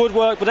hit the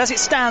woodwork, but as it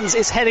stands,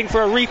 it's heading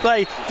for a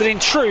replay that in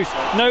truth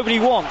nobody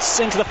wants.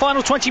 Into the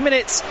final 20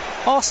 minutes,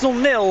 Arsenal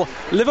 0,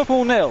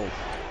 Liverpool 0.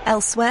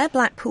 Elsewhere,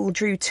 Blackpool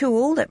drew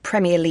 2-2 at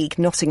Premier League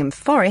Nottingham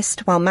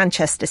Forest, while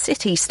Manchester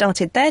City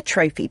started their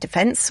trophy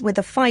defence with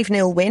a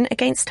 5-0 win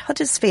against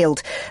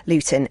Huddersfield.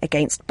 Luton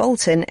against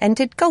Bolton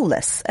ended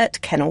goalless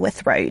at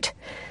Kenilworth Road.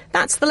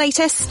 That's the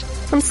latest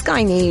from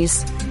Sky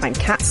News. I'm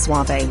Kat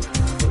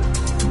Suave.